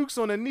 Mom Duke's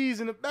on her knees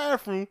in the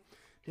bathroom.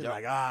 He's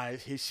like, all right,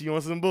 she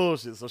on some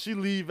bullshit. So she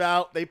leave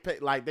out. They pay,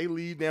 like, they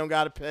leave. They don't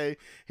got to pay.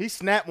 He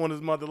snap on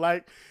his mother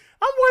like,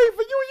 I'm waiting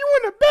for you. You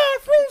in the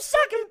bathroom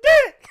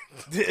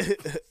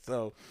sucking dick.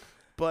 So,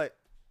 but,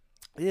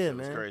 yeah, It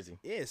was man. crazy.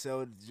 Yeah,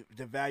 so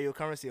the value of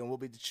currency and what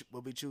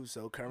we choose.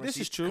 So currency, This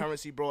is true.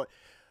 Currency brought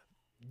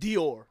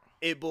Dior.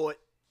 It bought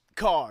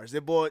cars.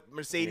 It bought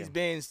Mercedes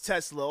Benz,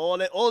 Tesla,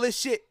 all this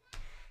shit.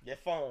 Your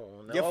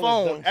phone. Your all this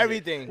phone, dumb shit.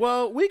 everything.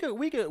 Well, we could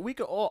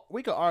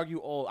argue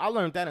all. I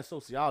learned that in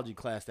sociology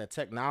class that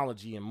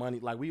technology and money,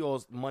 like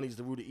money's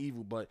the root of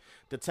evil, but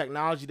the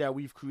technology that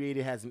we've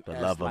created has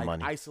love of like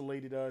money.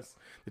 isolated us.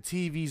 The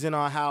TVs in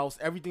our house,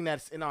 everything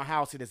that's in our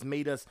house, it has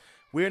made us.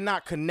 We're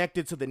not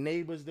connected to the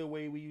neighbors the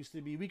way we used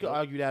to be. We could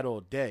argue that all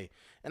day,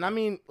 and I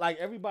mean, like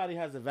everybody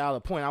has a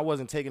valid point. I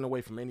wasn't taking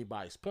away from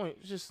anybody's point.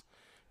 It's just,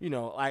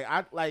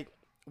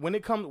 when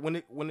it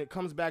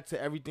comes back to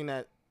everything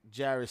that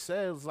Jared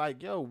says,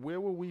 like, yo, where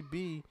would we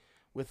be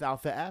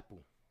without the apple?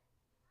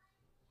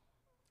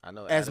 I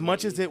know. As Adam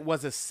much and as Eve. it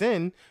was a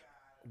sin,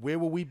 where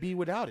would we be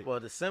without it? Well,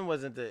 the sin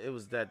wasn't it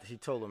was that he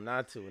told them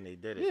not to and they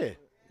did it.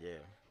 Yeah. Yeah.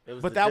 It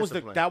was But the that was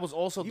discipline.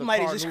 also You the might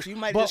have cardinal- just you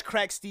might but- just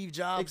crack Steve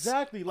Jobs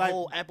Exactly, like-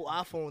 whole Apple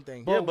iPhone thing.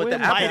 Yeah, But but the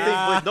when- Apple Might thing,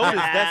 have- but notice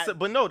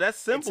that's that's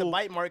simple. It's a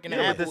bite mark in the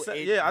Yeah, but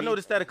Apple. I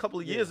noticed that a couple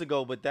of years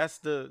ago, but this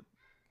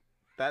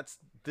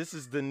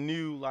is the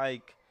new,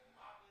 like,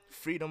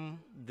 freedom.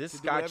 this to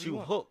do got whatever you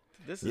want. hooked.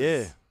 This is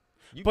Yeah.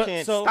 You But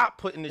can't so- stop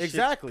putting this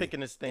exactly shit, picking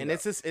this thing and up.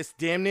 it's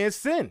damn near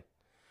sin.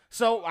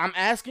 So I'm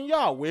asking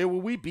y'all, where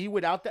would we be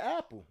without the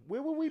apple?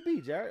 Where would we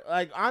be, Jared?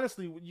 Like,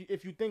 honestly,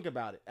 if you think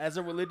about it, as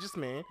a religious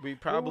man, We where would we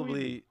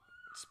probably be?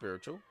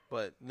 spiritual,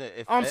 but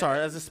if I'm sorry,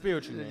 as a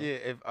spiritual man. Yeah,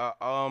 if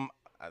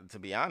to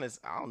be honest,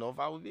 I don't know if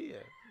I would be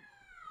there.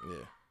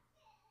 Yeah.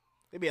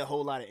 There be a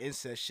whole lot of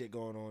incest shit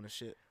going on and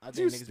shit. I You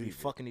think niggas be stupid.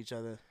 fucking each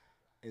other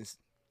and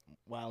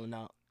wilding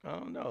out. I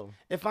don't know.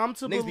 If I'm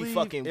to Niggas be believe,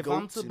 fucking if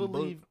I'm goats to and bull-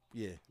 believe,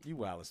 yeah, you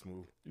wild and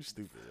smooth. You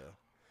stupid, yo.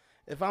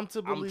 If I'm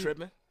to believe, I'm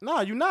tripping.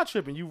 No, you're not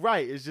tripping. You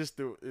right. It's just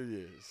the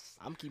it is.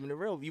 I'm keeping it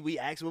real. We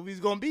asked what we was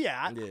gonna be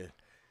at. Yeah.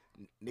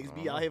 Niggas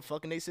be out here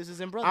fucking their sisters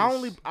and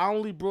brothers. I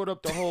only brought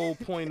up the whole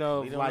point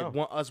of We don't like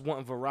know. us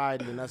wanting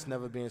variety and us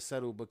never being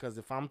settled, because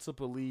if I'm to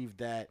believe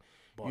that,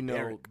 you know,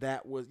 Barbaric.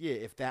 that was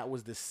if that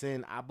was the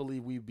sin, I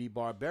believe we'd be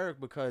barbaric,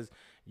 because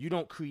you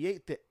don't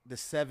create the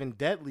 7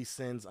 deadly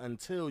sins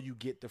until you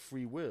get the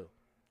free will.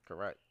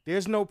 Correct.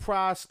 There's no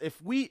prize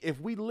if we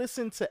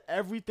listen to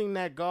everything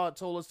that God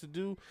told us to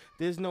do.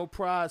 There's no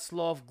pride,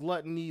 sloth,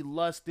 gluttony,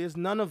 lust. There's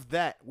none of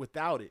that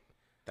without it.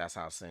 That's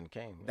how sin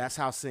came. That's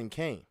how sin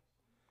came.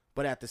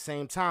 But at the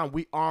same time,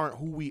 we aren't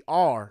who we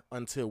are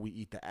until we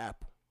eat the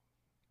apple.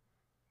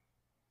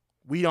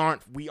 We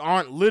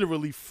aren't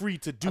literally free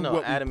to do I know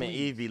what Adam we and please.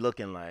 Eve be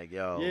looking like,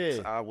 yo,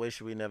 Yeah. I wish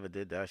we never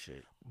did that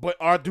shit. But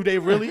do they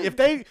really?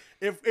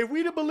 if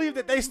we to believe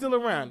that they still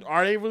around,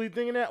 are they really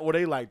thinking that? Or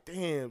they like,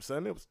 damn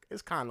son,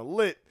 it's kind of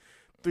lit.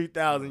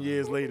 3,000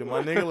 years later,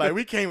 my nigga, like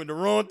we came at the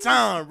wrong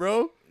time,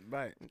 bro.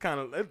 Right. Kind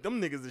of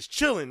them niggas is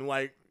chilling.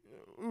 Like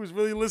we was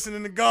really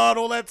listening to God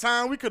all that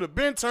time. We could have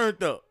been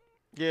turned up.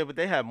 Yeah, but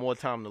they had more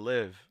time to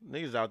live.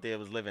 Niggas out there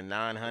was living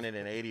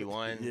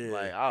 981. Yeah.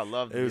 Like, I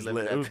love to It be was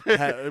living lit.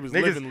 that. It was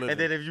Niggas, living. And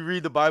then if you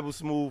read the Bible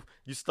smooth,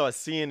 you start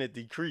seeing it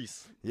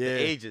decrease. Yeah. The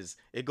ages.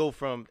 It go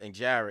from, and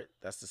Jared,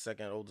 that's the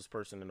second oldest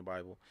person in the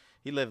Bible.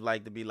 He lived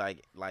like to be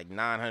like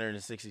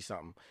 960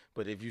 something.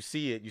 But if you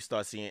see it, you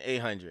start seeing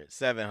 800,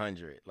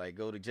 700. Like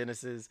go to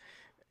Genesis,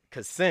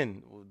 cause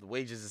sin, the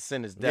wages of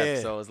sin is death.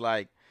 Yeah. So it's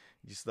like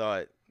you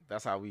start.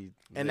 That's how we.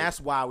 And live.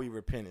 that's why we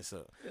repented.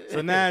 So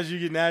now as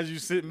you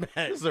sitting back,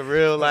 It's a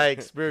real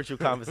like spiritual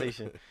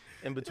conversation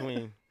in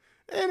between.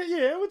 and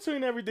in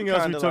between everything else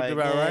we Kinda talked like,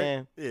 about, right?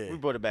 man, Yeah, We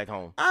brought it back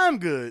home. I'm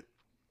good.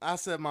 I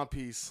said my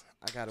piece.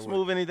 I gotta work.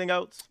 Smooth. Anything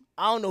else?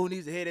 I don't know who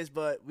needs to hear this,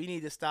 but we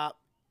need to stop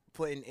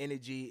putting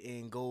energy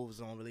and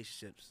goals on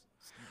relationships.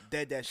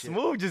 Dead that shit.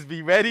 Smooth just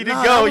be ready to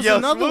Nah, go, that was yo.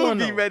 another Smooth one,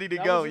 be though. ready to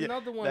That go. was Yeah,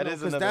 another one, that though, is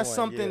 'cause another that's one,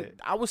 something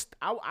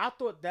yeah. I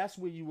thought that's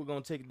where you were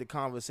gonna take the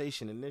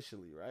conversation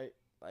initially, right?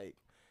 Like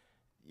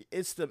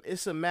it's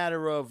a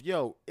matter of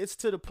it's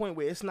to the point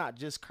where it's not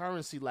just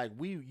currency. Like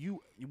we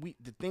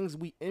the things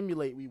we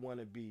emulate, we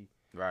want to be.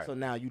 Right. So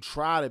now you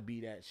try to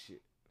be that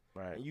shit.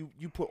 Right. And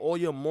you put all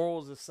your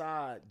morals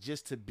aside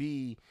just to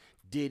be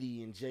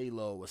Diddy and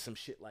J-Lo or some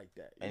shit like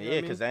that. You And know yeah, what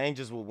I because mean? that ain't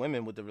just with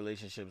women with the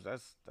relationships.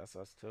 That's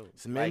us too.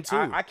 It's men Like,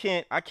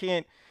 too. I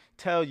can't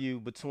tell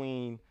you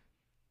between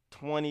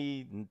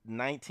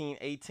 2019,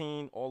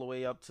 18, all the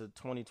way up to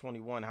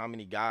 2021 how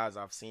many guys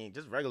I've seen,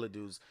 just regular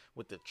dudes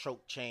with the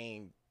choke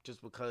chain,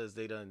 just because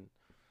they done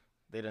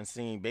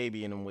seen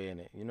baby in them wearing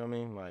it. You know what I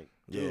mean? Like,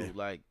 dude, Yeah.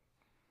 like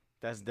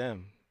that's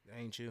them. That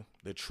ain't you.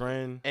 The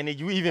trend. And then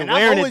you even And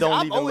wearing I've it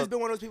don't even always look. been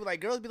one of those people. Like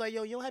girls be like,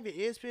 "Yo, you don't have your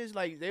ears pierced."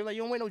 Like they're like,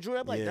 "You don't wear no jewelry."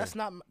 I'm like, Yeah. "That's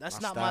not My my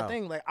style.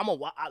 thing." Like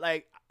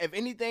like if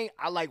anything,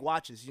 I like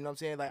watches. You know what I'm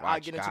saying? Like I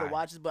Watch get into the guy.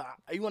 watches, but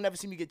you will never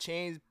see me get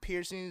chains,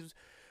 piercings.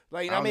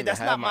 Like you I know what I don't mean? even That's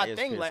have not my my ears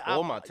thing. pierced Like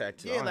or my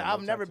tattoo. I Yeah, don't like have I've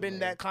no never tattoo, been man.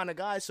 that kind of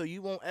guy. So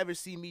you won't ever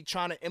see me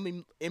trying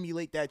to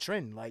emulate that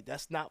trend. Like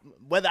that's not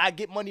whether I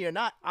get money or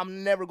not.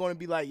 I'm never going to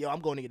be like, "Yo, I'm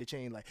going to get a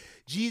chain." Like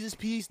Jesus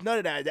piece, none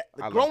of that.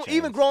 I love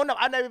Even chains. growing up,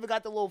 I never even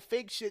got the little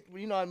fake shit.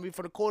 You know what I mean?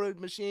 For the quarter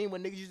machine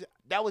when niggas used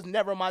that was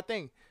never my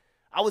thing.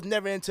 I was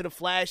never into the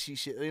flashy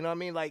shit. You know what I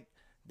mean? Like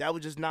that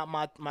was just not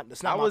my.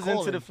 That's not I my was into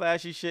calling. the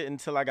flashy shit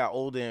until I got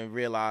older and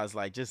realized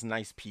like just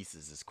nice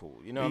pieces is cool.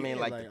 You know what I mean?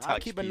 Yeah, Like the touch I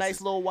keep a nice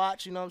pieces. little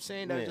watch. You know what I'm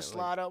saying? That Yeah, just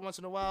like- slide up once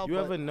in a while. You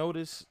but ever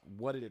notice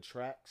what it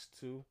attracts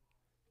to?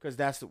 Because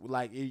that's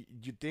like you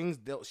things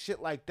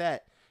shit like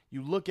that.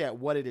 You look at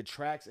what it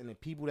attracts and the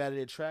people that it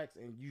attracts,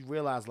 and you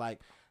realize like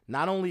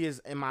not only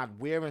am I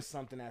wearing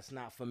something that's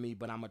not for me,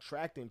 but I'm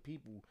attracting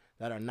people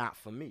that are not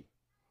for me.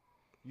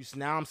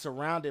 Now I'm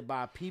surrounded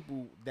by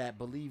people that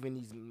believe in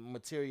these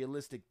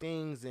materialistic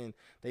things and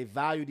they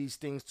value these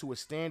things to a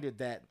standard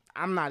that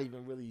I'm not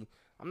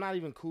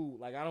even cool.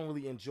 Like I don't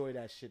really enjoy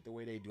that shit the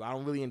way they do. I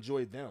don't really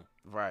enjoy them.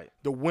 Right.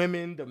 The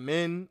women, the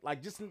men,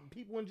 like just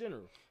people in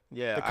general.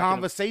 Yeah. The I can-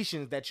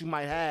 conversations that you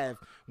might have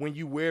when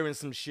you wearing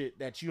some shit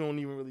that you don't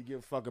even really give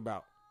a fuck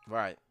about.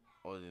 Right.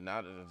 Or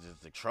now there's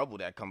just the trouble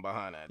that come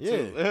behind that Yeah.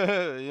 too.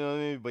 You know what I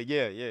mean? But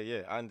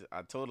yeah.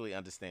 I totally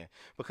understand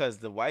because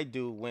the white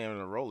dude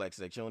wearing a Rolex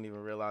that you don't even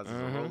realize is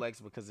a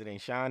Rolex because it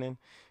ain't shining.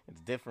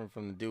 It's different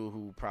from the dude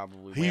who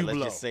probably wearing, let's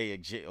Hublot. just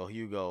say or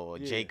Hugo or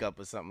Yeah. Jacob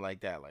or something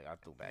like that. Like I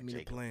threw back Give me the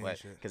Jacob, plain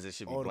shit. because it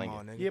should be Audemars,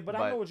 blinging. nigga. Yeah, but I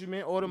But- know what you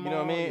mean. Audemars. You know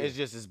what I mean? yeah.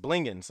 It's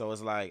blinging. So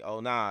it's like,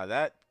 oh nah,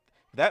 that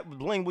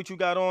bling what you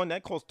got on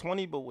that costs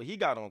 20, but what he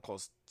got on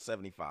costs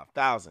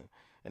 75,000,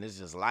 and it's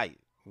just light.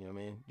 You know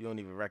what I mean? You don't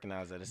even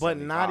recognize that it's But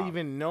 75. not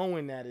even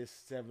knowing that it's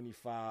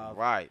 75.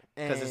 Right.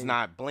 Because it's And-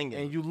 not blinging.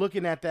 And you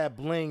looking at that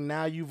bling,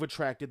 now you've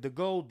attracted the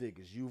gold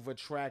diggers. You've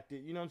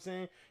attracted, you know what I'm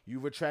saying?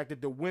 You've attracted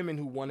the women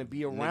who want to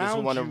be around Niggas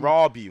who want to you.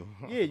 rob you.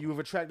 Yeah, you've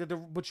attracted the,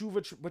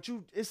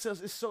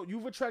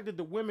 you've attracted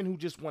the women who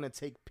just want to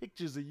take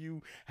pictures of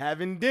you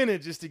having dinner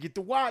just to get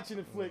to watching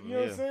the flick. You know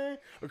what I'm Yeah. saying?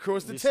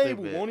 Across the You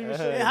table, stupid. won't even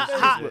show Yeah, you Yeah, the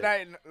how,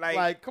 face.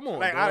 Like, come on,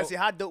 like bro. honestly,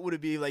 how dope would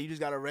it be? Like you just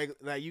got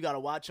like you got a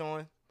watch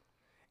on,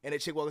 and a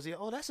chick walks in.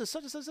 Oh, that's a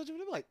such and such. They're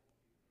like,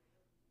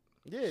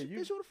 Yeah, you.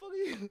 bitch, who the fuck are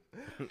you?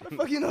 How the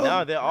fuck you know?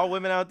 No, there are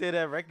women out there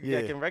that,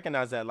 Yeah. that can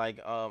recognize that. Like,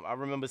 I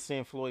remember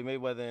seeing Floyd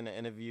Mayweather in an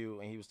interview,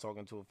 and he was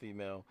talking to a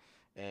female,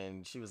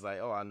 and she was like,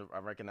 "Oh, I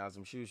recognize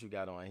them shoes you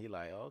got on." He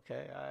like,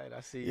 "Okay, all right,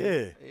 I see." you."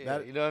 Yeah, Yeah,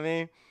 you know what I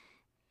mean?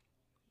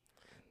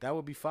 That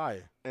would be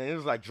fire. And it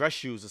was like dress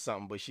shoes or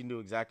something, but she knew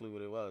exactly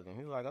what it was, and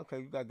he was like, "Okay,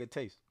 you got good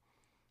taste."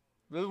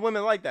 There's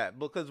women like that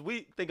because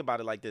we think about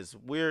it like this: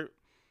 we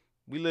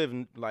live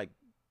in, like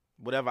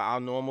whatever our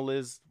normal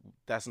is,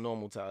 that's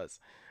normal to us.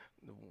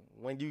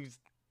 When you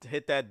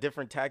hit that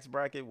different tax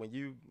bracket, when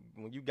you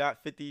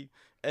got 50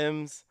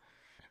 M's,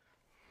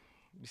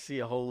 you see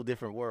a whole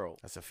different world.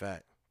 That's a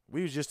fact.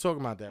 We was just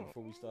talking about that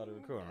before we started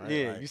recording, right?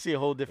 Yeah, Like, you see a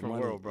whole different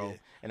money, world, bro. yeah.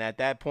 And at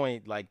that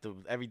point, like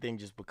everything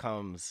just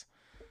becomes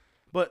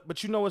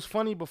But you know what's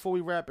funny? Before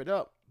we wrap it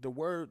up,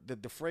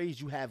 the phrase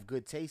 "you have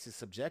good taste" is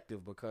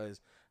subjective because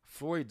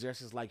Floyd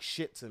dresses like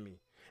shit to me,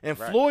 and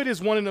Right. Floyd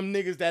is one of them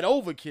niggas that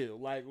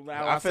overkill. Like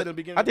I said at the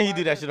beginning, I think he of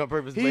do the that podcast. shit on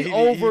purpose. He but he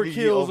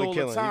overkills all the overkilling.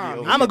 He be time.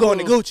 overkilling. I'ma go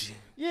into Gucci.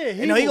 Yeah,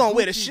 he You know, he will gonna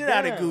wear the Gucci shit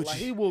out of down. Gucci. Like,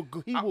 he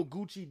will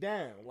Gucci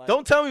down. Like,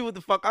 Don't tell me what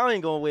the fuck I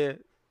ain't gonna wear.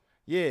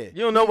 yeah. You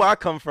don't know where I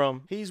come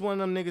from. He's one of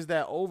them niggas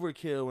that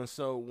overkill, and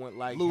so when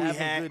like Louis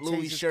having hat, good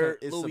Louis taste shirt,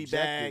 is Louis subjective.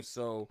 bag,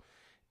 So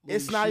Louis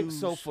it's not shoes.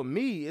 so for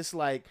me. It's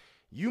like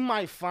you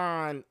might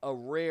find a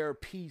rare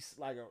piece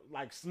like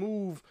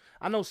Smooth.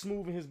 I know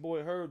Smooth and his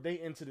boy Herb. They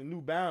into the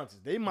New Balances.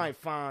 They might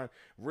find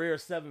rare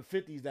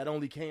 750s that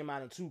only came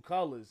out in 2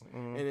 colors,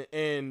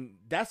 and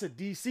that's a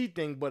DC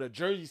thing. But a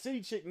Jersey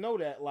City chick know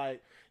that.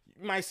 Like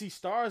you might see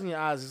stars in your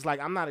eyes. It's like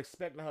I'm not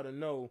expecting her to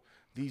know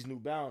these New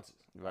Balances.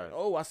 Right. Like,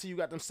 oh, I see you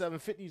got them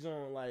 750s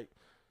on. Like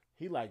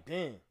he like,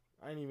 damn,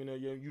 I didn't even know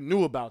you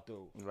knew about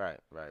those. Right.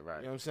 You know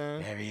what I'm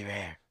saying? Very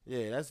rare.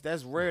 Yeah,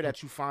 that's rare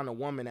that you find a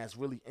woman that's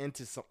really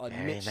into a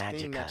Very niche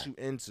thing that magical.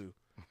 you into.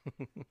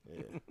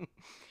 Yeah.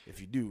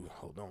 If you do,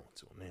 hold on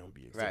to them. They don't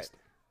be existing. Right.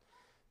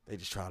 They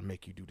just try to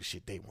make you do the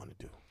shit they want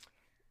to do.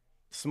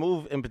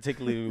 Smooth in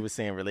particular, we was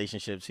saying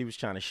relationships. He was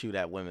trying to shoot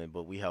at women,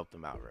 but we helped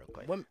him out real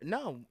quick.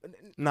 No,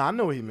 Nah, I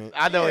know what he meant.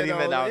 I know what he yeah,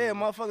 meant. no, out. yeah,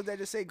 motherfuckers that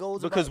just say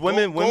goals Because about,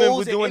 women goals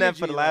were and doing that energy,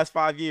 for the like, last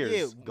 5 years.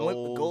 Yeah,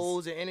 goals.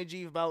 goals and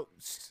energy about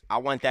I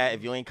want that.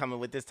 If you ain't coming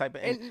with this type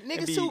of and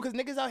niggas too, because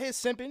niggas out here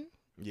simping.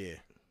 Yeah.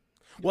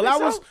 Well,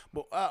 think I was.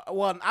 so?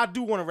 Well, I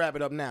do want to wrap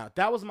it up now.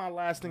 That was my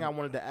last thing I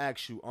wanted to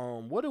ask you.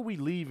 What are we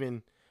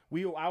leaving?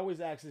 I always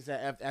ask this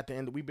at the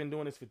end. We've been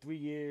doing this for 3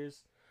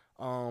 years.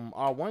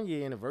 Our 1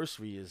 year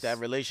anniversary is that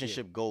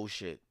relationship goal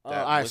shit. all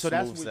That right, what so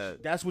Smooth said.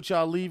 that's what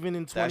y'all leaving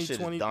in That shit is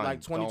 2020, done.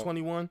 like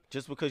 2021.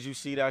 Just because you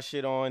see that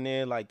shit on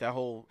there, like that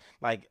whole,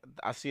 like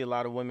I see a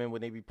lot of women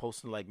when they be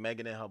posting like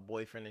Megan and her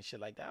boyfriend and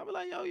shit like that. I be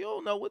like, yo, you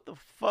don't know what the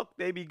fuck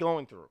they be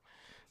going through,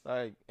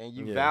 like, and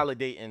you Yeah.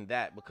 validating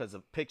that because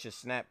a picture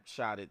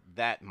snapshotted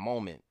that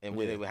moment and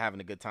where Yeah. they were having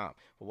a good time.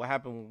 But what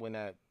happened when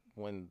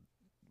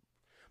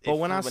But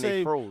when I they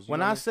say froze, you when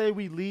know I what say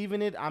we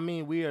leaving it, I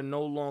mean we are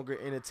no longer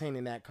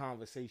entertaining that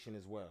conversation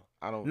as well.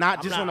 I don't, Not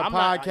I'm just not- on the I'm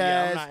not- podcast,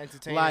 yeah, I'm not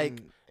entertaining-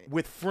 like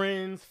with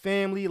friends,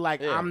 family.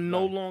 Like Yeah, I'm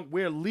no right. longer.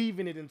 We're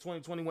leaving it in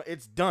 2021.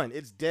 It's done.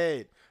 It's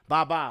dead.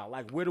 Bye bye.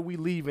 Like where are we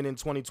leaving in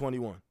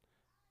 2021?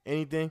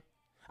 Anything?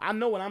 I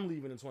know what I'm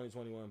leaving in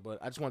 2021, but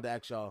I just wanted to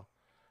ask y'all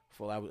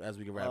as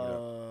we can wrap it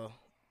up.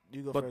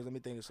 You go But first. Let me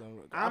think of something.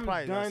 I'm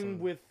probably got done something.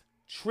 with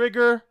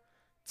trigger,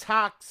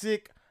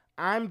 toxic.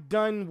 I'm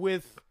done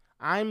with.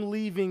 I'm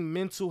leaving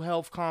mental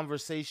health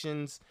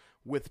conversations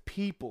with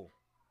people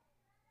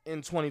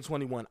in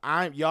 2021.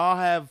 Y'all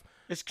have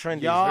it's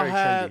trendy. y'all it's very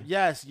have trendy.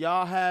 yes,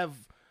 y'all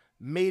have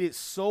made it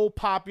so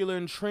popular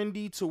and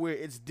trendy to where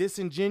it's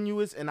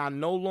disingenuous, and I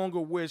no longer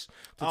wish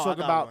to Oh, I talk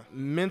got about one.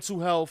 mental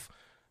health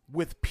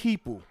with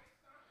people.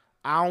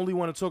 I only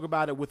want to talk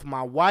about it with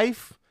my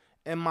wife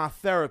and my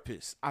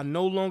therapist. I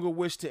no longer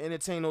wish to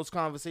entertain those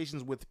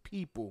conversations with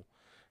people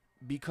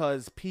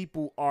because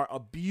people are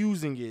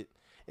abusing it,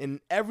 and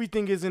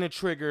everything isn't a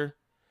trigger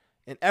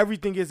and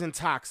everything isn't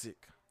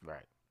toxic.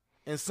 Right.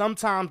 And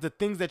sometimes the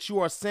things that you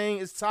are saying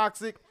is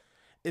toxic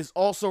is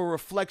also a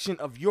reflection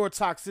of your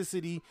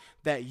toxicity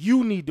that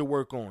you need to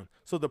work on.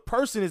 So the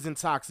person isn't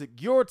toxic,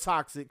 you're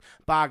toxic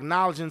by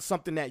acknowledging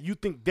something that you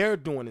think they're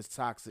doing is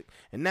toxic.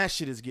 And that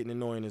shit is getting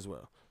annoying as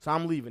well. So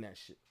I'm leaving that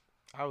shit.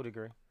 I would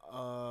agree.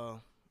 I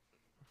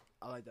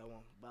like that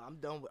one, but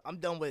I'm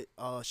done with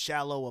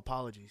shallow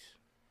apologies.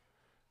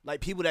 Like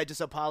people that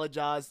just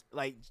apologize,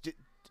 like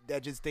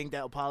that just think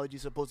that apology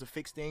is supposed to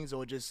fix things,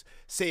 or just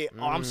say,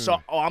 "Oh,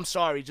 I'm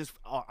sorry." Just,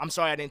 "I'm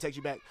sorry, I didn't text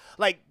you back."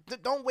 Like,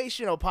 don't waste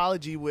your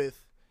apology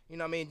with, You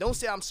know what I mean? Don't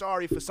say I'm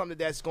sorry for something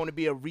that's going to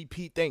be a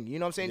repeat thing. You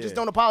know what I'm saying? Just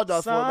don't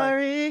apologize for it. Like,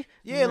 Sorry.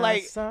 yeah,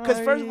 like, because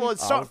first of all,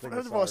 I was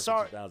thinking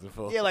sorry.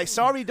 2004. Yeah, like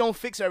sorry don't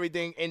fix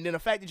everything, and then the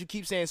fact that you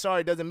keep saying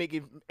sorry doesn't make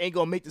it ain't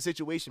gonna make the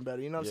situation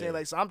better. You know what I'm saying?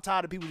 Like, so I'm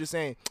tired of people just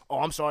saying, "Oh,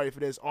 I'm sorry for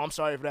this. Oh, I'm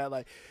sorry for that."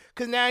 Like,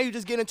 because now you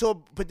just get into a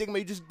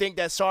predicament. You just think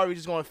that sorry is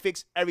just gonna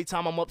fix every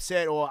time I'm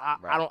upset or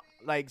I don't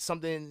like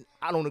something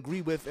I don't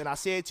agree with, and I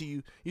say it to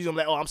you. You're gonna be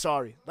like, "Oh, I'm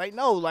sorry." Like,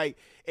 no, like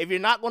if you're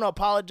not gonna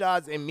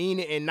apologize and mean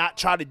it and not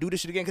try to do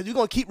this shit again, because you're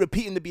gonna keep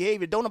repeating the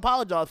behavior. Don't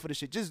apologize for the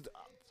shit. Just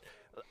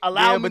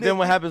allow me. But then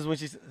what happens when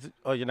she says,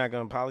 "Oh, you're not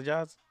gonna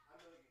apologize"?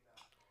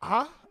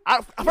 Huh?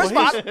 First of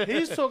all,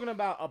 He's talking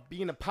about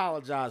being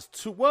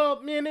apologized to.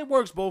 Well, man, it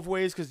works both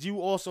ways because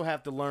you also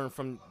have to learn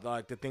from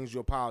like the things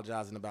you're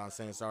apologizing about and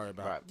saying sorry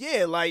about. Right.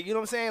 yeah, like you know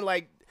what I'm saying.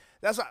 Like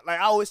that's what, like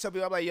I always tell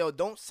people. I'm like, yo,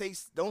 don't say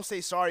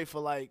sorry for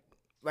like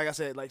I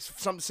said, like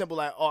something simple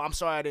like, oh, I'm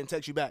sorry I didn't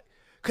text you back.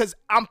 Cause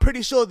I'm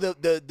pretty sure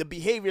the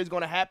behavior is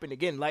gonna happen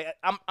again. Like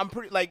I'm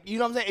pretty like you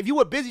know what I'm saying. If you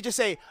were busy, just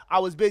say I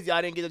was busy.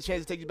 I didn't get a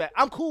chance to text you back.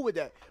 I'm cool with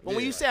that. But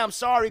when you say I'm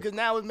sorry, because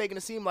now it's making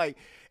it seem like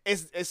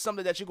it's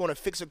something that you're gonna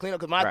fix or clean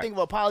up. Because when I think of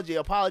apology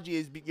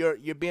is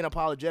you're being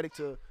apologetic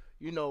to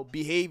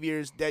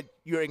behaviors that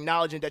you're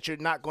acknowledging that you're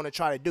not gonna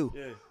try to do.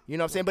 Yeah. You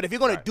know what I'm saying. But if you're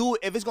gonna do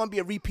it, if it's gonna be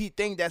a repeat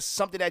thing, that's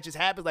something that just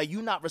happens. Like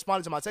you not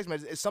responding to my text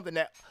message, it's something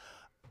that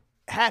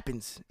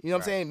happens. You know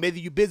what I'm saying?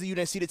 Maybe you're busy, you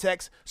didn't see the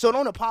text. So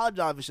don't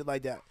apologize for shit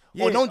like that.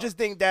 Yeah. Or don't just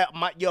think that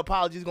your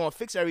apology is going to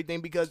fix everything,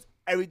 because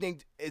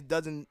everything it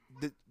doesn't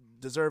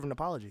deserve an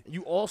apology.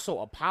 You also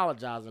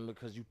apologizing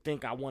because you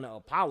think I want to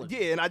apologize.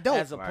 Yeah, and I don't.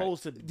 As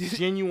opposed to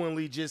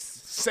genuinely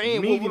just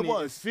saying meaning what it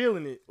was. and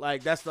feeling it.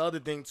 Like that's the other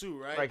thing too,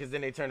 right? Right, because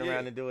then they turn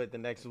around and do it the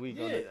next week.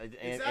 Yeah, On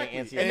the,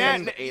 exactly.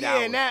 and 8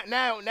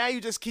 hours. now you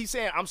just keep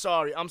saying I'm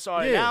sorry.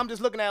 Yeah. Now I'm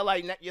just looking at it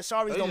like your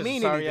sorries don't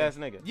mean sorry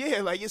anything. ass nigga.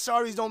 Yeah, like your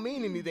sorries don't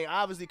mean anything,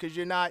 obviously, because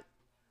you're not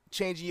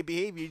changing your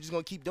behavior. You're just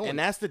gonna keep doing And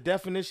it. that's the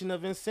definition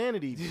of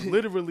insanity.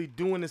 Literally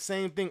doing the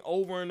same thing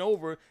over and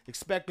over,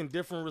 expecting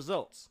different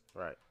results.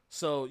 Right.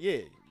 So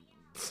yeah.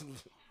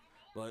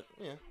 But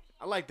yeah,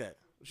 I like that.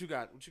 What you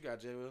got,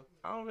 J. Will?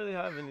 I don't really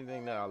have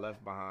anything that I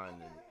left behind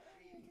in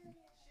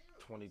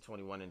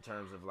 2021 in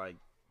terms of like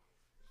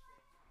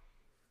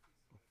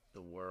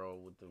the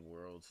world with the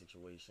world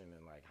situation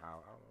and like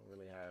how I don't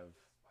really have.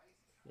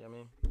 You know what I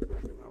mean?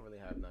 I don't really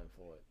have nothing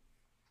for it.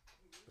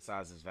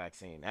 Besides this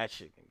vaccine, that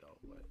shit can go,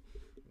 but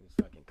it's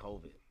fucking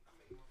COVID.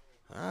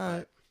 All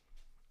right.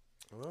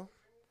 Well,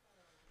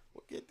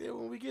 we'll get there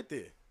when we get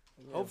there.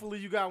 Yeah. Hopefully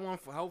you got one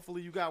for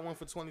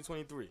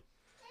 2023.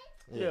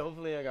 Yeah,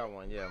 hopefully I got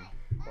one. Yeah,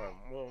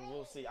 well,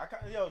 we'll see.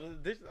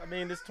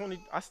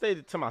 I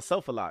stayed to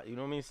myself a lot. You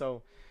know what I mean?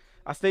 So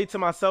I stayed to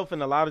myself,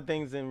 and a lot of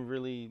things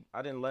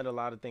I didn't let a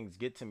lot of things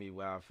get to me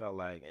where I felt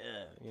like,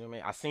 you know what I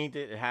mean? I seen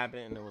it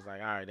happened, and it was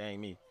like, all right, that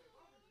ain't me.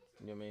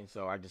 You know what I mean?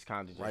 So I just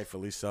kind of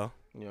rightfully so.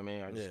 You know what I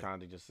mean? I just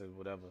kind of just said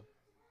whatever.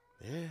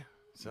 Yeah.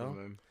 So. You know what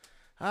I mean?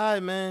 All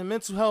right, man.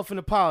 Mental health and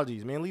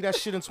apologies, man. Leave that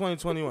shit in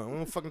 2021. We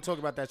don't fucking talk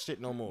about that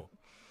shit no more.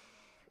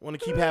 Want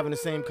to keep having the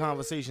same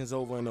conversations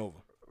over and over.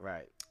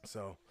 Right.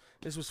 So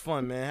this was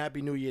fun, man.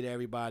 Happy New Year to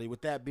everybody. With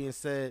that being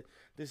said,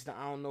 this is the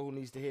I Don't Know Who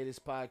Needs to Hear This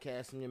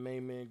podcast. And your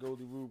main man,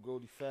 Goldie Rube,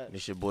 Goldie Fat.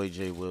 It's your boy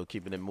J. Will,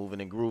 keeping it moving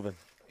and grooving.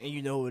 And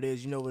you know what it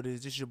is.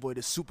 This is your boy,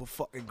 the super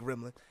fucking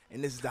gremlin.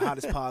 And this is the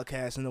hottest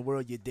podcast in the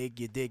world. You dig.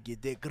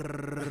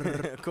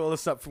 Call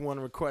us up for one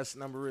request.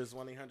 Number is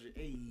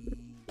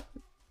 1-800-8.